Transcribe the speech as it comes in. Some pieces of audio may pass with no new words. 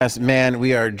Yes, man,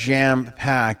 we are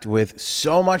jam-packed with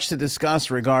so much to discuss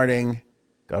regarding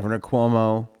Governor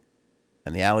Cuomo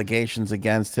and the allegations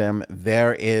against him.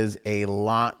 There is a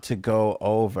lot to go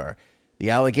over. The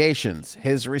allegations,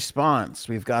 his response.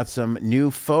 We've got some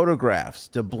new photographs.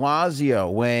 De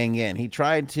Blasio weighing in. He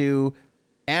tried to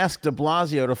ask de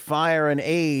Blasio to fire an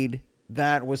aide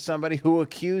that was somebody who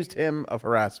accused him of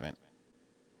harassment.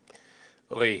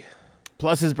 Oy.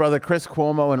 Plus his brother Chris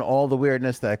Cuomo and all the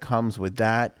weirdness that comes with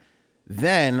that.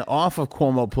 Then, off of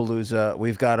Cuomo Palooza,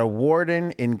 we've got a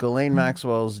warden in Ghislaine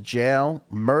Maxwell's jail,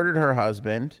 murdered her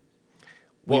husband.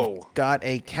 We've Whoa. got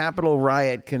a Capitol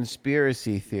riot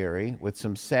conspiracy theory with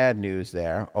some sad news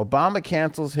there. Obama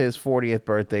cancels his 40th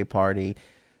birthday party.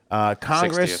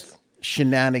 Congress 60th.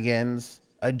 shenanigans.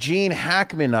 A Gene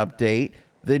Hackman update.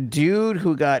 The dude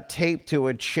who got taped to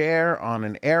a chair on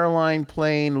an airline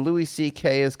plane. Louis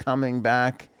C.K. is coming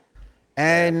back.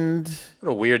 And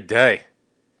What a weird day.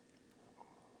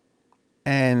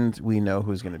 we know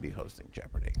who's going to be hosting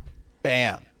Jeopardy.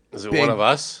 Bam. Is it Big- one of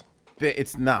us?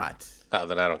 It's not. Oh,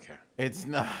 then I don't care. It's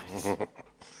not.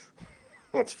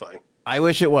 That's fine. I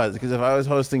wish it was, because if I was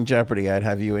hosting Jeopardy, I'd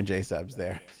have you and J Subs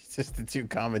there. It's just the two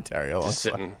commentary. Just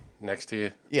sitting next to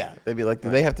you. Yeah, they'd be like, do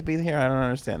they have to be here? I don't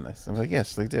understand this. I'm like,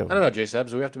 yes, they do. I don't know, J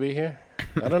Sabs. Do we have to be here?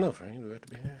 I don't know, Frank. Do we have to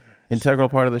be here? Integral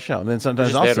part of the show. And then sometimes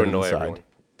Just I'll there to sit annoy inside. everyone.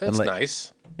 That's like-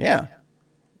 nice. Yeah.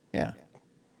 Yeah.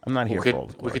 I'm not here for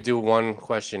old We glory. could do one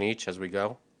question each as we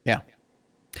go. Yeah.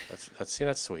 That's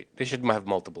sweet. They should have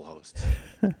multiple hosts.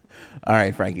 All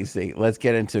right, Frankie C. Let's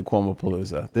get into Cuomo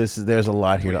Palooza. There's a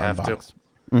lot here to have to?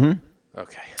 unbox.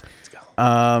 Okay, let's go.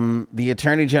 The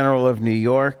Attorney General of New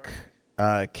York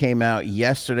came out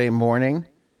yesterday morning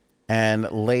and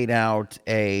laid out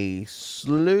a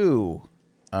slew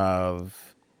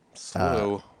of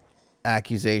Slew.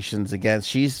 accusations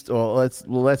against.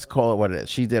 Let's call it what it is.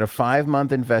 She did a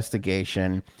 5-month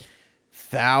investigation,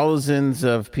 thousands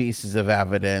of pieces of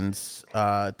evidence,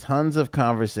 tons of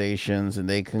conversations, and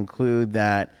they conclude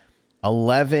that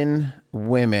 11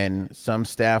 women, some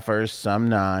staffers, some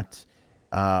not,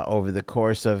 over the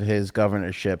course of his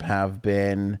governorship have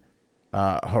been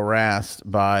harassed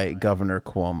by Governor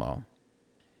Cuomo.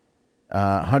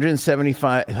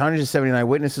 179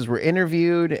 witnesses were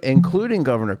interviewed, including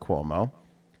Governor Cuomo.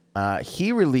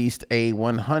 She released, the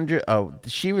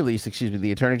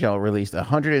Attorney General released a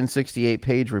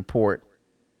 168-page report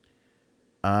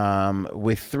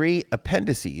with 3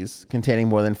 appendices containing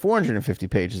more than 450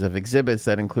 pages of exhibits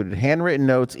that included handwritten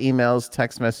notes, emails,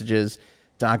 text messages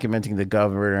documenting the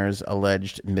governor's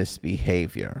alleged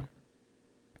misbehavior.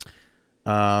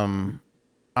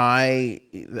 I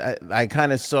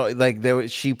kind of saw, like,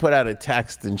 she put out a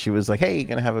text and she was like, "Hey, you're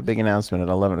gonna have a big announcement at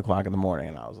 11 o'clock in the morning,"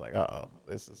 and I was like, "Uh-oh,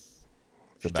 this is."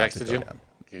 She about to texted go you? down.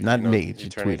 You Not know me. the She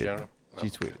Attorney tweeted. General? She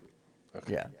tweeted.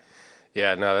 Okay. Yeah.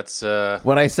 Yeah, no, that's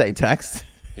What I say? Text?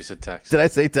 you said text. Did I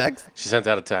say text? She sent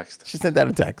out a text. She sent out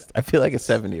a text. I feel like a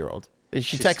 70-year-old.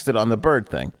 She texted on the bird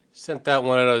thing. Sent out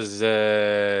one of those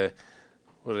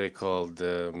what are they called?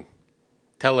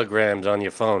 Telegrams on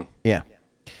your phone. Yeah.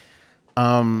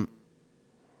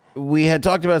 We had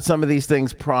talked about some of these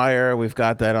things prior. We've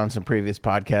got that on some previous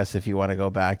podcasts if you want to go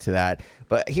back to that.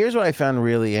 But here's what I found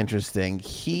really interesting.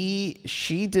 She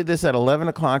did this at 11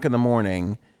 o'clock in the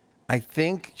morning. I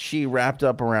think she wrapped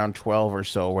up around 12 or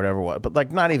so, whatever it was. But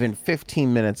like not even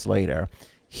 15 minutes later,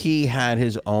 he had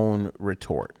his own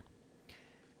retort.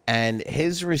 And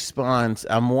his response,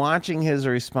 I'm watching his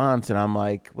response and I'm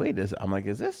like,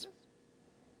 is this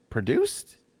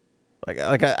produced? Like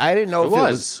I didn't know It if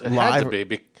was. it was It live. had to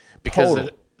be because Total.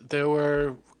 there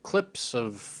were clips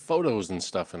of photos and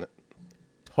stuff in it.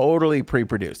 Totally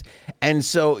pre-produced. And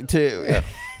so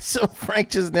so Frank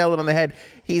just nailed it on the head.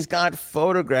 He's got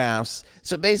photographs.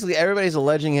 So basically everybody's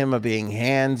alleging him of being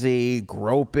handsy,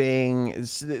 groping.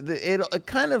 It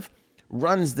kind of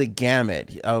runs the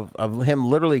gamut of him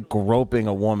literally groping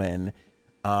a woman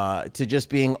to just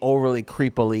being overly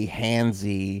creepily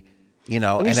handsy, When you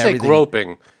and say everything.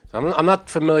 groping, I'm not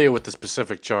familiar with the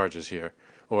specific charges here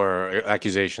or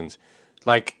accusations.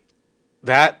 Like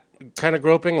that kind of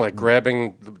groping, like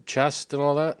grabbing the chest and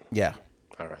all that. Yeah.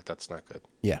 All right, that's not good.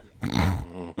 Yeah.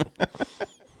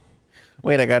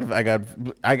 Wait, I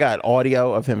got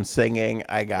audio of him singing.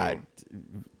 I got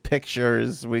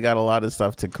pictures. We got a lot of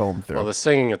stuff to comb through. Well, the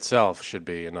singing itself should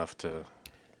be enough to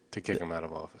kick him out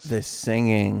of office. The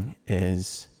singing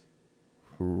is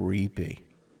creepy.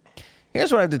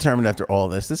 Here's what I've determined after all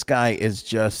this. This guy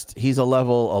is he's a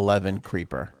level 11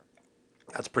 creeper.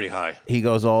 That's pretty high. He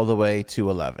goes all the way to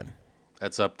 11.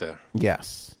 That's up there.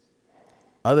 Yes.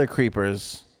 Other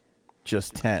creepers,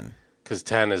 just 10. Because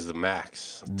 10 is the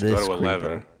max. To This go to 11.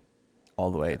 creeper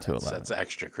all the way to That's 11. that's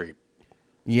extra creep.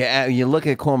 Yeah, you look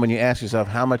at Cuomo and you ask yourself,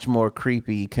 how much more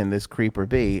creepy can this creeper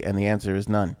be? And the answer is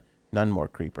none. None more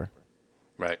creeper.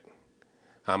 Right.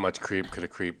 How much creep could a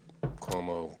creep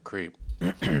Cuomo creep?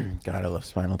 God, I love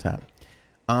Spinal Tap.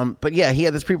 But yeah, he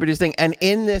had this pre-produced thing, and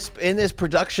in this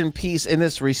production piece, in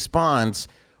this response,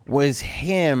 was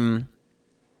him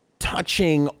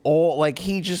touching all, like,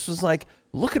 he just was like,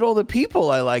 look at all the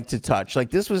people I like to touch. Like,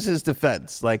 this was his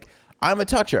defense. Like, I'm a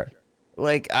toucher.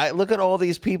 Like, I look at all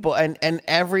these people, and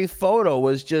every photo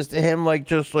was just him, like,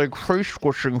 just like face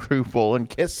squishing people and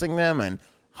kissing them and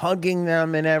hugging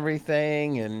them and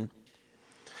everything. And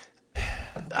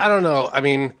I don't know. I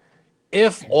mean,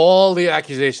 if all the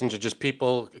accusations are just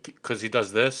people because he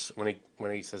does this when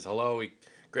he says hello, he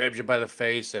grabs you by the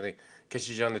face and he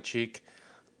kisses you on the cheek.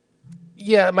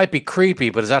 Yeah, it might be creepy,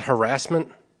 but is that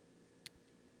harassment?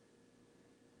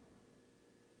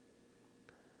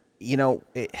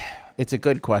 it's a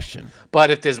good question. But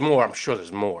if there's more, I'm sure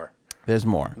there's more There's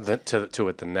more. to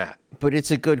it than that. But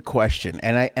it's a good question,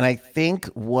 and I think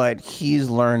what he's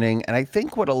learning, and I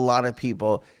think what a lot of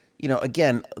people,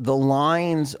 again, the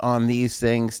lines on these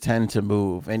things tend to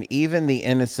move, and even the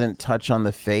innocent touch on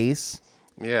the face,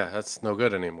 Yeah, that's no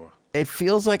good anymore. it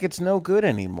feels like it's no good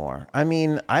anymore. I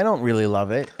mean, I don't really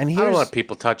love it, and I don't want here's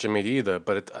people touching me either,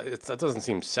 but that doesn't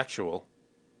seem sexual.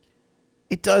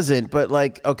 it doesn't, but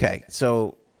like, okay,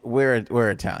 so we're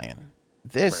Italian.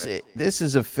 This Right. this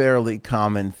is a fairly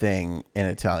common thing in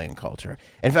Italian culture.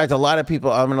 In fact, a lot of people.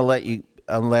 I'm gonna let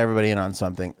everybody in on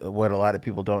something. What a lot of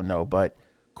people don't know, but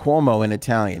Cuomo in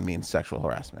Italian means sexual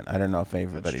harassment. I don't know if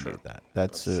everybody knew True. that.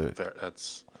 That's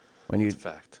That's when you a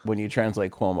fact. when you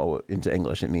translate Cuomo into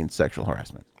English, it means sexual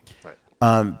harassment. Right.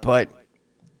 But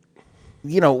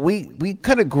we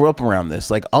kind of grew up around this,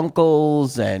 like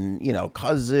uncles and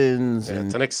cousins Yeah, it's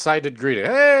and an excited greeting.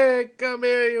 Hey, come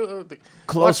here, you.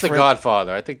 close Watch The friends.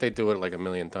 Godfather. I think they do it like a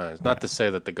million times. Not to say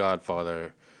that The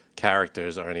Godfather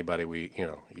characters are anybody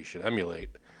you should emulate,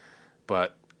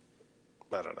 but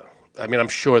I don't know. I mean, I'm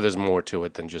sure there's more to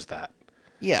it than just that.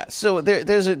 Yeah, so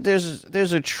there's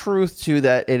a truth to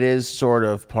that. It is sort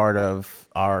of part of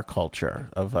our culture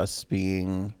of us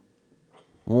being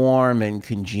warm and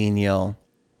congenial.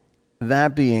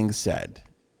 That being said,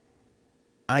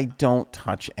 I don't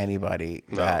touch anybody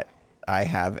No, that I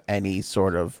have any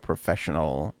sort of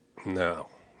professional, no,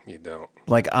 you don't.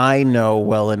 like, I know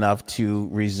well enough to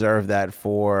reserve that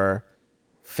for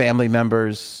family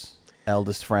members,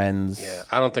 eldest Yeah, friends.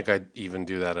 I don't think I'd even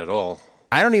do that at all.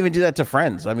 I don't even do that to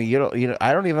friends. I mean,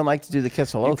 I don't even like to do the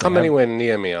kiss You hello thing. come anywhere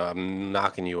near me, I'm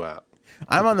knocking you out.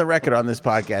 I'm on the record on this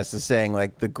podcast as saying,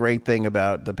 like, the great thing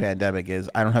about the pandemic is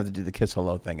I don't have to do the kiss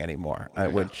hello thing anymore,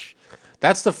 which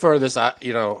That's the furthest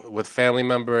with family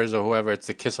members or whoever. It's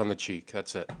the kiss on the cheek.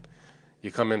 That's it.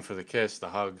 You come in for the kiss, the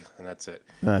hug, and that's it.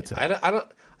 that's it.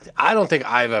 I don't think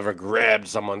I've ever grabbed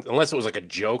someone unless it was like a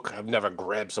joke. I've never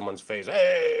grabbed someone's face.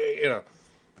 Hey.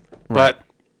 But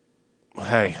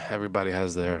hey, everybody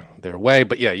has their way.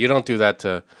 But yeah, you don't do that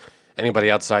to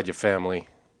anybody outside your family.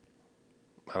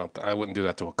 I wouldn't do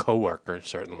that to a coworker,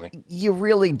 certainly. You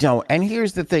really don't. And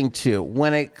here's the thing, too.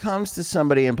 When it comes to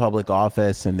somebody in public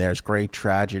office and there's great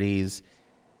tragedies,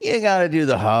 you got to do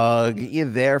the hug. You're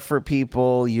there for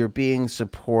people. You're being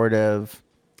supportive.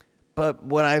 But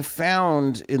what I've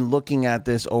found in looking at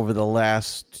this over the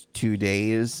last 2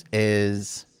 days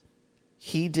is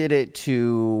he did it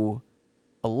to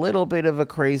a little bit of a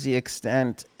crazy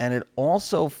extent. And it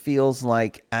also feels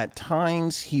like at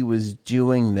times he was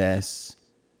doing this.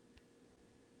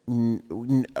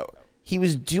 He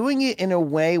was doing it in a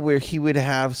way where he would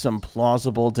have some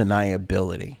plausible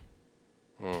deniability.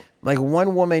 Like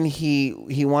one woman,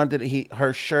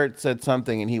 her shirt said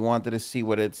something, and he wanted to see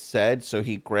what it said, so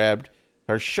he grabbed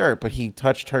her shirt, but he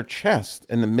touched her chest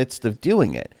in the midst of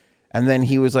doing it, and then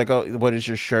he was like, "Oh, what does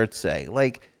your shirt say?"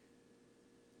 Like,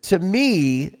 to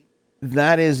me,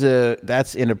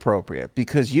 that's inappropriate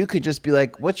because you could just be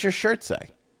like, "What's your shirt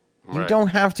say?" You Right. don't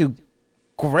have to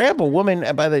grab a woman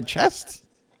by the chest,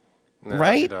 No, you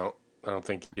right? don't. I don't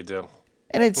think you do.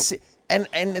 And it's and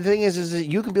the thing is that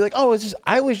you can be like, oh, it's just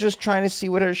I was just trying to see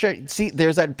what her shirt. See,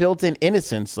 there's that built-in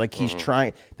innocence, like he's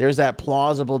trying. There's that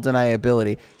plausible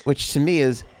deniability, which to me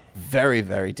is very,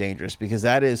 very dangerous because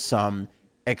that is some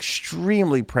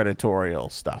extremely predatorial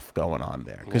stuff going on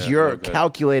there because Yeah, you're no good.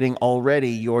 calculating already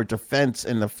your defense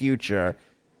in the future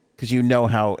because you know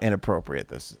how inappropriate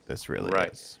this really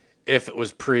Right. is. If it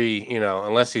was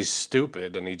unless he's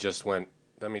stupid and he just went,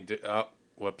 let me do, oh,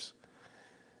 whoops,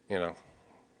 Yeah.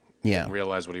 didn't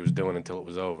realize what he was doing until it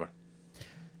was over.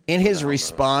 In Who the his hell knows?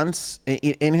 response,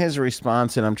 in his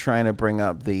response, and I'm trying to bring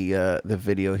up the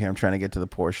video here. I'm trying to get to the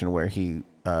portion where he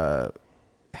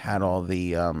had all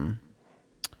the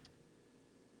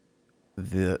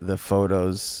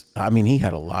photos. I mean, he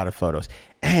had a lot of photos,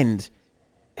 and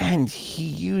he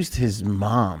used his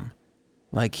mom.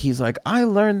 Like he's like, I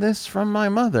learned this from my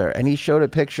mother, and he showed a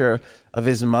picture of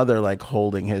his mother like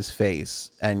holding his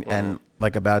face Hmm. and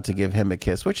like about to give him a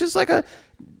kiss, which is like a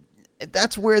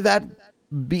that's where that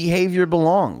behavior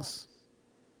belongs.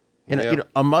 Yeah.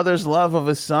 A mother's love of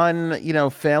a son,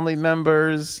 family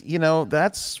members,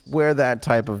 that's where that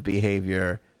type of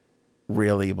behavior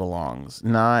really belongs,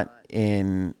 not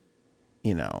in,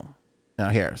 you know. Now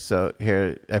here, so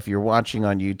here, if you're watching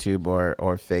on YouTube or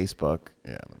Facebook,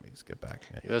 yeah, let me just get back.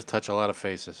 He does touch a lot of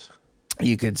faces.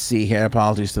 You could see here.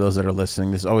 Apologies to those that are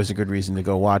listening. There's always a good reason to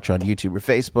go watch on YouTube or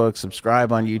Facebook.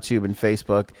 Subscribe on YouTube and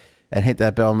Facebook, and hit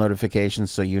that bell notification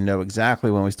so you know exactly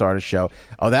when we start a show.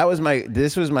 Oh,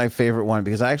 this was my favorite one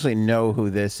because I actually know who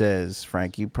this is.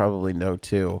 Frank, you probably know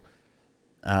too.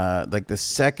 Like the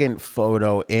second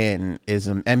photo in is,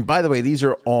 and by the way, these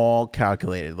are all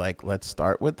calculated. Like, let's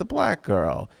start with the black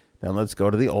girl, then let's go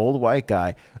to the old white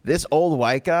guy. This old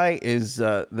white guy is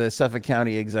the Suffolk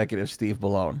County Executive Steve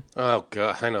Ballone. Oh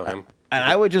God, I know him. And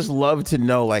I would just love to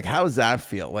know, like, how does that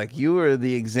feel? Like, you were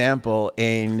the example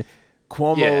in Yeah.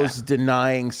 Cuomo's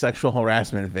denying sexual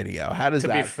harassment video. How does To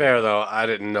be that feel? fair though, I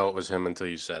didn't know it was him until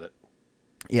you said it.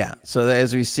 Yeah. So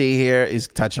as we see here, he's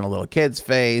touching a little kid's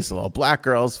face, a little black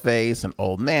girl's face, an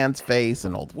old man's face,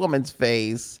 an old woman's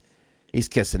face. He's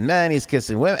kissing men, he's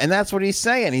kissing women. And that's what he's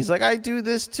saying. He's like, I do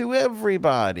this to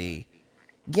everybody.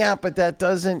 Yeah, but that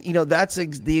doesn't, that's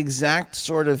the exact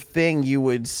sort of thing you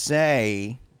would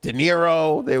say. De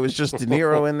Niro, there was just De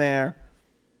Niro in there,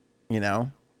 you know?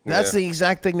 That's Yeah, the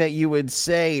exact thing that you would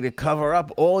say to cover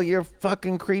up all your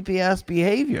fucking creepy ass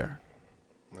behavior.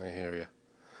 I hear you.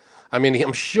 I mean,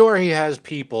 I'm sure he has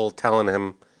people telling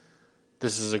him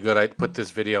this is a good. I put this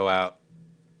video out.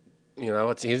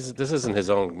 This isn't his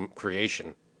own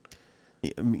creation.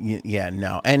 Yeah,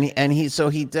 no. So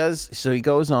he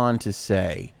goes on to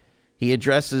say he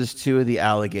addresses two of the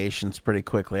allegations pretty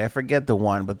quickly. I forget the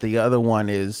one, but the other one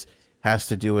is has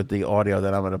to do with the audio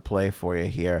that I'm going to play for you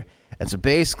here. And so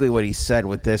basically what he said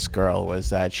with this girl was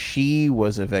that she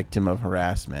was a victim of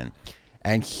harassment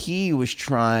and he was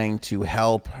trying to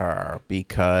help her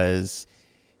because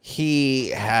he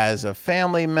has a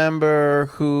family member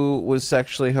who was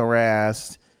sexually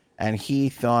harassed and he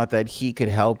thought that he could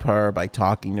help her by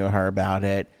talking to her about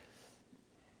it.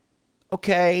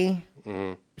 Okay,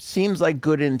 Hmm. seems like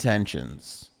good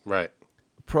intentions. Right.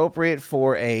 Appropriate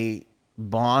for a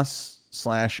boss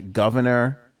slash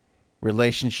governor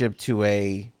relationship to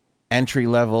a entry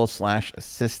level slash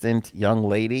assistant young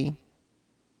lady.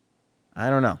 I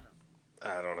don't know.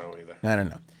 I don't know either. I don't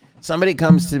know. Somebody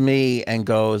comes to me and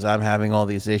goes, "I'm having all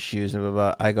these issues." And blah,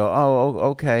 blah. I go,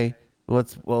 okay.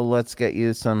 Let's get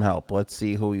you some help. Let's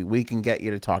see who we can get you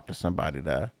to talk to somebody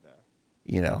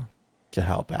you know, to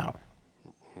help out."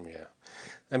 Yeah.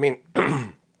 I mean,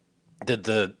 did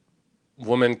the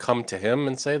woman come to him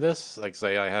and say this? Like,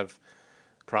 say, I have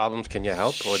problems. Can you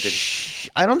help? Or did he?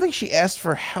 I don't think she asked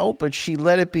for help, but she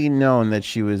let it be known that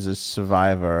she was a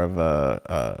survivor of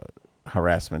a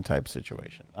harassment type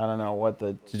situation. I don't know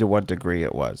to what degree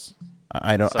it was. So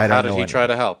I how don't did know he try anything.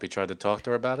 to help? He tried to talk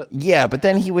to her about it. Yeah, but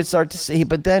then he would start to say,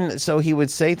 but then so he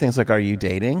would say things like, "Are you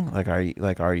dating? Are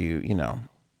you,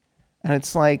 And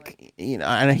it's like,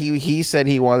 and he said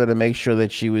he wanted to make sure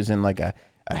that she was in like a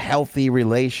healthy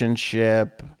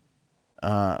relationship.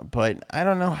 But I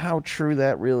don't know how true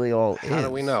that really all How do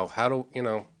we is. know? How do you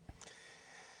know?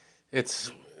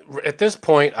 It's at this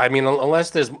point. I mean,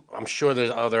 unless I'm sure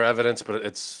there's other evidence, but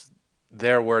it's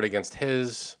their word against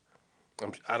his.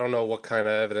 I don't know what kind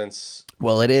of evidence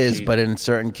Well, it is, she but in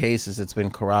certain cases, it's been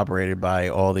corroborated by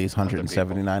all these other people.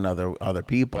 179 other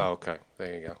people Oh, okay,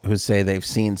 there you go. who say they've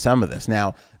seen some of this.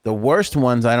 Now, the worst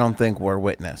ones I don't think were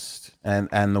witnessed, and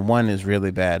the one is really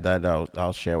bad that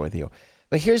I'll share with you.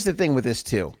 But here's the thing with this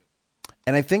too,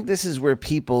 and I think this is where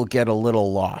people get a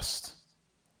little lost.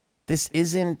 This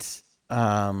isn't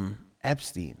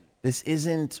Epstein. This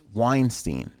isn't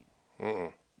Weinstein,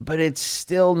 Mm-mm. but it's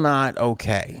still not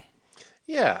okay.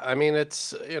 Yeah, I mean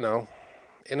it's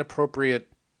inappropriate.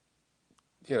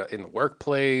 In the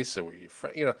workplace or with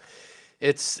your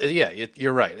it's yeah.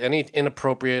 You're right. Any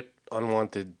inappropriate,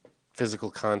 unwanted physical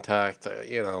contact.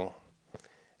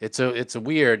 It's a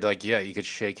weird like yeah. You could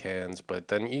shake hands, but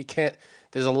then you can't.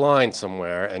 There's a line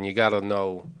somewhere, and you got to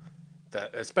know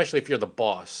that, especially if you're the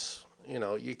boss.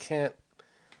 You can't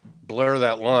blur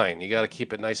that line. You got to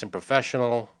keep it nice and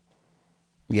professional.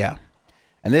 Yeah.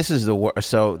 And this is the worst.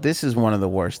 So this is one of the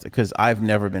worst because I've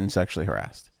never been sexually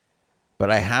harassed, but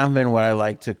I have been what I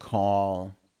like to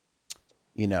call,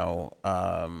 you know,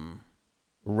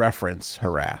 reference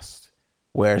harassed,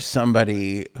 where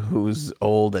somebody who's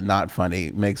old and not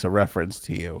funny makes a reference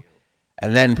to you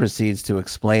and then proceeds to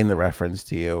explain the reference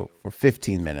to you for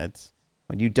 15 minutes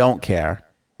when you don't care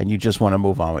and you just want to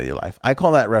move on with your life. I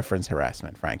call that reference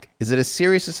harassment, Frank. Is it as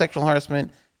serious as sexual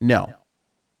harassment? No.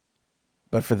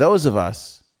 But for those of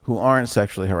us who aren't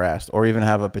sexually harassed or even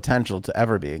have a potential to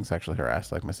ever being sexually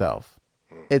harassed, like myself,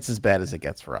 it's as bad as it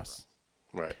gets for us.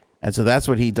 Right. And so that's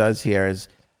what he does here is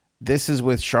this is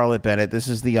with Charlotte Bennett. This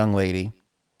is the young lady.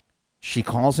 She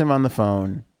calls him on the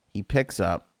phone. He picks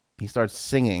up. He starts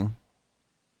singing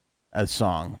a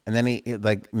song. And then he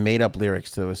like made up lyrics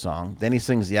to a song. Then he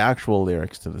sings the actual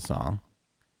lyrics to the song,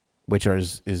 which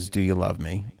is Do You Love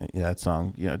Me? That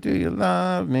song. You know, Do You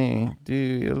Love Me? Do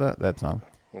You Love that song?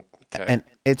 Okay. And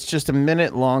it's just a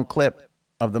minute long clip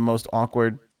of the most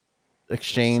awkward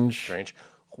exchange. Strange.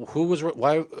 Who was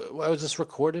why was this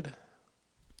recorded?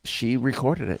 She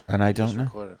recorded it, and I don't Just know.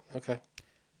 recorded. Okay.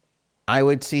 I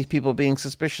would see people being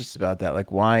suspicious about that.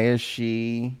 Like, why is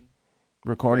she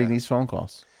recording Yeah. these phone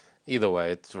calls? Either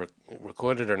way, it's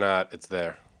recorded or not, it's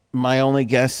there. My only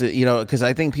guess, you know, because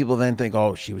I think people then think,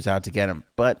 oh, she was out to get him.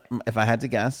 But if I had to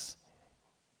guess,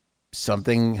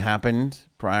 something happened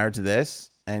prior to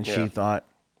this, and she Yeah. thought,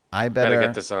 I Gotta better,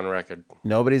 get this on record.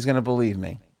 nobody's going to believe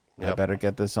me. I Yep. better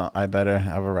get this on. I better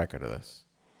have a record of this.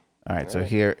 All right, so right.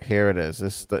 here it is.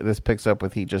 This picks up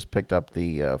with he just picked up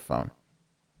the phone.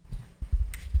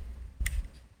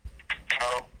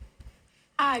 Hello?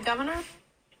 Hi, Governor.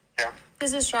 Yeah.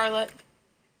 This is Charlotte.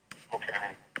 Okay.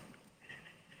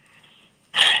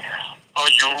 Are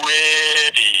you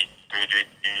ready?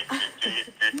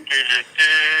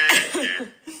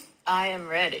 I am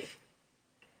ready.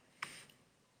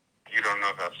 You don't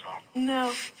know that song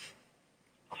No,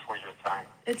 before your time.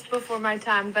 it's before my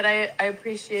time, but I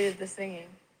appreciated the singing.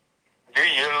 Do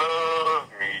you love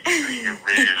me? Do you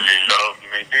really love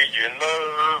me? Do you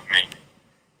love me?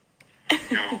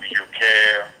 Do you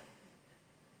care?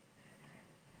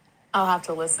 I'll have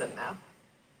to listen now.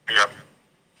 Yep.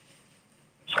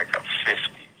 It's like the 50s.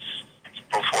 It's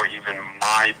before even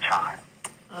my time.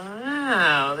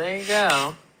 Oh, there you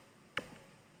go.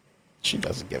 She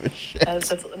doesn't give a shit.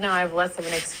 Now I have less of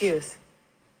an excuse.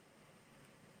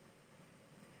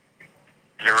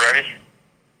 You ready?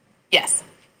 Yes.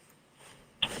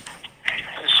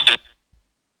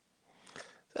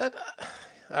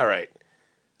 All right.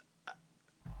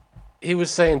 He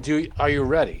was saying, "Are you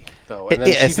ready?" Though, and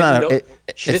Yeah, it's not.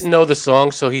 She didn't know the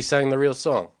song, so he sang the real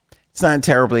song. It's not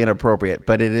terribly inappropriate,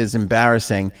 but it is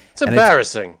embarrassing. It's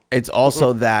embarrassing. It's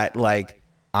also that like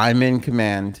I'm in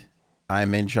command,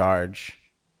 I'm in charge.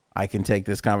 I can take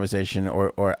this conversation,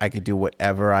 or I could do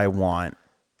whatever I want.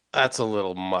 That's a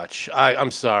little much.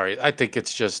 I'm sorry. I think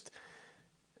it's just,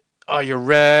 "Are you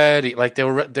ready?" Like they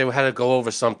had to go over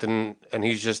something, and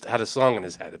he just had a song in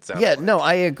his head. It sounds. Yeah, no,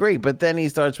 I agree. But then he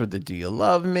starts with the "Do you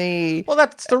love me?" Well,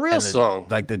 that's the real and song.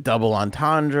 like the double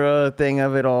entendre thing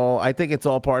of it all. I think it's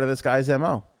all part of this guy's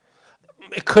mo.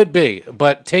 It could be,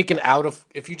 but taken out of,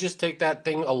 if you just take that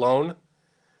thing alone,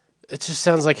 it just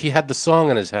sounds like he had the song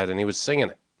in his head and he was singing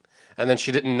it. And then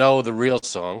she didn't know the real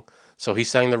song, so he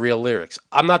sang the real lyrics.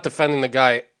 I'm not defending the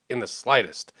guy in the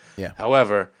slightest. Yeah.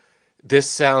 However, this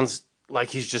sounds like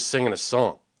he's just singing a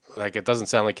song. Like, it doesn't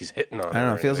sound like he's hitting on I don't know.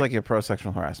 her It or feels anything. like you're pro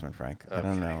sexual harassment, Frank. I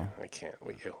don't know. I can't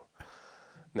with you.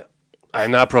 No,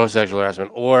 I'm not pro sexual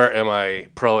harassment, or am I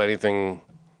pro anything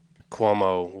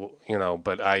Cuomo? You know,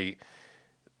 but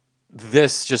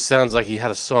this just sounds like he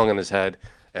had a song in his head,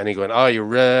 and he going, "Are you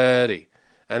ready?"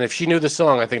 And if she knew the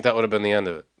song, I think that would have been the end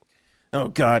of it. Oh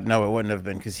God, no, it wouldn't have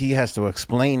been because he has to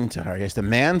explain to her. He has to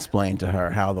mansplain to her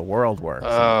how the world works.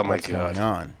 Oh and my what's God! going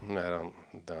on? I don't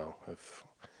know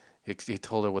if he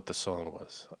told her what the song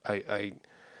was. I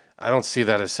don't see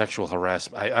that as sexual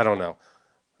harassment. I don't know.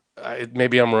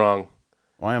 Maybe I'm wrong.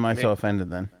 Why am I so offended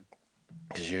then?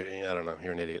 Because I don't know,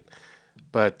 you're an idiot.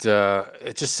 But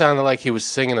it just sounded like he was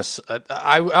singing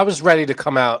I was ready to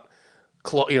come out,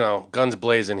 guns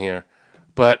blazing here.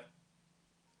 But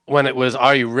when it was,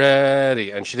 "Are you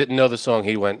ready?" and she didn't know the song,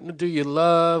 he went, "Do you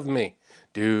love me?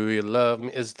 Do you love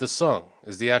me?" Is the song,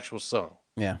 is the actual song.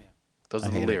 Yeah. Those are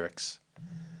the lyrics.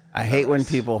 I hate when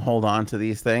people hold on to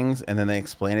these things and then they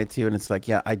explain it to you and it's like,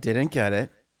 yeah, I didn't get it.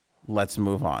 Let's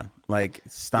move on. Like,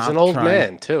 stop. He's an old trying.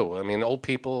 man, too. I mean, old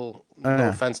people, no Yeah.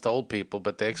 offense to old people,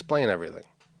 but they explain everything.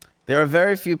 There are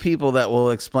very few people that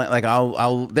will explain. Like,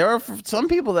 there are some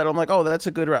people that I'm like, oh, that's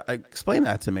a good, explain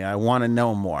that to me. I want to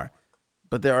know more.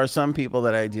 But there are some people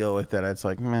that I deal with that it's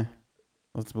like, meh,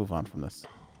 let's move on from this.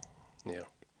 Yeah.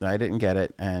 I didn't get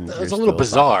it, and It you're was a little still talking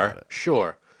bizarre, about it.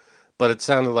 sure, but it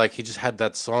sounded like he just had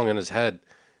that song in his head,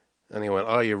 and he went,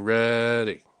 "Oh, you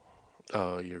ready?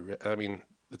 Oh, you're." I mean,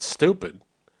 it's stupid.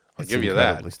 I'll It's give you that,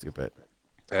 incredibly stupid.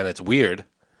 and it's weird,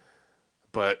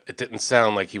 but it didn't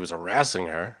sound like he was harassing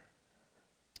her.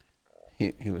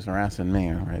 He was harassing me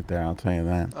right there. I'll tell you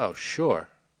that. Oh, sure.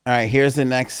 All right, here's the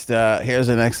next. Here's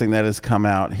the next thing that has come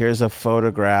out. Here's a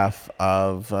photograph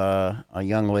of a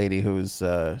young lady whose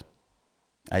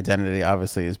identity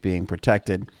obviously is being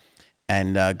protected,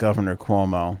 and Governor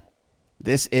Cuomo.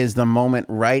 This is the moment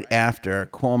right after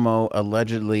Cuomo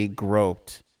allegedly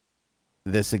groped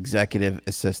this executive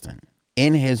assistant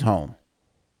in his home.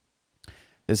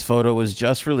 This photo was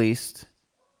just released.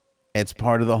 It's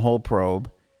part of the whole probe.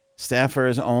 Staffer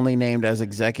is only named as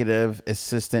executive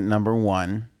assistant number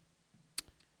 1.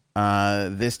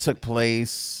 This took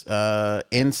place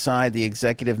inside the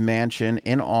executive mansion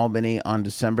in Albany on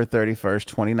December 31st,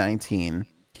 2019.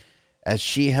 As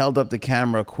she held up the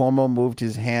camera, Cuomo moved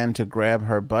his hand to grab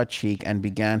her butt cheek and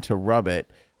began to rub it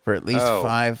for at least Oh.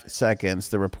 5 seconds,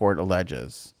 the report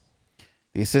alleges.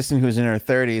 The assistant, who's in her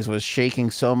 30s, was shaking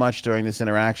so much during this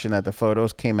interaction that the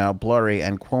photos came out blurry,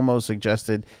 and Cuomo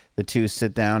suggested the two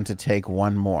sit down to take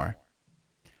one more.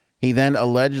 He then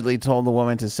allegedly told the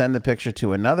woman to send the picture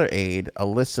to another aide,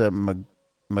 Alyssa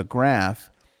McGrath,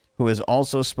 who has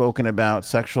also spoken about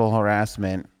sexual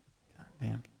harassment.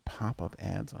 Goddamn pop-up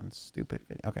ads on stupid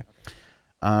video. Okay.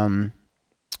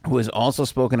 Who has also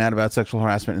spoken out about sexual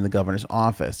harassment in the governor's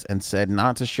office and said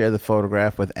not to share the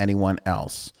photograph with anyone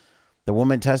else. The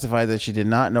woman testified that she did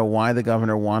not know why the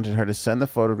governor wanted her to send the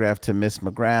photograph to Miss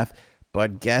McGrath,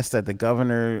 but guessed that the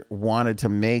governor wanted to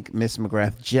make Miss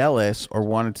McGrath jealous or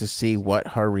wanted to see what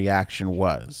her reaction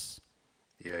was.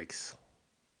 Yikes.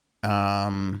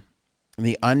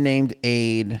 The unnamed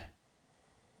aide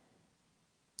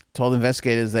told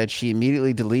investigators that she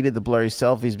immediately deleted the blurry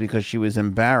selfies because she was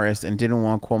embarrassed and didn't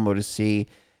want Cuomo to see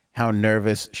how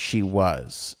nervous she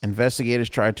was. Investigators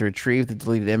tried to retrieve the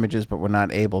deleted images but were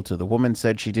not able to. The woman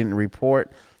said she didn't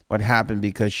report what happened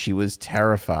because she was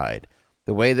terrified.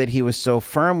 The way that he was so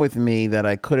firm with me that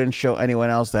I couldn't show anyone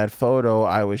else that photo,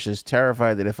 I was just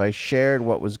terrified that if I shared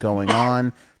what was going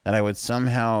on, that I would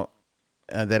somehow,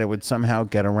 that it would somehow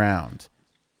get around.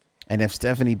 And if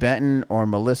Stephanie Benton or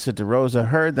Melissa DeRosa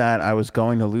heard that, I was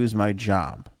going to lose my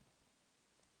job.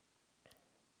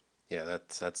 Yeah,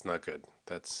 that's not good.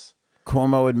 That's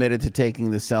Cuomo admitted to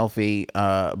taking the selfie,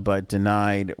 but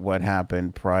denied what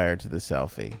happened prior to the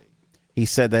selfie. He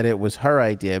said that it was her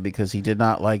idea because he did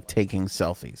not like taking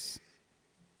selfies.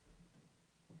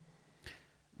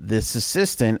 This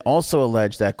assistant also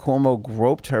alleged that Cuomo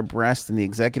groped her breast in the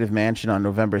executive mansion on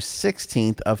November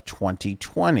 16th of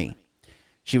 2020.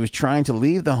 She was trying to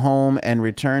leave the home and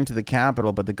return to the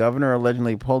Capitol, but the governor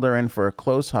allegedly pulled her in for a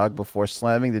close hug before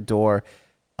slamming the door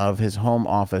of his home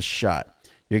office shut.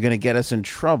 You're going to get us in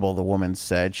trouble, the woman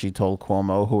said. She told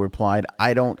Cuomo, who replied,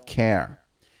 I don't care.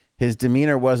 His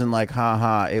demeanor wasn't like, ha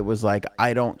ha. It was like,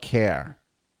 I don't care.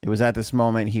 It was at this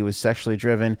moment he was sexually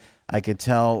driven. I could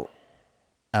tell,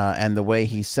 and the way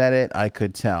he said it, I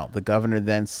could tell. The governor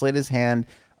then slid his hand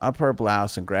up her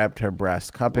blouse and grabbed her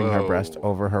breast, cupping her breast Whoa.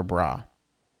 over her bra.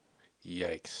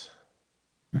 Yikes.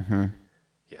 Mm-hmm.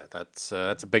 Yeah, that's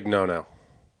a big no-no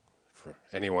for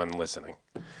anyone listening.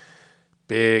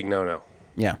 Big no-no.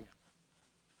 Yeah.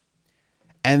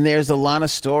 And there's a lot of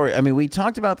story. I mean, we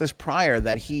talked about this prior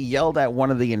that he yelled at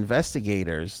one of the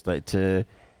investigators to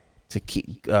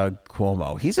keep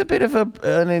Cuomo. He's a bit of an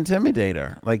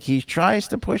intimidator. Like he tries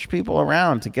to push people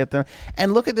around to get them.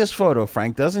 And look at this photo,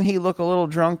 Frank. Doesn't he look a little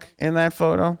drunk in that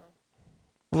photo?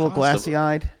 A little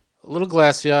glassy-eyed. A little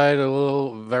glassy-eyed, a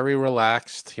little very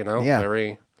relaxed, Yeah.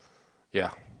 very, yeah.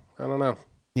 I don't know.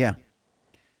 Yeah.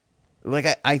 Like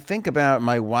I think about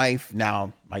my wife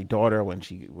now, my daughter when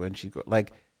she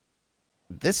like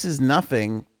this is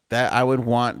nothing that I would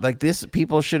want. Like this,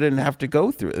 people shouldn't have to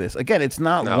go through this. Again, it's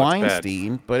not No, it's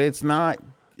Weinstein, but it's not.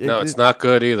 No, it's not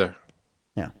good either.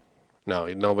 Yeah. No,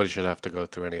 nobody should have to go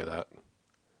through any of that.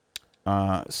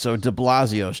 So De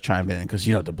Blasio's chimed in because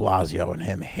De Blasio and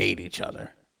him hate each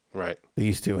other. Right.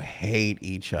 These two hate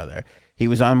each other. He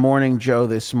was on Morning Joe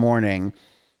this morning,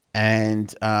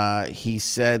 and he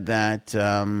said that,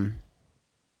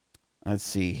 let's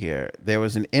see here. There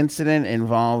was an incident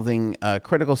involving a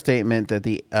critical statement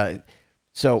that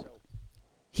so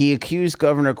he accused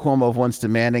Governor Cuomo of once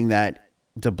demanding that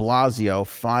de Blasio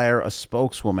fire a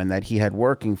spokeswoman that he had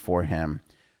working for him,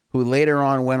 who later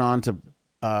on went on to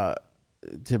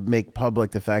make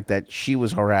public the fact that she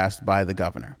was harassed by the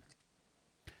governor.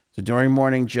 So during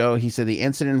Morning Joe, he said the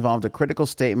incident involved a critical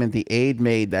statement the aide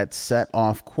made that set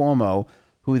off Cuomo,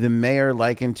 who the mayor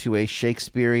likened to a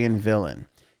Shakespearean villain.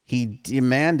 He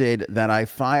demanded that I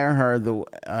fire her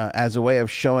as a way of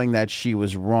showing that she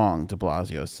was wrong, de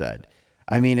Blasio said.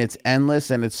 I mean, it's endless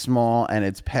and it's small and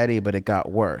it's petty, but it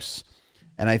got worse.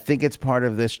 And I think it's part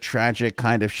of this tragic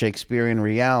kind of Shakespearean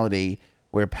reality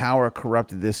where power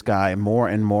corrupted this guy more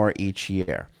and more each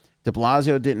year. De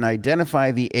Blasio didn't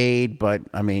identify the aide, but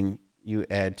I mean, you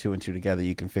add two and two together,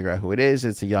 you can figure out who it is.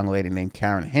 It's a young lady named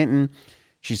Karen Hinton.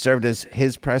 She served as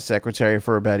his press secretary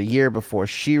for about a year before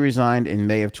she resigned in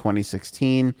May of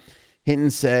 2016.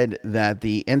 Hinton said that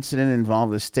the incident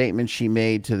involved a statement she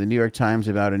made to the New York Times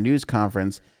about a news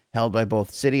conference held by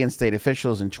both city and state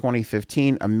officials in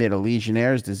 2015 amid a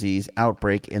Legionnaire's disease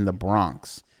outbreak in the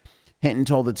Bronx. Hinton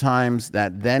told the Times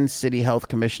that then City Health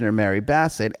Commissioner Mary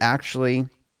Bassett actually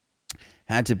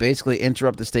had to basically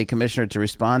interrupt the state commissioner to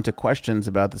respond to questions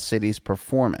about the city's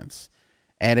performance,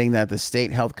 adding that the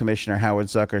state health commissioner, Howard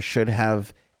Zucker, should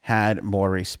have had more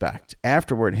respect.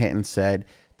 Afterward, Hinton said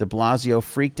de Blasio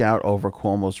freaked out over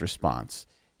Cuomo's response.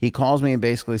 He calls me and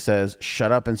basically says,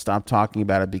 shut up and stop talking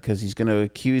about it because he's going to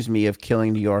accuse me of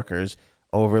killing New Yorkers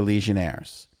over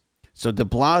Legionnaires. So de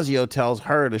Blasio tells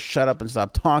her to shut up and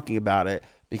stop talking about it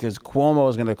because Cuomo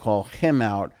is going to call him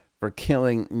out for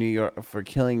killing New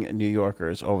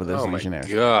Yorkers over those Legionnaires. Oh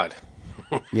my God.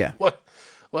 Yeah. What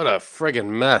a friggin'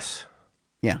 mess.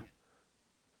 Yeah.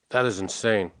 That is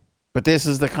insane. But this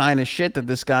is the kind of shit that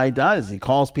this guy does. He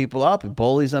calls people up, he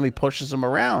bullies them, he pushes them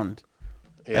around.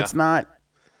 Yeah. That's not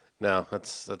No,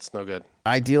 that's no good.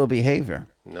 ideal behavior.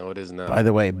 No, it is not. By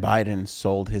the way, Biden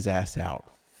sold his ass out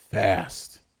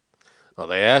fast. Well,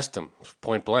 they asked him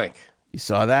point blank. You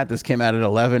saw that? This came out at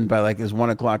 11 by like his 1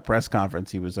 o'clock press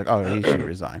conference. He was like, oh, he should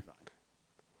resign.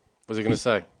 What's he going to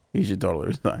say? He should totally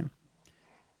resign.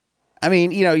 I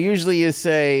mean, usually you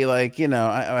say like,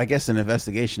 I guess an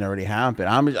investigation already happened.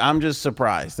 I'm just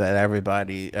surprised that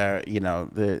everybody, I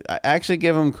actually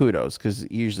give them kudos because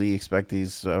usually you expect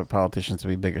these politicians to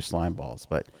be bigger slime balls,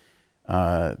 but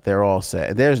they're all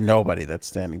saying there's nobody that's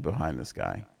standing behind this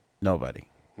guy. Nobody.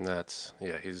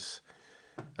 He's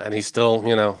still,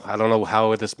 I don't know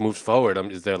how this moves forward.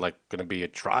 Is there like going to be a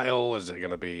trial? Is it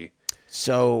going to be?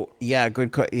 So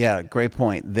great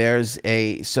point.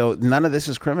 So none of this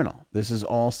is criminal. This is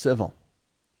all civil.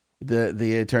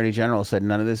 The attorney general said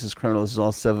none of this is criminal. This is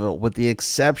all civil, with the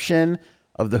exception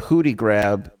of the hootie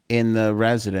grab in the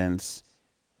residence.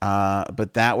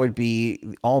 But that would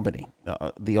be Albany.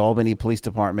 The Albany Police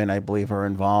Department, I believe, are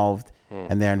involved,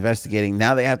 and they're investigating.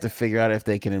 Now they have to figure out if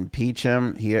they can impeach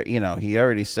him. He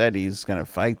already said he's going to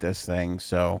fight this thing.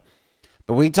 So.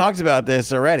 But we talked about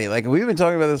this already. Like, we've been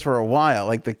talking about this for a while.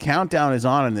 Like, the countdown is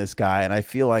on in this guy, and I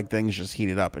feel like things just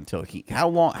heated up until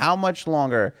how much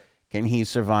longer can he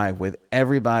survive with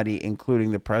everybody,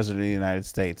 including the president of the United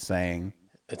States, saying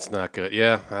it's not good?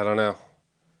 Yeah, I don't know.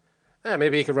 Yeah,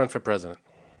 maybe he could run for president.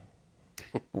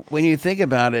 When you think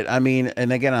about it, I mean,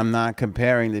 and again, I'm not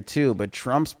comparing the two, but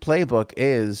Trump's playbook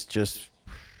is just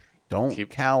don't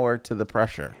cower to the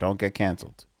pressure. Don't get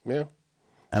canceled. Yeah.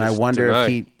 And I wonder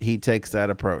if he takes that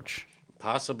approach.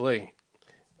 Possibly.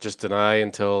 Just deny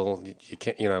until you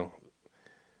can't,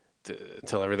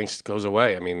 until everything goes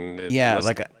away. I mean,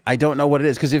 I don't know what it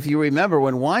is. Because if you remember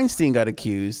when Weinstein got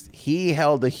accused, he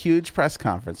held a huge press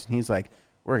conference. And he's like,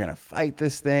 we're going to fight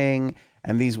this thing.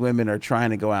 And these women are trying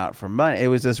to go out for money. It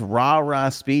was this rah-rah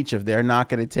speech of they're not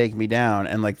going to take me down.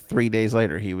 And like 3 days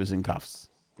later, he was in cuffs.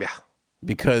 Yeah.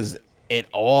 Because it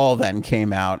all then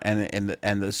came out, and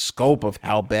the scope of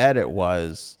how bad it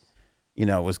was,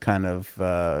 was kind of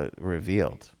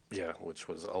revealed. Yeah, which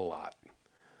was a lot.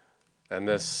 And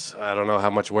this, I don't know how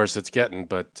much worse it's getting,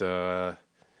 but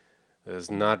there's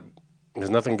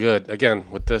nothing good. Again,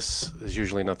 with this, there's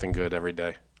usually nothing good every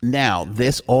day. Now,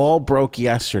 this all broke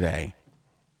yesterday,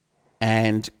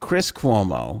 and Chris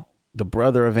Cuomo, the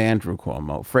brother of Andrew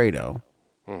Cuomo, Fredo,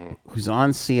 who's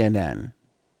on CNN.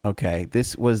 Okay,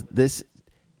 this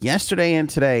yesterday and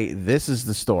today. This is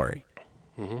the story.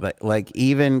 Like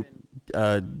even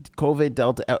COVID,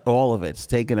 Delta, all of it's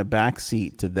taken a back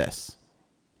seat to this.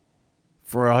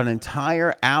 For an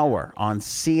entire hour on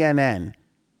CNN,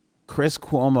 Chris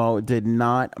Cuomo did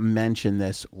not mention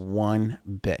this one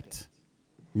bit.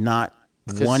 Not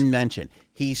one mention.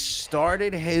 He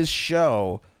started his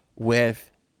show with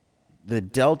the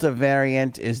Delta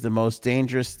variant is the most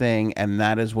dangerous thing, and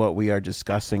that is what we are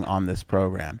discussing on this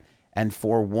program. And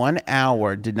for 1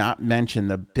 hour did not mention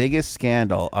the biggest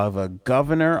scandal of a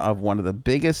governor of one of the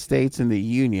biggest states in the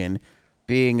union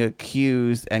being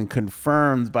accused and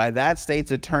confirmed by that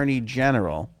state's attorney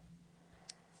general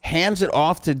hands it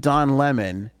off to Don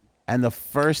Lemon, and the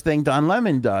first thing Don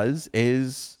Lemon does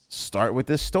is start with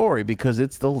this story because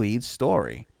it's the lead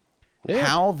story. Yeah.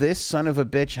 How this son of a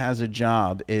bitch has a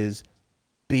job is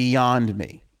beyond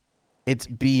me. It's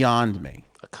beyond me.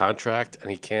 A contract, and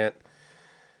he can't.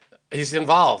 He's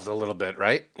involved a little bit,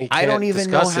 right? He I don't can't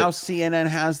even know discuss how it. CNN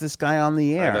has this guy on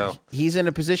the air. know. He's in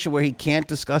a position where he can't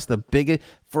discuss the biggest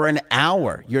for an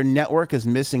hour. Your network is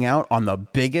missing out on the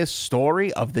biggest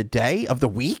story of the day, of the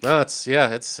week. No, it's.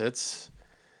 Could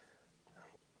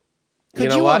You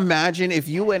know you what? imagine if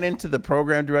you went into the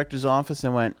program director's office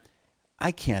and went,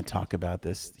 I can't talk about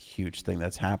this huge thing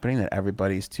that's happening that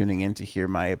everybody's tuning in to hear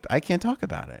I can't talk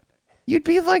about it. You'd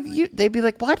be like, they'd be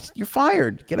like, what? You're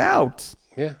fired. Get out.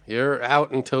 Yeah, you're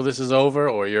out until this is over,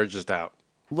 or you're just out.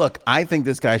 Look, I think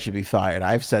this guy should be fired.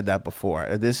 I've said that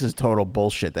before. This is total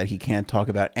bullshit that he can't talk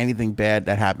about anything bad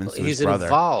that happens to his He's brother.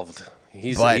 involved.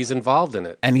 He's involved in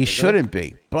it, And he isn't shouldn't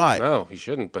be. But No, he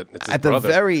shouldn't. But it's his at brother.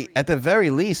 the very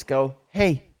least, go,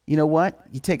 hey, you know what?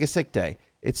 You take a sick day.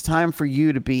 It's time for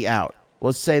you to be out.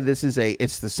 Let's say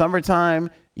it's the summertime.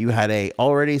 You had a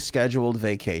already scheduled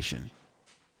vacation.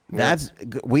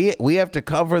 We have to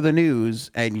cover the news,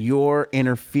 and you're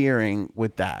interfering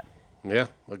with that. Yeah,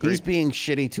 agreed. He's being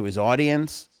shitty to his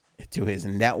audience, to his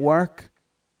network.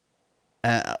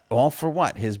 All for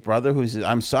what? His brother,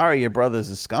 I'm sorry, your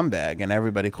brother's a scumbag, and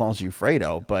everybody calls you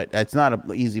Fredo, but that's not an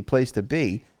easy place to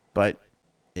be. But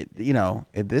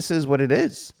this is what it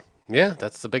is. Yeah,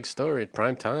 that's the big story at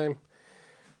prime time.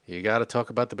 You got to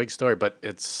talk about the big story, but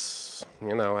it's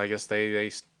I guess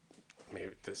maybe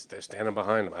they're standing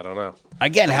behind him. I don't know.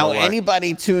 Again, I don't how know why.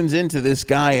 anybody tunes into this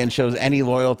guy and shows any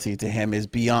loyalty to him is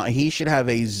beyond. He should have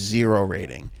a 0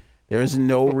 rating. There is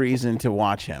no reason to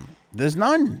watch him. There's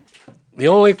none. The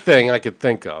only thing I could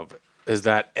think of is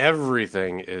that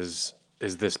everything is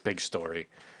this big story,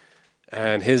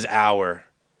 and his hour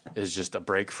is just a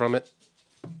break from it.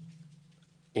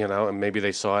 And maybe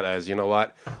they saw it as, you know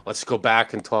what? Let's go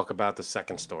back and talk about the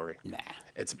second story. Nah.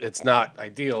 It's not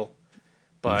ideal,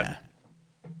 but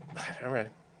all right.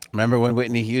 Remember when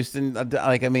Whitney Houston?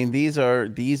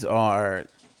 These are.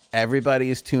 Everybody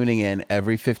is tuning in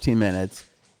every 15 minutes,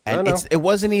 and I know. it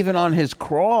wasn't even on his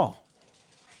crawl.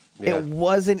 Yeah. It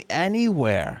wasn't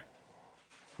anywhere.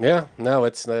 Yeah, no,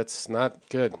 it's not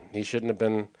good. He shouldn't have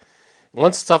been.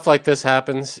 Once stuff like this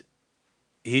happens,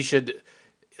 he should,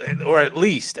 or at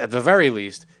the very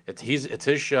least, it's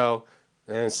his show,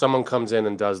 and someone comes in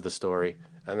and does the story,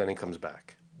 and then he comes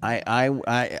back. At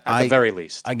the very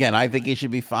least. Again, I think he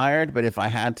should be fired. But if I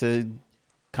had to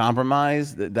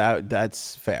compromise,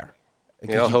 that's fair.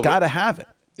 Because you got to have it.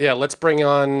 Yeah, let's bring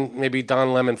on maybe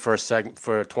Don Lemon for a segment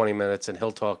for 20 minutes, and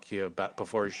he'll talk to you about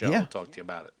before his show. Yeah. He'll talk to you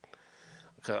about it.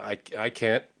 I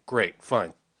can't. Great,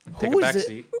 fine. Take a back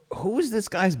seat. Who is this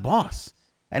guy's boss?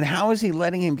 And how is he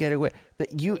letting him get away?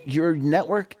 Your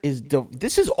network is.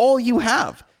 This is all you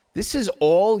have. This is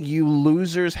all you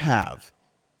losers have,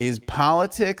 is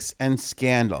politics and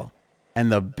scandal,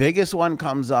 and the biggest one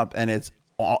comes up, and it's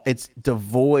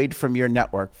devoid from your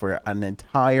network for an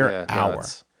entire hour.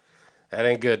 That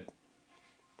ain't good.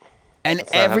 And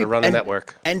That's not how to run a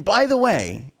network. And by the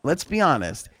way, let's be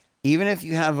honest. Even if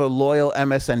you have a loyal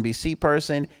MSNBC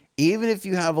person, even if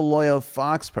you have a loyal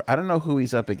Fox, I don't know who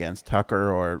he's up against,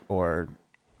 Tucker or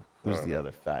who's the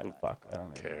other fat fuck? I don't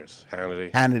know. Who cares?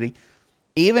 Hannity. Hannity.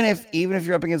 Even if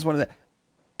you're up against one of them,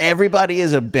 everybody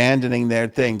is abandoning their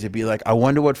thing to be like, I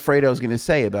wonder what Fredo's going to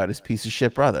say about his piece of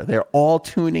shit brother. They're all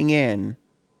tuning in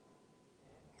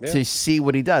to see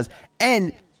what he does,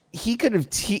 and he could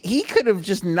have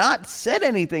just not said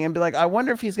anything and be like, I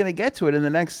wonder if he's going to get to it in the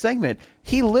next segment.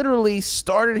 He literally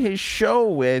started his show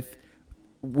with,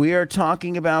 we are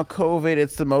talking about COVID.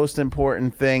 It's the most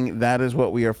important thing. That is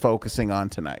what we are focusing on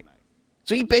tonight.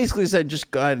 So he basically said,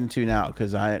 just go ahead and tune out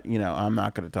because I'm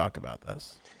not going to talk about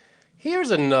this.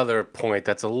 Here's another point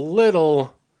that's a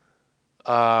little,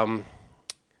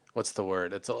 what's the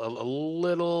word? It's a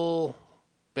little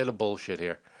bit of bullshit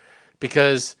here,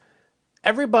 because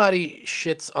everybody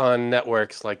shits on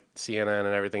networks like CNN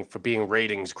and everything for being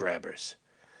ratings grabbers.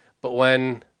 But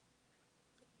when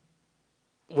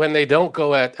they don't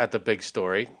go at the big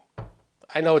story,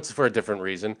 I know it's for a different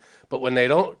reason, but when they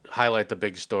don't highlight the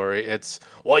big story, it's,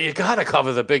 well, you got to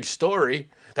cover the big story.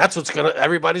 That's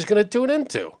everybody's going to tune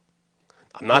into.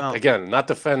 I'm not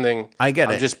defending. I get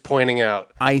it. I'm just pointing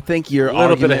out. I think your a little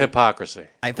argument, bit of hypocrisy.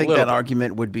 I think that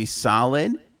argument would be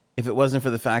solid if it wasn't for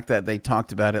the fact that they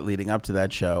talked about it leading up to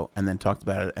that show and then talked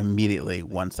about it immediately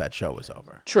once that show was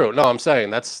over. True. No, I'm saying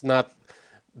that's not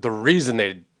the reason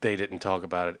they didn't talk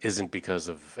about it. Isn't because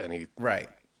of any Right.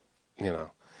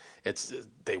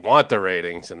 they want the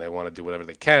ratings and they want to do whatever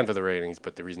they can for the ratings,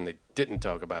 but the reason they didn't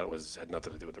talk about it had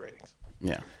nothing to do with the ratings.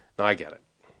 Yeah. No, I get it.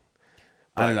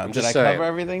 I don't know. I'm Did just I saying. cover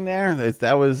everything there?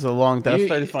 That was a long. That was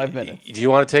 35 minutes. Do you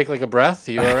want to take like a breath?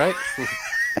 Are you all right?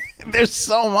 There's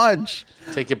so much.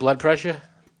 Take your blood pressure.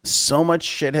 So much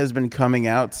shit has been coming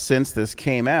out since this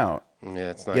came out Yeah,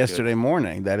 it's not yesterday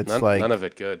morning that it's good. None of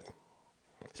it good. And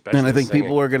I Especially think singing.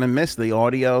 people are going to miss the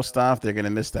audio stuff. They're going to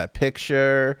miss that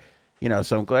picture.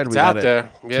 So I'm glad It's we out got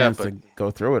there. a Yeah, chance but to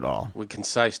go through it all. we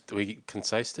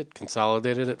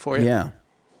consolidated it for you. Yeah.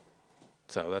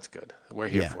 So that's good. We're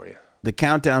here Yeah. for you. The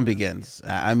countdown begins.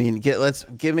 I mean,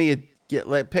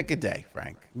 pick a day,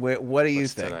 Frank. What do you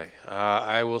What's think? today?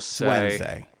 I will It's say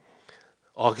Wednesday.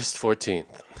 August 14th.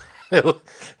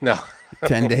 No.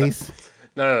 10 days.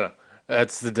 No.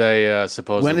 That's the day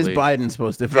supposedly. When is Biden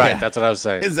supposed to? Right, Yeah. that's what I was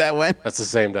saying. Is that when? That's the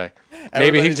same day. Maybe he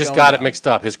Everybody's just going got it down. mixed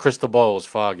up. His crystal ball was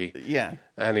foggy. Yeah.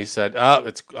 And he said, no,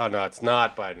 it's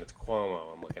not Biden. It's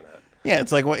Cuomo I'm looking at. Yeah,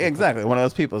 it's like exactly one of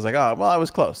those people. It's like, oh, well, I was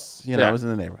close. Yeah. I was in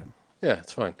the neighborhood. Yeah,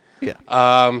 it's fine. Yeah.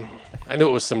 I knew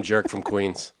it was some jerk from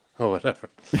Queens or whatever.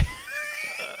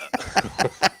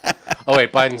 Oh,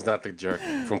 wait, Biden's not the jerk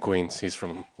from Queens. He's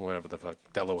from whatever the fuck,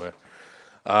 Delaware.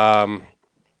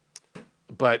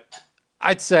 But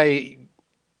I'd say,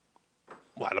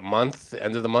 a month,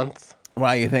 end of the month?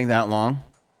 Why you think that long?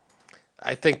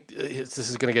 I think this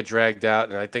is going to get dragged out,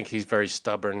 and I think he's very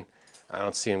stubborn. I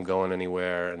don't see him going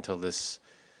anywhere until this.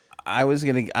 I was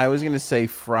gonna say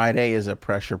Friday is a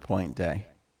pressure point day.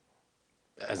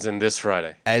 As in this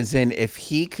Friday. As in, if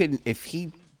he could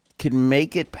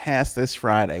make it past this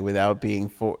Friday without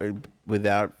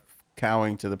without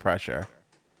cowering to the pressure,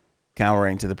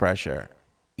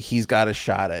 he's got a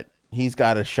shot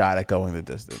at going the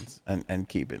distance and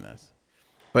keeping this.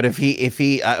 But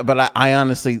I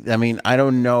honestly, I mean, I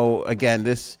don't know. Again,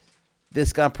 this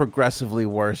got progressively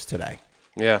worse today.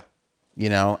 Yeah.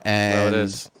 And it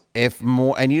is. if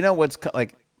more, and what's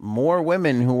like, more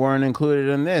women who weren't included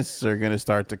in this are going to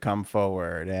start to come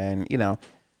forward, and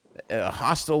a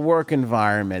hostile work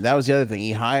environment. That was the other thing.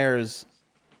 He hires.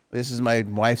 This is my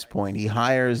wife's point. He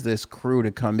hires this crew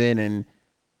to come in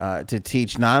and to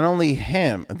teach not only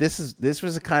him. This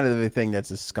was the kind of the thing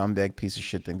that's a scumbag piece of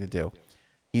shit thing to do.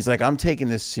 He's like, I'm taking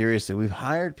this seriously. We've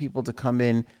hired people to come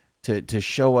in to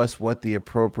show us what the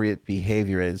appropriate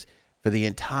behavior is for the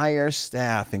entire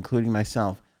staff, including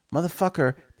myself.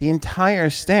 Motherfucker, the entire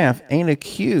staff ain't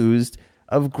accused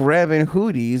of grabbing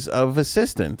hooties of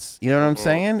assistants. You know what I'm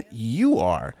saying? You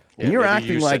are. Yeah, And you're maybe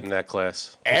acting you like sit in that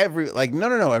class.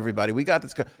 no, everybody. We got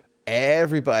this.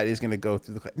 Everybody's going to go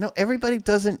through the class. No, everybody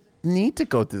doesn't need to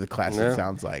go through the class, No. it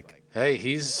sounds like. Hey,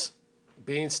 he's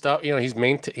being stuck.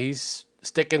 He's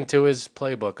sticking to his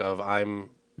playbook of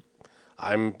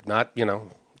I'm not.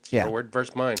 It's Yeah. your word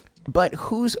versus mine. But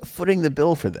who's footing the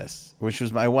bill for this? Which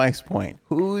was my wife's point.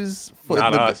 Who's footing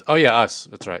Not the us. Oh yeah, us.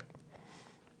 That's right.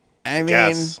 I mean,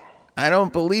 Yes. I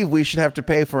don't believe we should have to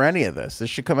pay for any of this. This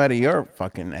should come out of your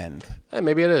fucking end. Hey,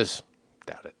 maybe it is.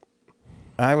 Doubt it.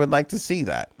 I would like to see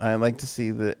that. I'd like to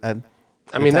see the.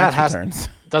 I mean, that tax has. returns.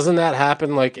 Doesn't that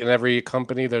happen like in every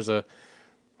company? There's a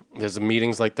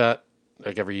meetings like that,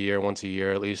 like every year, once a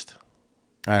year at least.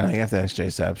 I don't know. You have to ask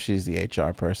J-Sap. She's the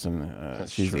HR person.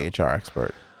 She's the HR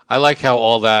expert. I like how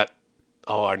all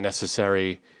our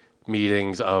necessary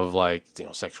meetings of like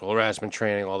sexual harassment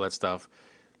training, all that stuff.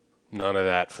 None of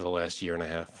that for the last year and a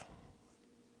half.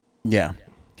 Yeah.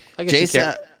 I guess you Jason-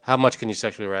 can't. How much can you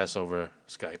sexually harass over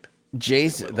Skype?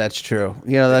 Jason, that's true.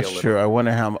 That's little. true. I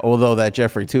wonder how. Although that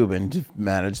Jeffrey Toobin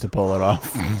managed to pull it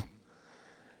off.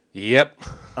 Yep.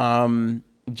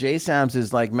 Jay Sams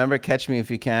is like, remember Catch Me If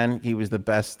You Can? He was the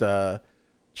best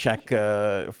check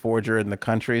forger in the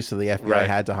country, so the FBI Right.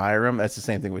 had to hire him. That's the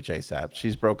same thing with Jay Sams.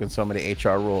 She's broken so many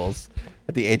HR rules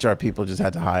that the HR people just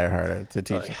had to hire her to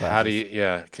teach the classes. How do you?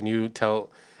 Yeah. Can you tell?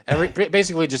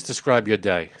 Basically, just describe your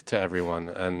day to everyone,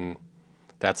 and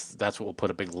that's what we'll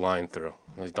put a big line through.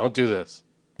 Like, don't do this.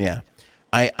 Yeah.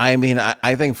 I mean,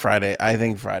 I think Friday. I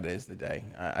think Friday is the day.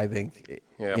 I think.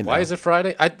 Yeah. Why is it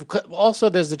Friday? Also,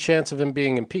 there's the chance of him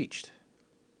being impeached.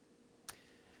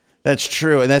 That's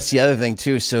true, and that's the other thing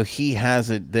too. So he has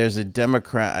there's a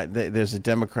Democratic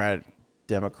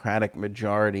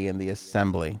majority in the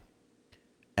assembly,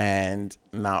 and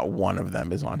not one of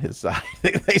them is on his side.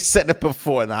 They said it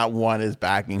before. Not one is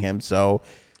backing him. So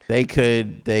they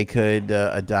could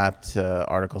adopt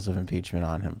articles of impeachment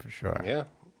on him for sure. Yeah.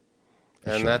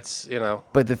 And that's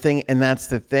But that's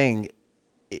the thing.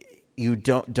 You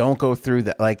don't go through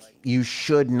that. Like, you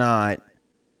should not.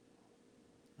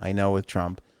 I know with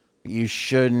Trump, you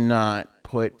should not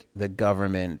put the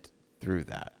government through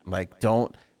that. Like,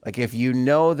 don't Like if you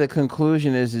know the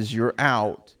conclusion is you're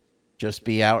out, just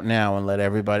be out now and let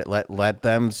everybody let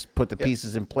them put the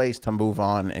pieces in place to move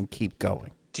on and keep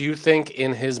going. Do you think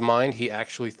in his mind he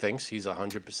actually thinks he's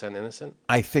 100% innocent?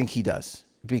 I think he does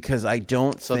because I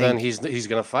don't So think then he's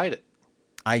gonna fight it.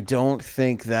 I don't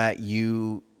think that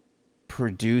you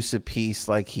produce a piece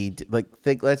like he like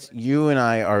think you and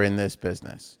I are in this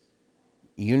business.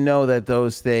 You know that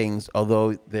those things,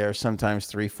 although they're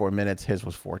sometimes 3-4 minutes, his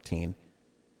was 14.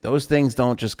 Those things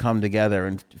don't just come together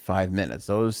in 5 minutes.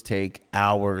 Those take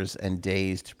hours and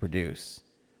days to produce.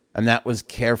 And that was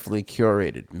carefully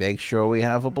curated. Make sure we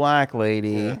have a black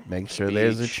lady. Make sure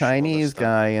there's a Speech, all this Chinese stuff.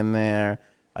 guy in there,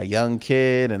 a young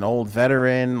kid, an old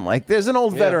veteran. Like there's an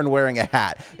old veteran wearing a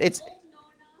hat.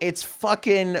 It's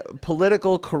fucking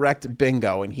political correct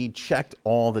bingo, and he checked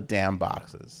all the damn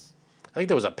boxes. I think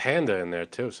there was a panda in there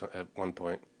too at one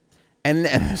point. And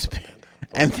then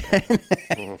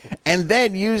and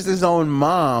then used his own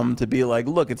mom to be like,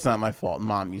 look, it's not my fault.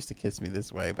 Mom used to kiss me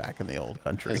this way back in the old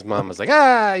country. His mom was like,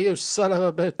 "Ah, you son of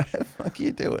a bitch! What the fuck are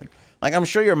you doing? Like, I'm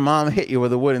sure your mom hit you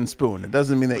with a wooden spoon. It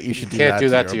doesn't mean that you should Can't do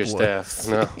that to your employees. staff."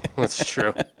 No, that's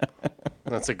true.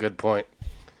 That's a good point.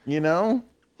 You know?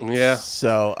 Yeah,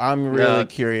 So I'm really No.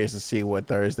 curious to see what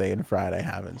Thursday and Friday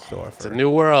have in store it's a for new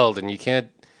world, and you can't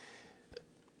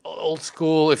old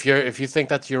school. If you think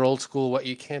that's your old school, what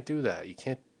you can't do that. You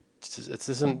can't. This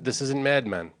isn't Mad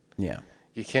Men. Yeah.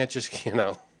 You can't just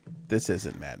This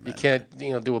isn't Mad Men. you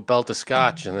can't do a belt of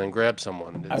scotch and then grab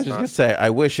someone. I was It's just not. gonna say, I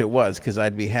wish it was, because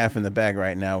I'd be half in the bag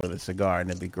right now with a cigar, and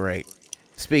it'd be great.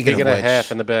 Speaking Speaking of of which,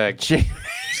 half in the bag.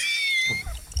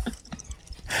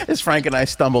 as Frank and I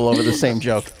stumble over the same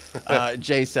joke,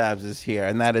 Jay Sabs is here,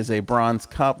 and that is a bronze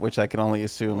cup, which I can only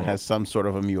assume has some sort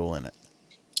of a mule in it.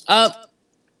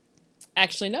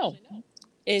 Actually, no.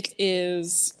 It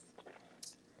is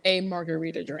a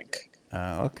margarita drink.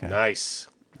 Okay. Nice.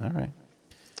 All right.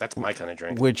 That's my kind of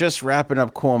drink. We're just wrapping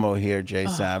up Cuomo here, Jay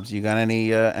Sabs. You got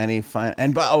any fine?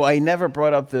 And I never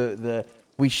brought up the.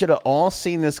 We should have all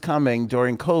seen this coming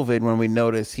during COVID when we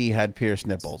noticed he had pierced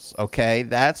nipples. Okay,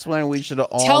 that's when we should have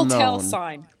all Telltale known.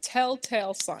 sign.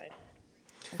 Telltale sign.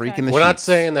 Freaking the We're not sheets.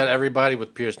 saying that everybody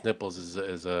with pierced nipples is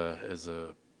a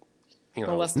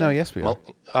Molester. No, yes, we are.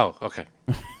 Oh, okay.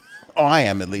 Oh, I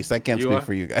am at least. I can't You speak are?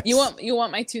 for you guys. You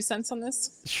want my 2 cents on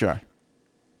this? Sure.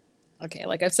 Okay,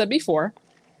 like I've said before,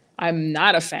 I'm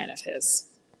not a fan of his.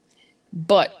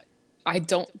 But I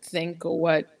don't think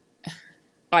what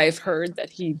I've heard that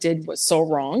he did was so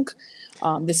wrong.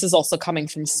 This is also coming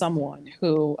from someone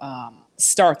who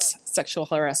starts sexual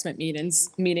harassment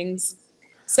meetings,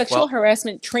 sexual Well-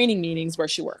 harassment training meetings where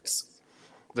she works.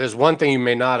 There's one thing you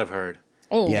may not have heard.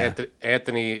 Oh, Yeah.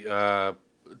 Anthony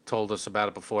told us about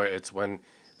it before. It's when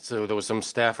there was some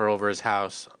staffer over his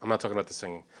house. I'm not talking about the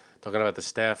singing. I'm talking about the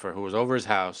staffer who was over his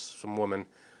house, some woman,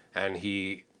 and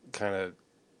he kind of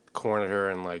cornered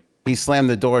her and like He slammed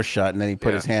the door shut and then he put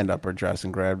Yeah. his hand up her dress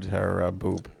and grabbed her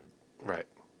boob. right.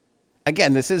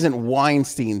 Again, this isn't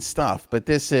Weinstein stuff, but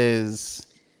this is.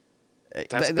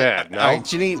 That's bad. No. All right,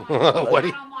 Janine. What do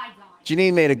you,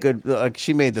 Janine made a good.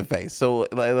 She made the face. So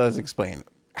let's explain.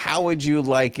 How would you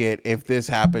like it if this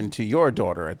happened to your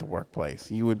daughter at the workplace?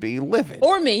 You would be livid,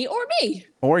 or me.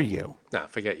 or you. no,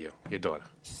 forget you. Your daughter.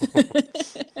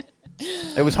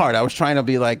 It was hard. I was trying to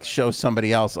be like show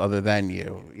somebody else other than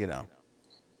you. You know.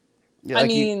 Yeah, I like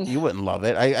mean- you wouldn't love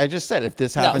it. I just said if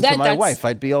this No, happened to my that's- wife,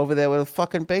 I'd be over there with a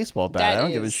fucking baseball bat. I That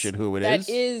don't give a is- shit who it That is.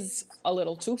 is a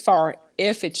little too far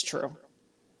if it's true.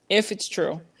 If it's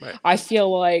true. Right. I feel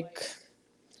like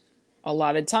a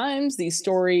lot of times these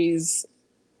stories,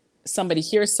 somebody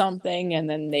hears something and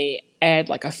then they add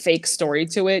like a fake story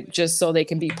to it just so they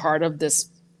can be part of this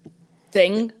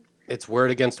thing. It's word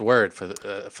against word for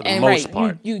the And most right,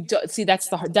 part. you do, see that's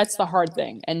the hard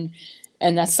thing, and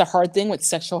that's the hard thing with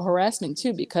sexual harassment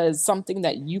too, because something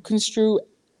that you construe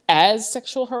as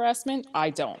sexual harassment, I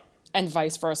don't, and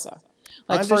vice versa.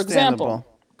 Like for example, Understandable.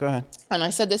 Go ahead. and I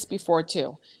said this before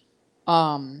too.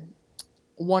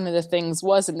 One of the things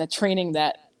was in the training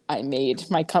that I made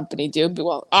my company do. But,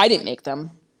 well, I didn't make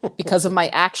them because of my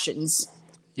actions,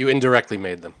 You indirectly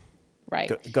made them. right?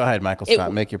 Go ahead, Michael It-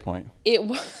 Scott. Make your point. It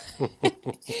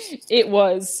it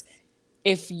was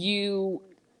if you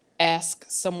ask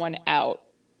someone out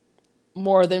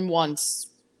more than once,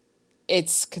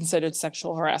 it's considered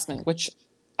sexual harassment, which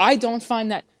I don't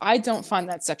find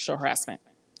that sexual harassment.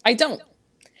 I don't.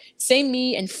 Say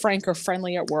me and Frank are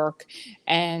friendly at work,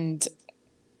 and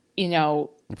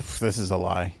This is a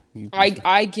lie.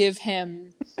 I give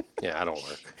him Yeah, I don't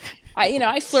work.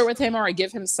 I flirt with him or I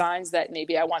give him signs that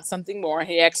maybe I want something more.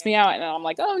 He asks me out and I'm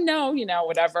like, oh no,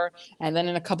 whatever. And then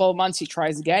in a couple of months he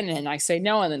tries again and I say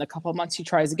no. And then a couple of months he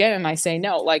tries again and I say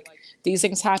no. Like these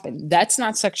things happen. That's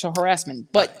not sexual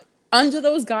harassment. But under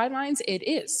those guidelines, it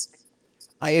is.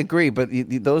 I agree, but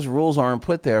those rules aren't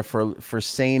put there for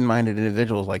sane-minded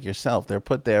individuals like yourself. They're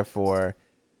put there for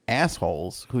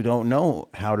assholes who don't know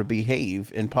how to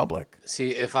behave in public.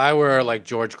 See, if I were like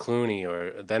George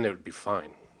Clooney, then it would be fine.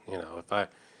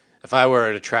 If I were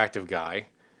an attractive guy,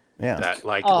 Yeah. that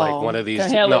like Oh, one of these, go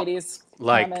ahead, no, ladies.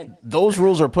 like Comment. Those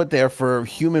rules are put there for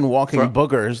human walking For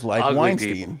boogers like ugly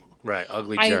Weinstein. people. Right,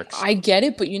 ugly I jerks. I get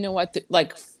it, but you know what?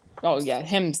 Oh yeah,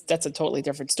 him. That's a totally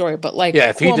different story. But like, Yeah,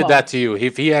 if he did Cuomo, that to you,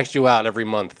 if he asked you out every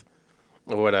month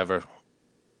or whatever,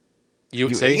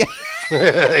 you see,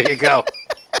 there you go.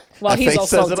 well, That he's face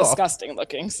also says it all. disgusting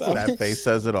looking. So That face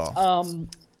says it all.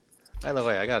 By the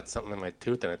way, I got something in my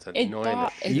tooth and it's It annoying. the bo-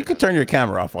 shit You out could turn your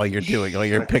camera off while you're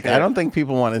picking. I don't think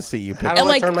people want to see you pick. How do And,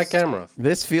 I like- turn my camera off?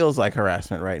 This feels like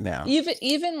harassment right now.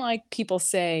 even like people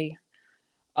say,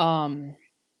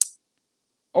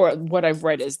 or what I've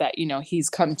read is that he's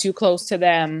come too close to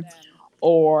them,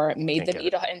 or made Can't them get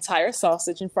eat an entire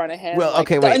sausage in front of him. Well, Like,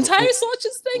 okay, the wait. entire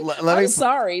sausage thing. Let I'm me-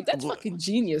 sorry, that's fucking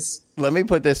genius. Let me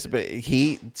put this.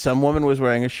 Some woman was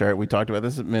wearing a shirt. We talked about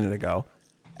this a minute ago,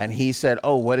 and he said,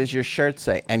 "Oh, what does your shirt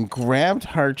say?" And grabbed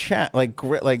her chest, like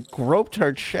groped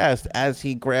her chest as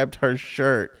he grabbed her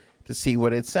shirt to see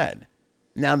what it said.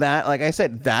 Now that, like I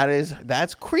said,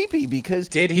 that's creepy because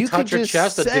Did he you could touch her just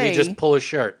chest or did he say- just pull his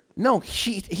shirt? No,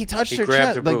 he touched He her grabbed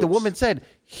chest. her Like the boobs. woman said,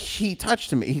 he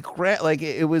touched him. He grabbed, like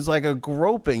it was like a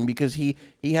groping because he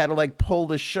had to like pull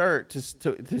the shirt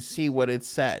to see what it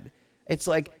said. It's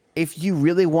like, if you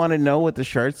really want to know what the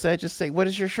shirt said, just say, "What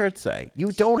does your shirt say?"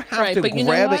 You don't have Right, to but you know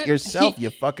grab it what? yourself, you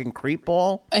fucking creep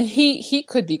ball. And he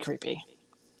could be creepy.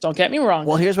 Don't get me wrong.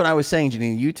 Well, here's what I was saying,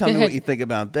 Janine. You tell me what ahead. you think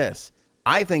about this.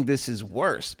 I think this is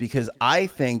worse because I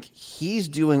think he's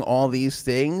doing all these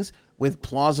things with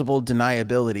plausible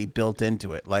deniability built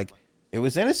into it. Like, it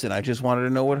was innocent. I just wanted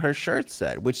to know what her shirt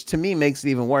said, which to me makes it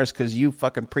even worse because you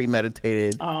fucking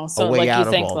premeditated Oh, a so, way like, you out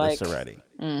of think, all like- this already.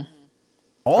 Mm.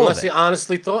 All Unless of he it.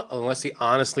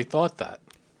 honestly thought that.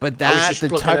 But I was that, just the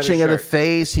looking at his touching of the shirt.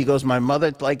 face, he goes, "My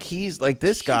mother," like he's like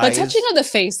this guy. But is- touching of the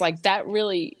face, like that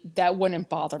wouldn't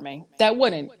bother me. That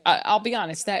wouldn't. I'll be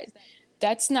honest.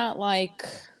 That's not like,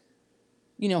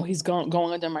 he's going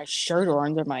under my shirt or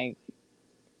under my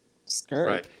skirt.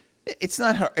 Right. It's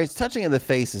not. It's touching of the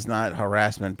face is not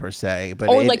harassment per se, but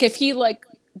Or it- like if he like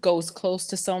goes close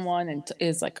to someone and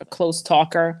is like a close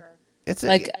talker. it's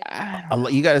Like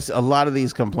you guys. A lot of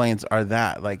these complaints are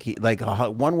that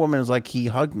one woman is like, he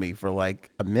hugged me for like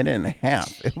a minute and a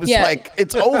half. It was Yeah. like,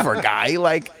 it's over, guy.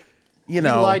 Like, You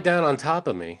lie down on top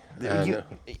of me. and,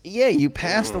 you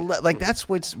passed like that's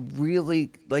what's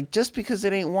really like. Just because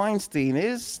it ain't Weinstein, it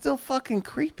is still fucking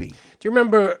creepy. do you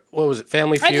remember, what was it,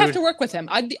 Family I'd Feud? have to work with him.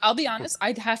 I'll be honest.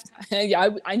 I'd have to. Yeah,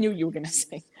 I knew you were gonna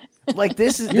say. Like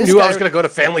this is You this knew I guy, was going to go to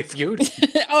Family Feud?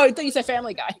 Oh, I thought you said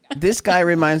Family Guy. this guy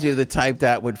reminds me of the type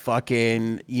that would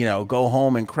fucking go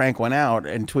home and crank one out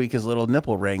and tweak his little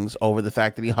nipple rings over the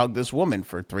fact that he hugged this woman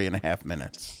for 3.5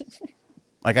 minutes.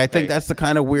 Like, I think Hey. that's the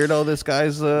kind of weirdo this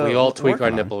guy's. We all tweak working our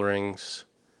on. nipple rings.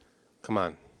 Come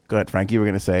on. Go ahead, Frank. You were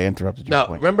gonna say, interrupted your No,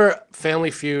 point. remember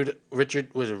Family Feud?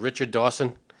 Richard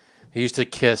Dawson? He used to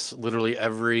kiss literally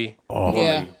every woman,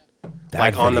 Yeah. That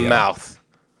like on the video. mouth.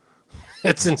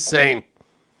 It's insane.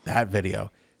 That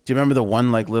video. Do you remember the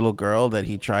one like little girl that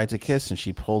he tried to kiss and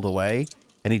she pulled away,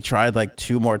 and he tried like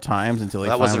 2 more times until he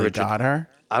That wasn't finally Richard. got her?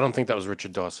 I don't think that was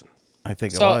Richard Dawson. I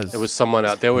think So- it was. It was someone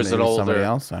else. There was Maybe an older. somebody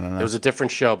else? I don't know. It was a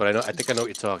different show, but I think I know what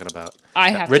you're talking about. I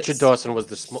have to- Richard Dawson was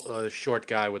the short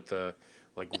guy with the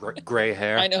like gray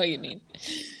hair. I know what you mean.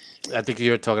 I think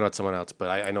you're talking about someone else, but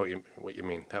I know what you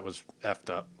mean. That was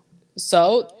effed up.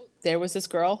 So there was this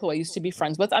girl who I used to be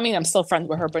friends with. I mean, I'm still friends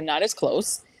with her, but not as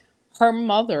close. Her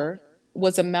mother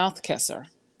was a mouth kisser,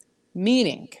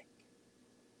 meaning,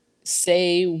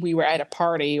 say we were at a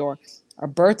party or a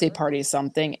birthday party or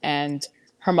something, and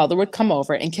her mother would come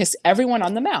over and kiss everyone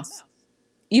on the mouth,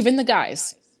 even the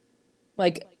guys.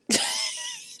 Like,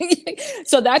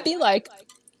 so that'd be like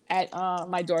at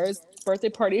my daughter's birthday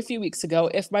party a few weeks ago,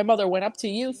 if my mother went up to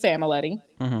you, Familetti,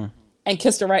 and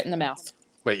kissed her right in the mouth.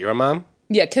 Wait, you're a mom?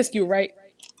 Yeah, kissed you right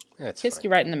That's you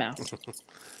right in the mouth.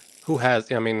 Who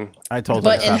has? I mean, I told her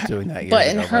But to in stop her, doing that. but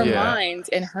years in ago, her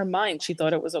Yeah. mind, she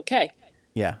thought it was okay.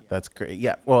 Yeah, that's great.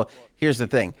 Yeah. Well, here's the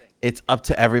thing. It's up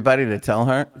to everybody to tell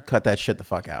her, cut that shit the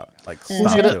fuck out. Like,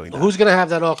 stop doing that. who's gonna have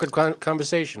that awkward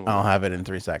conversation? With I'll her? have it in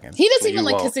 3 seconds. He doesn't You even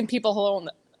like won't. kissing people hello.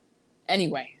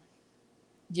 Anyway,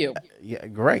 You. Yeah,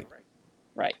 great.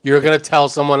 Right. You're gonna tell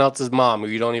someone else's mom who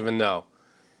you don't even know.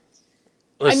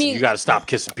 Listen, mean- you got to stop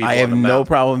kissing people I have on the no mouth.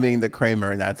 problem being the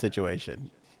Kramer in that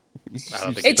situation. I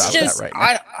don't think It's Stop just that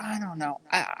right now. I don't know.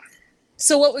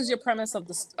 So what was your premise of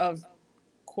this of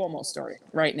Cuomo's story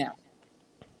right now?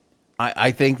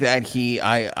 I think that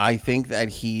I think that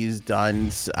he's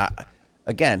done.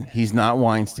 Again, he's not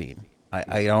Weinstein.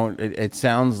 I don't. It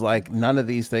sounds like none of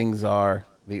these things are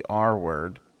the R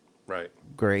word. Right.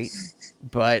 Great,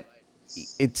 but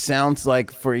it sounds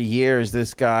like for years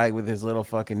this guy with his little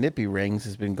fucking nippy rings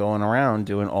has been going around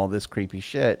doing all this creepy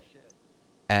shit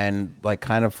and like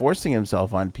kind of forcing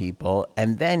himself on people.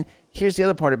 And then here's the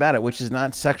other part about it, which is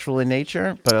not sexual in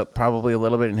nature, but probably a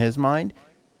little bit in his mind.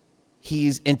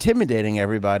 He's intimidating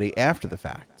everybody after the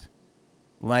fact.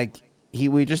 Like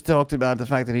we just talked about the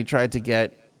fact that he tried to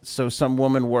get, so some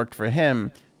woman worked for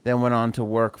him, then went on to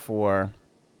work for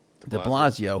de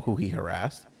Blasio, who he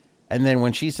harassed. And then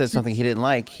when she said something he didn't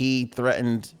like, he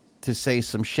threatened to say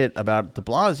some shit about de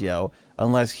Blasio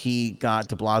unless he got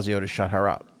de Blasio to shut her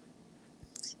up.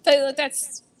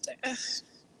 That's.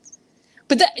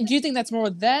 But do you think that's more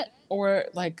that or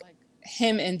like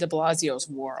him and De Blasio's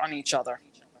war on each other?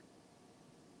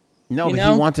 No, You but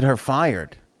know? he wanted her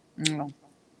fired. No.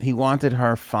 He wanted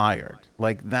her fired.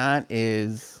 Like that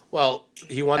is. Well,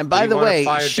 he wants. And by did he the want her way,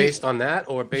 fired she- based on that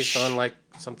or based on like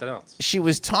something else? She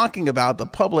was talking about the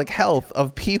public health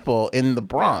of people in the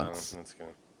Bronx. Yeah, that's good.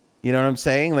 You know what I'm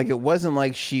saying? Like, it wasn't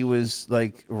like she was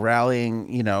like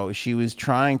rallying, she was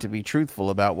trying to be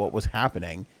truthful about what was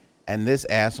happening. And this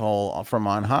asshole from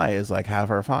on high is like, have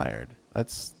her fired.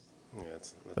 That's Yeah,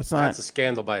 That's not- that's a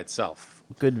scandal by itself.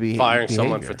 good Firing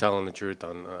someone for behavior. telling the truth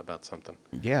on about something.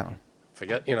 Yeah.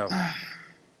 Forget, put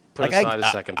Like, aside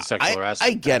a second the sexual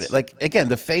harassment. I get it. That's- Like, again,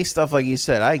 the face stuff, like you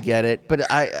said, I get it. But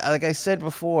like I said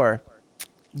before,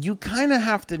 you kind of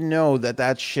have to know that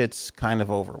that shit's kind of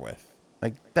over with.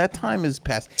 Like, that time is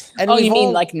past. And Oh, we've you mean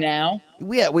all- like now?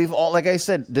 Yeah, we've all, like I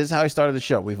said, this is how I started the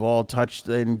show. We've all touched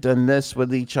and done this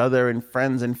with each other and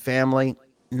friends and family.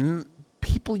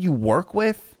 People you work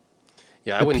with,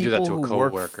 yeah, I the wouldn't do that people to a who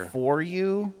work coworker. for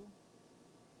you.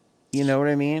 You know what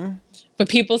I mean? But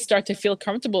people start to feel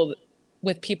comfortable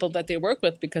with people that they work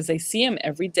with because they see them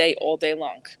every day, all day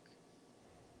long.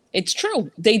 It's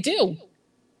true. They do.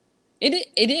 It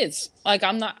is. Like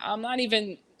I'm not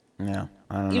even Yeah,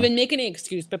 I don't know. even making any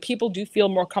excuse, but people do feel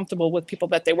more comfortable with people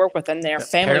that they work with and their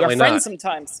family or Apparently friends not.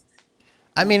 sometimes.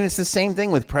 I mean, it's the same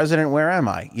thing with President Where Am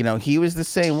I? He was the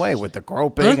same way with the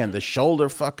groping and the shoulder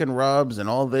fucking rubs and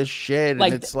all this shit.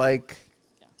 Like and it's like,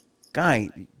 guy,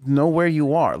 know where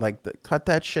you are. Like, cut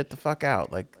that shit the fuck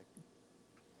out. Like,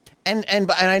 and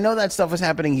I know that stuff was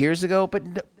happening years ago, but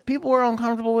people were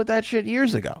uncomfortable with that shit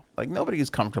years ago. Like, nobody's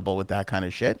comfortable with that kind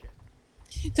of shit.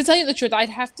 To tell you the truth, I'd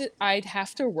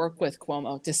have to work with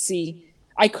Cuomo to see.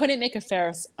 I couldn't make a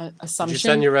fair assumption. Did you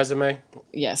send your resume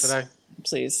Yes, today?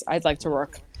 please. I'd like to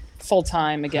work full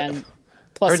time again.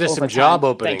 Plus Heard there's some overtime. job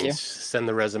Thank openings. you. Send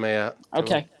the resume out. to him.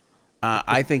 Okay.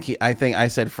 I think I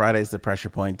said Friday's the pressure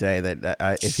point day.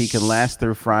 That if he can last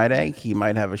through Friday, he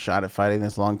might have a shot at fighting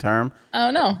this long term. I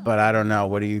don't know. But I don't know.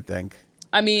 What do you think?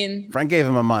 I mean, Frank gave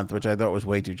him a month, which I thought was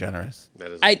way too generous.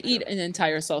 That is, I'd eat an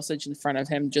entire sausage in front of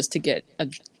him just to get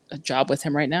a job with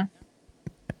him right now.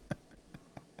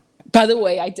 By the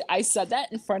way, I said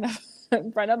that in front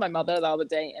of my mother the other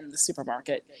day in the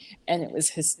supermarket, and it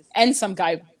was some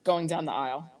guy going down the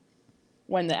aisle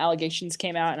when the allegations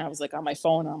came out, and I was like on my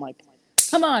phone, and I'm like,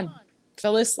 come on,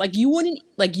 Phyllis, like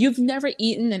you've never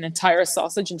eaten an entire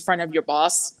sausage in front of your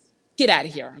boss. Get out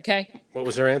of here, okay? What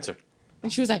was her answer?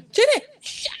 And she was like, Janet,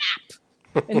 shut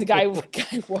up. And the guy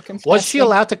walking past Was she me-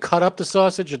 allowed to cut up the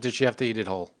sausage, or did she have to eat it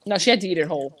whole? No, she had to eat it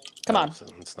whole. Come on. So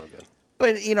it's not good.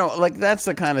 But like that's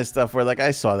the kind of stuff where like I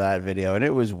saw that video and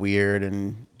it was weird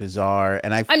and bizarre,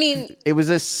 and I mean, it was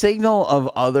a signal of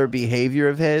other behavior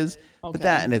of his, but Okay.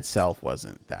 that in itself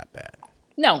wasn't that bad.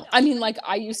 no, I mean, like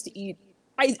I used to eat.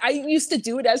 I used to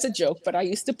do it as a joke, but I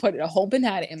used to put a whole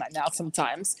banana in my mouth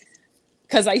sometimes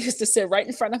because I used to sit right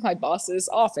in front of my boss's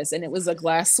office, and it was a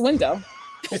glass window.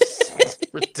 It's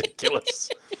ridiculous.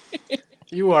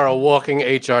 You are a walking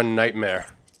HR nightmare.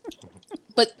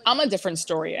 But I'm a different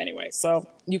story anyway, so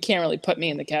you can't really put me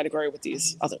in the category with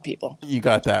these other people. You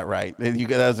got that right. That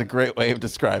was a great way of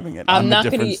describing it. I'm I'm not a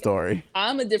gonna different eat- story.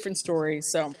 I'm a different story,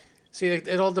 so See,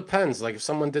 it all depends. Like if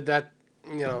someone did that,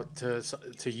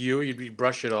 to you, you'd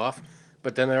brush it off.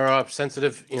 But then there are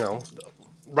sensitive,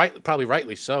 probably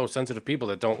rightly so, sensitive people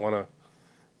that don't want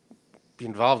to be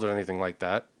involved in anything like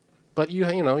that. But you're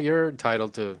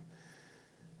entitled to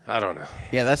I don't know.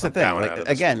 Yeah, that's the I'm thing. bowing out Like of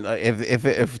this again,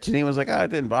 if Janine was like, "Oh, it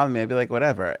didn't bother me," I'd be like,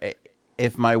 "Whatever."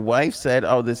 If my wife said,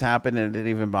 "Oh, this happened," and it didn't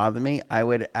even bother me, I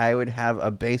would have a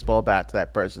baseball bat to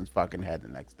that person's fucking head the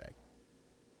next day.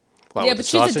 What, Yeah, with the but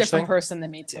she's a sausage different thing? person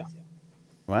than me too.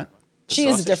 What? She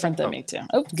is sausage different thing? than me too.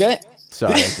 Oh, good.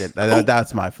 Sorry, I did.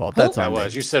 That's my fault. That's I on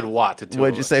was. me. You said what to two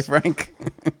What'd of you say, us? Frank?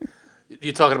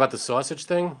 You talking about the sausage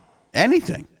thing?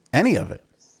 Anything, any of it.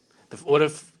 What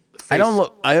if? I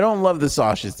don't love the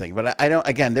sausage thing, but I don't.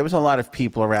 Again, there was a lot of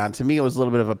people around. To me, it was a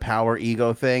little bit of a power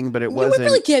ego thing, but it You would wasn't.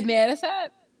 really get mad at that,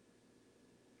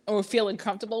 or feel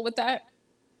uncomfortable with that?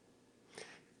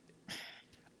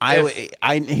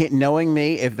 Knowing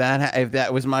me, if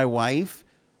that was my wife,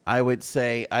 I would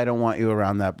say I don't want you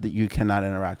around that you cannot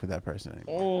interact with that person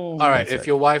anymore. All right. That's If it.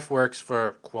 your wife works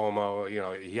for Cuomo,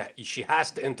 she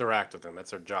has to interact with him.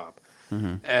 That's her job.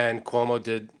 Mm-hmm. And Cuomo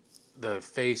did the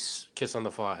face kiss on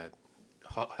the forehead,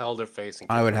 held her face, and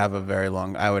kissed I would her. have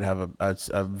I would have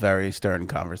a very stern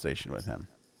conversation with him.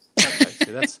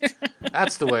 Okay, see,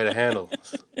 that's the way to handle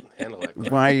that.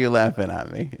 crap. Why are you laughing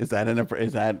at me? Is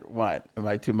that what? Am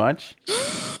I too much?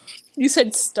 You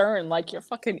said stern, like you're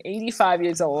fucking 85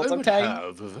 years old. I would Okay,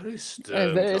 have a very a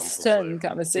stern very stern conversation.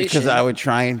 conversation. Because I would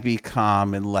try and be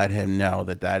calm and let him know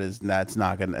that's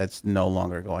no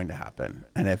longer going to happen.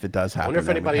 And if it does I happen, wonder if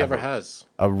then we anybody have ever has.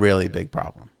 a really big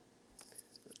problem.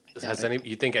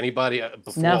 You think anybody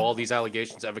before No. all these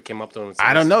allegations ever came up to him? And said,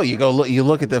 I don't know. You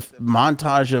look at the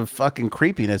montage of fucking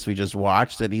creepiness we just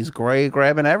watched, and he's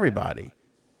grabbing everybody.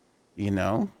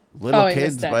 Little Oh, I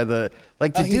kids missed that. by the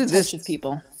like to he do this touches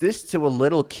people. to a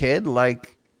little kid,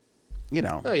 like,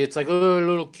 Oh, it's like, oh, a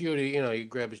little cutie. You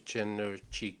grab his chin or his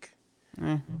cheek.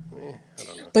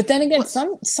 But then again,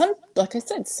 some like I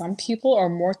said, some people are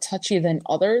more touchy than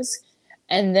others,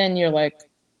 and then you're like,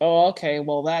 oh, okay,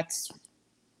 well that's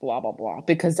blah blah blah,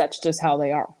 because that's just how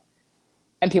they are,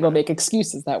 and people make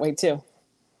excuses that way too.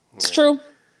 It's true.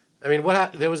 I mean,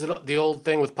 there was the old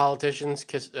thing with politicians: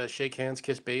 shake hands,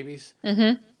 kiss babies.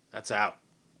 Mm-hmm. That's out.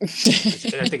 I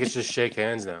think it's just shake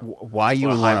hands now. why you Or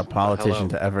want a hello. politician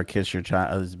to ever kiss your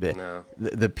child is big. No.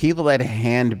 The people that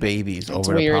hand babies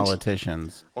over weird. to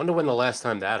politicians. Wonder when the last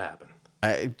time that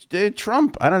happened.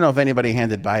 Trump, I don't know if anybody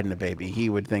handed Biden a baby. He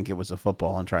would think it was a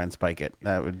football and try and spike it.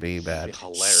 That would be bad. It'd be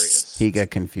hilarious. He'd get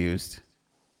confused.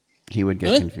 He would get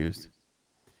Really? confused.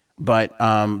 But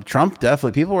Trump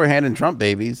definitely, people were handing Trump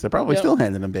babies. They're probably Yeah. still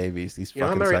handing them babies, these You know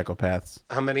how fucking many- psychopaths.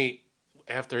 How many,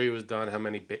 after he was done, how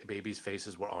many babies'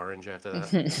 faces were orange after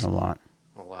that? A lot.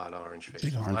 A lot of orange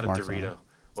faces. orange A lot of marks on Dorito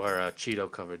or Cheeto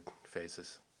covered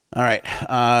faces. All right.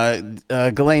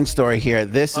 Ghislaine story here.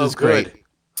 This Oh, is good. great.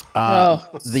 Oh.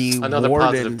 The Another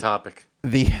positive warden, topic.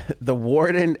 the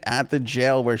warden at the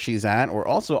jail where she's at, or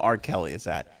also R. Kelly is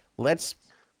at. Let's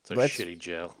It's a Let's- shitty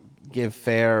jail. give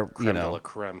fair, Creme de la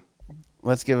creme.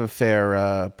 let's give a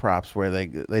fair props where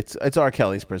it's R.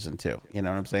 Kelly's prison too. You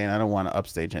know what I'm saying? I don't want to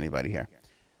upstage anybody here.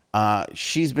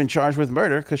 She's been charged with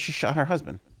murder because she shot her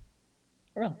husband.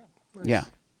 Really? Yeah.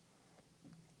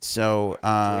 So Do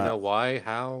we know why?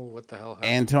 How? What the hell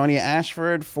happened? Antonia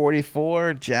Ashford,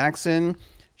 44, Jackson,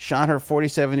 shot her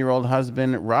 47-year-old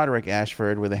husband, Roderick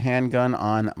Ashford, with a handgun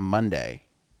on Monday.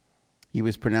 He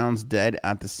was pronounced dead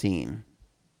at the scene.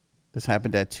 This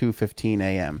happened at 2:15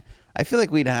 a.m. I feel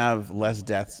like we'd have less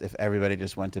deaths if everybody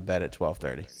just went to bed at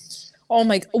 12:30. Oh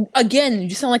my! Again,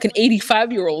 you sound like an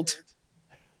 85-year-old.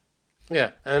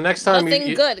 Yeah, and next time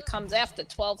Nothing good comes after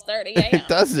 12:30 a.m. It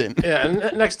doesn't. Yeah,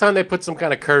 and next time they put some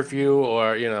kind of curfew,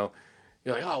 or you're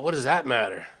like, oh, what does that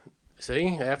matter? See,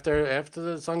 after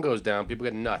the sun goes down, people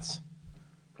get nuts.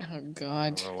 Oh God! I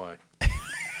don't know why.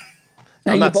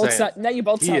 Now I'm you not both saying- sound. Now you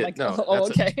both He sound is- like. no, Oh,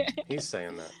 that's okay. He's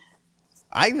saying that.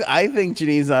 I think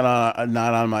Janine's not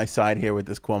on my side here with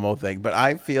this Cuomo thing, but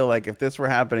I feel like if this were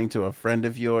happening to a friend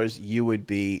of yours, you would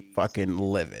be fucking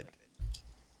livid.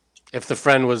 If the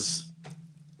friend was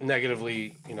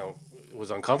negatively, was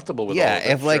uncomfortable with all Yeah, of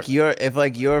it,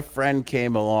 if your friend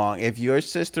came along, if your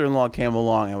sister-in-law came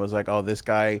along and was like, "Oh, this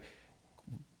guy,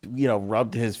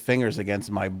 rubbed his fingers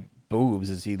against my boobs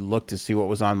as he looked to see what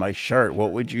was on my shirt,"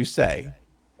 what would you say?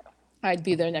 I'd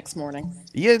be there next morning.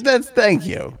 Yeah, thank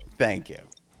you.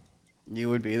 You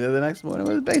would be there the next morning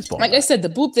with a baseball. Like I bat. said, the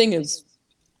boob thing is.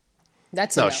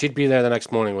 That's No, a no. she'd be there the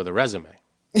next morning with a resume.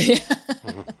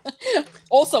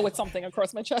 Also with something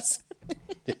across my chest.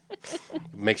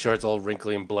 Make sure it's all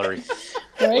wrinkly and blurry.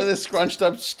 With Right? a scrunched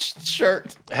up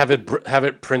shirt. Have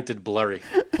it printed blurry.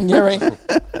 You're right.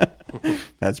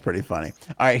 That's pretty funny.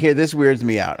 All right, here, this weirds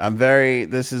me out.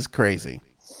 This is crazy.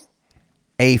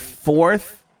 A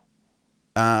fourth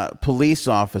police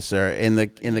officer in the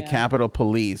Yeah. Capitol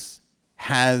Police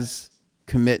has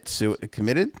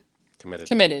committed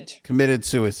Committed.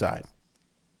 suicide.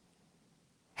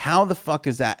 How the fuck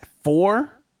is that?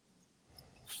 Four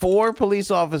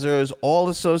police officers all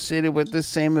associated with this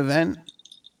same event?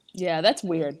 Yeah, that's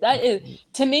weird. That is,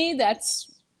 to me, that's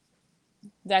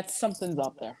something's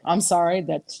up there. I'm sorry.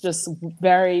 That's just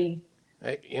very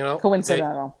Hey, you know,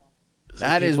 coincidental.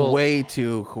 That is people- way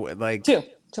too like Too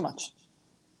much.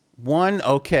 one.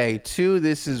 Okay, two.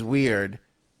 This is weird.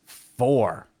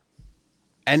 Four.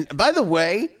 And by the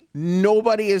way,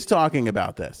 nobody is talking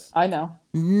about this. I know.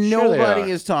 Nobody are.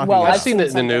 is talking. Well, about I've seen it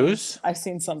in the some news. things. I've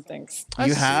seen some things.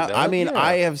 You have. that, I mean, yeah.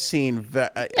 I have seen Yeah,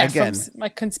 again. my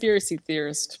conspiracy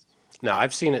theorist. No,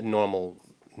 I've seen it in normal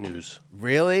news.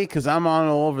 Really? Because I'm on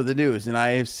all over the news, and I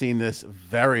have seen this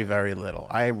very, very little.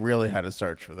 I really had to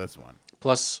search for this one.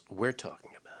 Plus, we're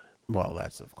talking about it. Well,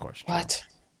 that's of course true. What?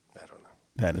 I don't know.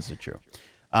 That is true.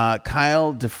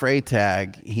 Kyle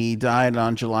DeFreytag, he died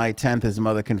on July 10th, his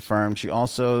mother confirmed. She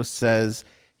also says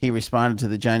he responded to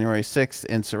the January 6th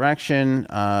insurrection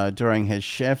during his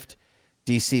shift.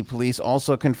 DC police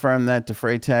also confirmed that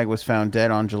DeFreytag was found dead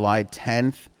on July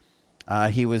 10th.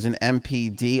 He was an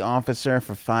MPD officer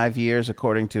for 5 years,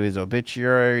 according to his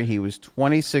obituary. He was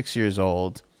 26 years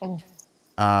old.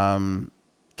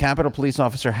 Capitol Police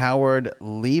Officer Howard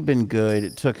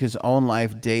Liebengood took his own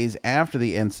life days after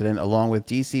the incident, along with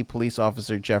DC Police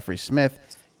Officer Jeffrey Smith.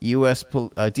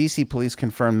 DC Police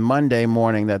confirmed Monday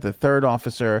morning that the third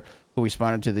officer who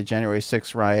responded to the January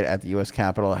 6th riot at the U.S.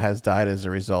 Capitol has died as a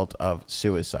result of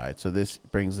suicide. So this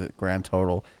brings the grand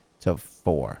total to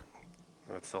 4.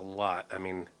 That's a lot. I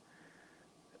mean,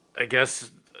 I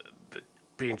guess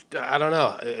I don't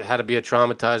know. It had to be a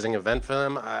traumatizing event for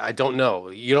them. I don't know.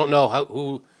 You don't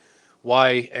know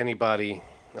why anybody,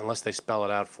 unless they spell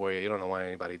it out for you, you don't know why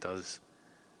anybody does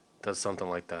something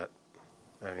like that.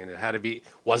 I mean, it had to be.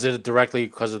 Was it directly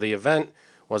because of the event?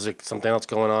 Was it something else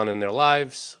going on in their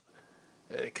lives?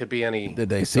 It could be any. Did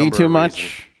they see number too of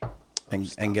much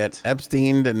reasons. and get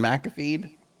Epsteined and McAfee'd?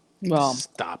 Well,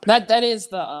 Stop it. that is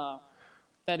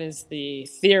the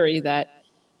theory that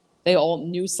they all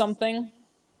knew something,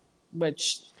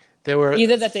 which There were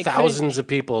either that they thousands of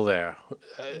people there.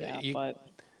 but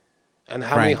And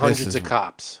how many Frank, this hundreds is- of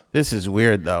cops? This is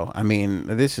weird, though. I mean,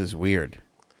 this is weird.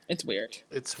 it's weird.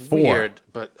 It's 4. weird,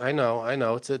 but I know.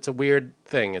 It's a weird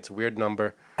thing. It's a weird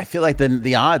number. I feel like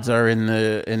the odds are in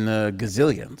the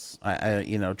gazillions,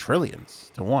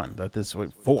 trillions to 1 that this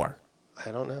would 4. I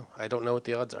don't know. I don't know what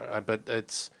the odds are, but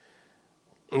it's,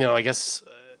 I guess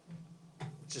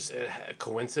just a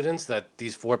coincidence that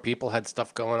these 4 people had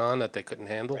stuff going on that they couldn't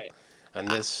handle, Right. and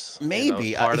this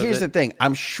Maybe. part of Here's the it. thing.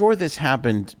 I'm sure this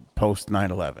happened post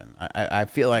 9/11. I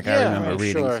feel like I Yeah, remember I'm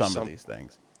reading sure some of these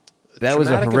things. That was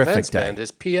a Traumatic horrific events, day. man.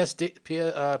 There's PTSD.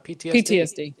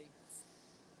 PTSD.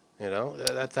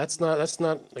 That's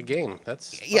not a game.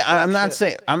 That's Yeah, fucked up I'm not shit.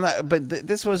 saying I'm not, but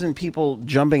this wasn't people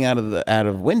jumping out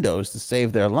of windows to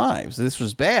save their lives. This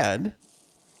was bad.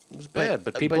 It was bad,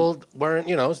 but people weren't.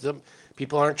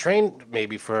 People aren't trained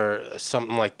maybe for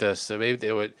something like this. So maybe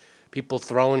they would people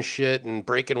throwing shit and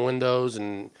breaking windows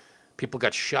and people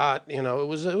got shot. It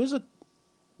was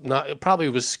it probably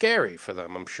was scary for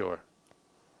them. I'm sure.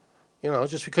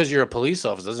 Just because you're a police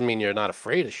officer doesn't mean you're not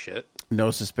afraid of shit. No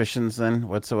suspicions then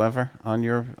whatsoever on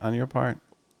your part.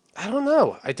 I don't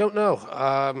know.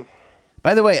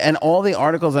 By the way, and all the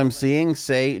articles I'm seeing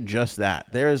say just that.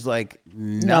 There's like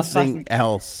nothing Nothing.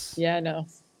 else. Yeah, I know.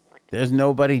 There's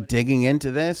nobody digging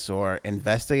into this or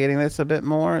investigating this a bit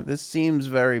more. This seems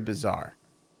very bizarre.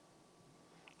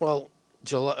 Well,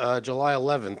 July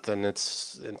 11th, and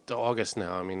it's into August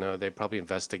now. I mean, they probably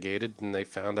investigated and they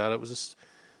found out it was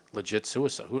a legit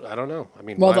suicide. I don't know. I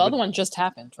mean, Well, why the would- other one just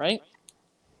happened, right?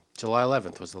 July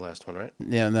 11th was the last one, right?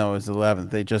 Yeah, no, it was 11th.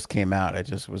 They just came out. It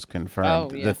just was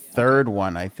confirmed. Oh, yeah. The third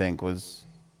one, I think, was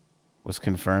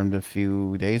confirmed a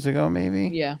few days ago, maybe.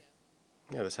 Yeah.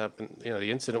 Yeah, this happened. The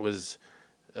incident was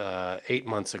 8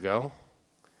 months ago,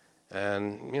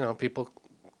 and people.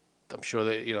 I'm sure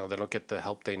that they don't get the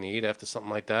help they need after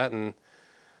something like that, and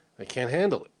they can't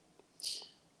handle it.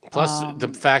 Plus, the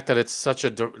fact that it's such a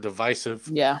divisive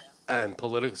Yeah. and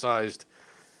politicized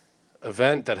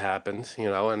event that happened,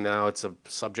 and now it's a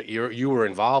subject. You were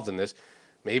involved in this.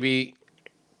 Maybe,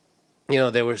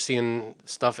 they were seeing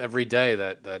stuff every day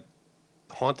that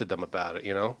haunted them about it.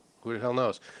 Who the hell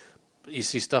knows? You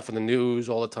see stuff in the news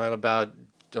all the time about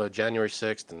January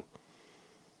 6th, and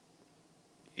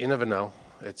you never know.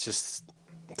 It's just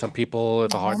some people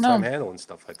have a hard don't know. time handling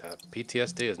stuff like that.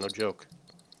 PTSD is no joke.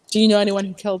 Do you know anyone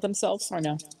who killed themselves or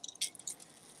no?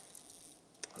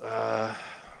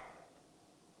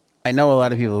 I know a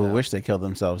lot of people who wish they killed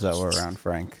themselves that were around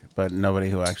Frank, but nobody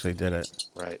who actually did it.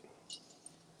 Right.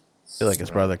 I feel like his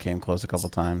brother came close a couple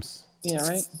times. Yeah,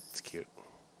 right. It's cute.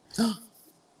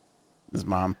 His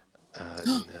mom.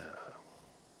 No.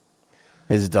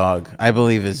 His dog. I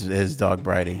believe his dog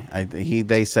Bridie.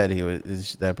 They said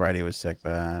that Bridie was sick,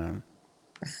 but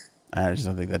I just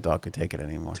don't think that dog could take it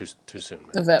anymore. Too soon. Man.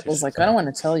 The vet Too was soon. like, I don't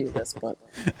want to tell you this, but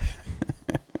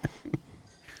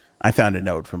I found a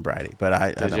note from Bridie, but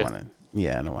I don't you? want to.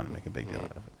 Yeah, I don't want to make a big deal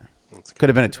out of it. That's Could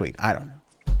have been a tweet. I don't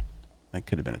know. That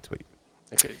could have been a tweet.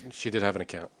 Okay. She did have an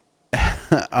account.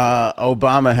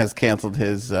 Obama has canceled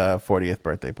his 40th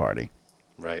birthday party.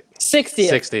 Right. 60th.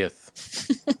 60th.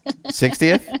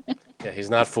 60th? Yeah, he's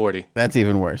not 40. That's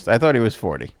even worse. I thought he was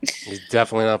 40. He's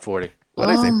definitely not 40. What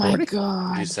did I say, Oh my 40?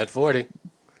 God. You said 40.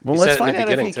 Well, You let's said it in find the out if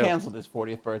he beginning, too. canceled his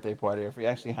 40th birthday party or if he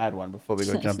actually had one before we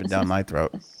go jumping down my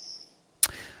throat.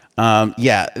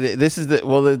 This is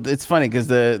it's funny because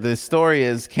the story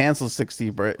is cancel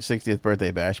 60th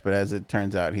birthday bash, but as it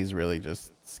turns out, he's really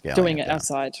just scaling Doing it down.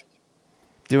 outside.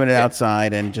 Doing it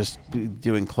outside and just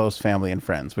doing close family and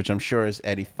friends, which I'm sure is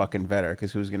Eddie fucking Vedder,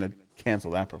 because who's going to cancel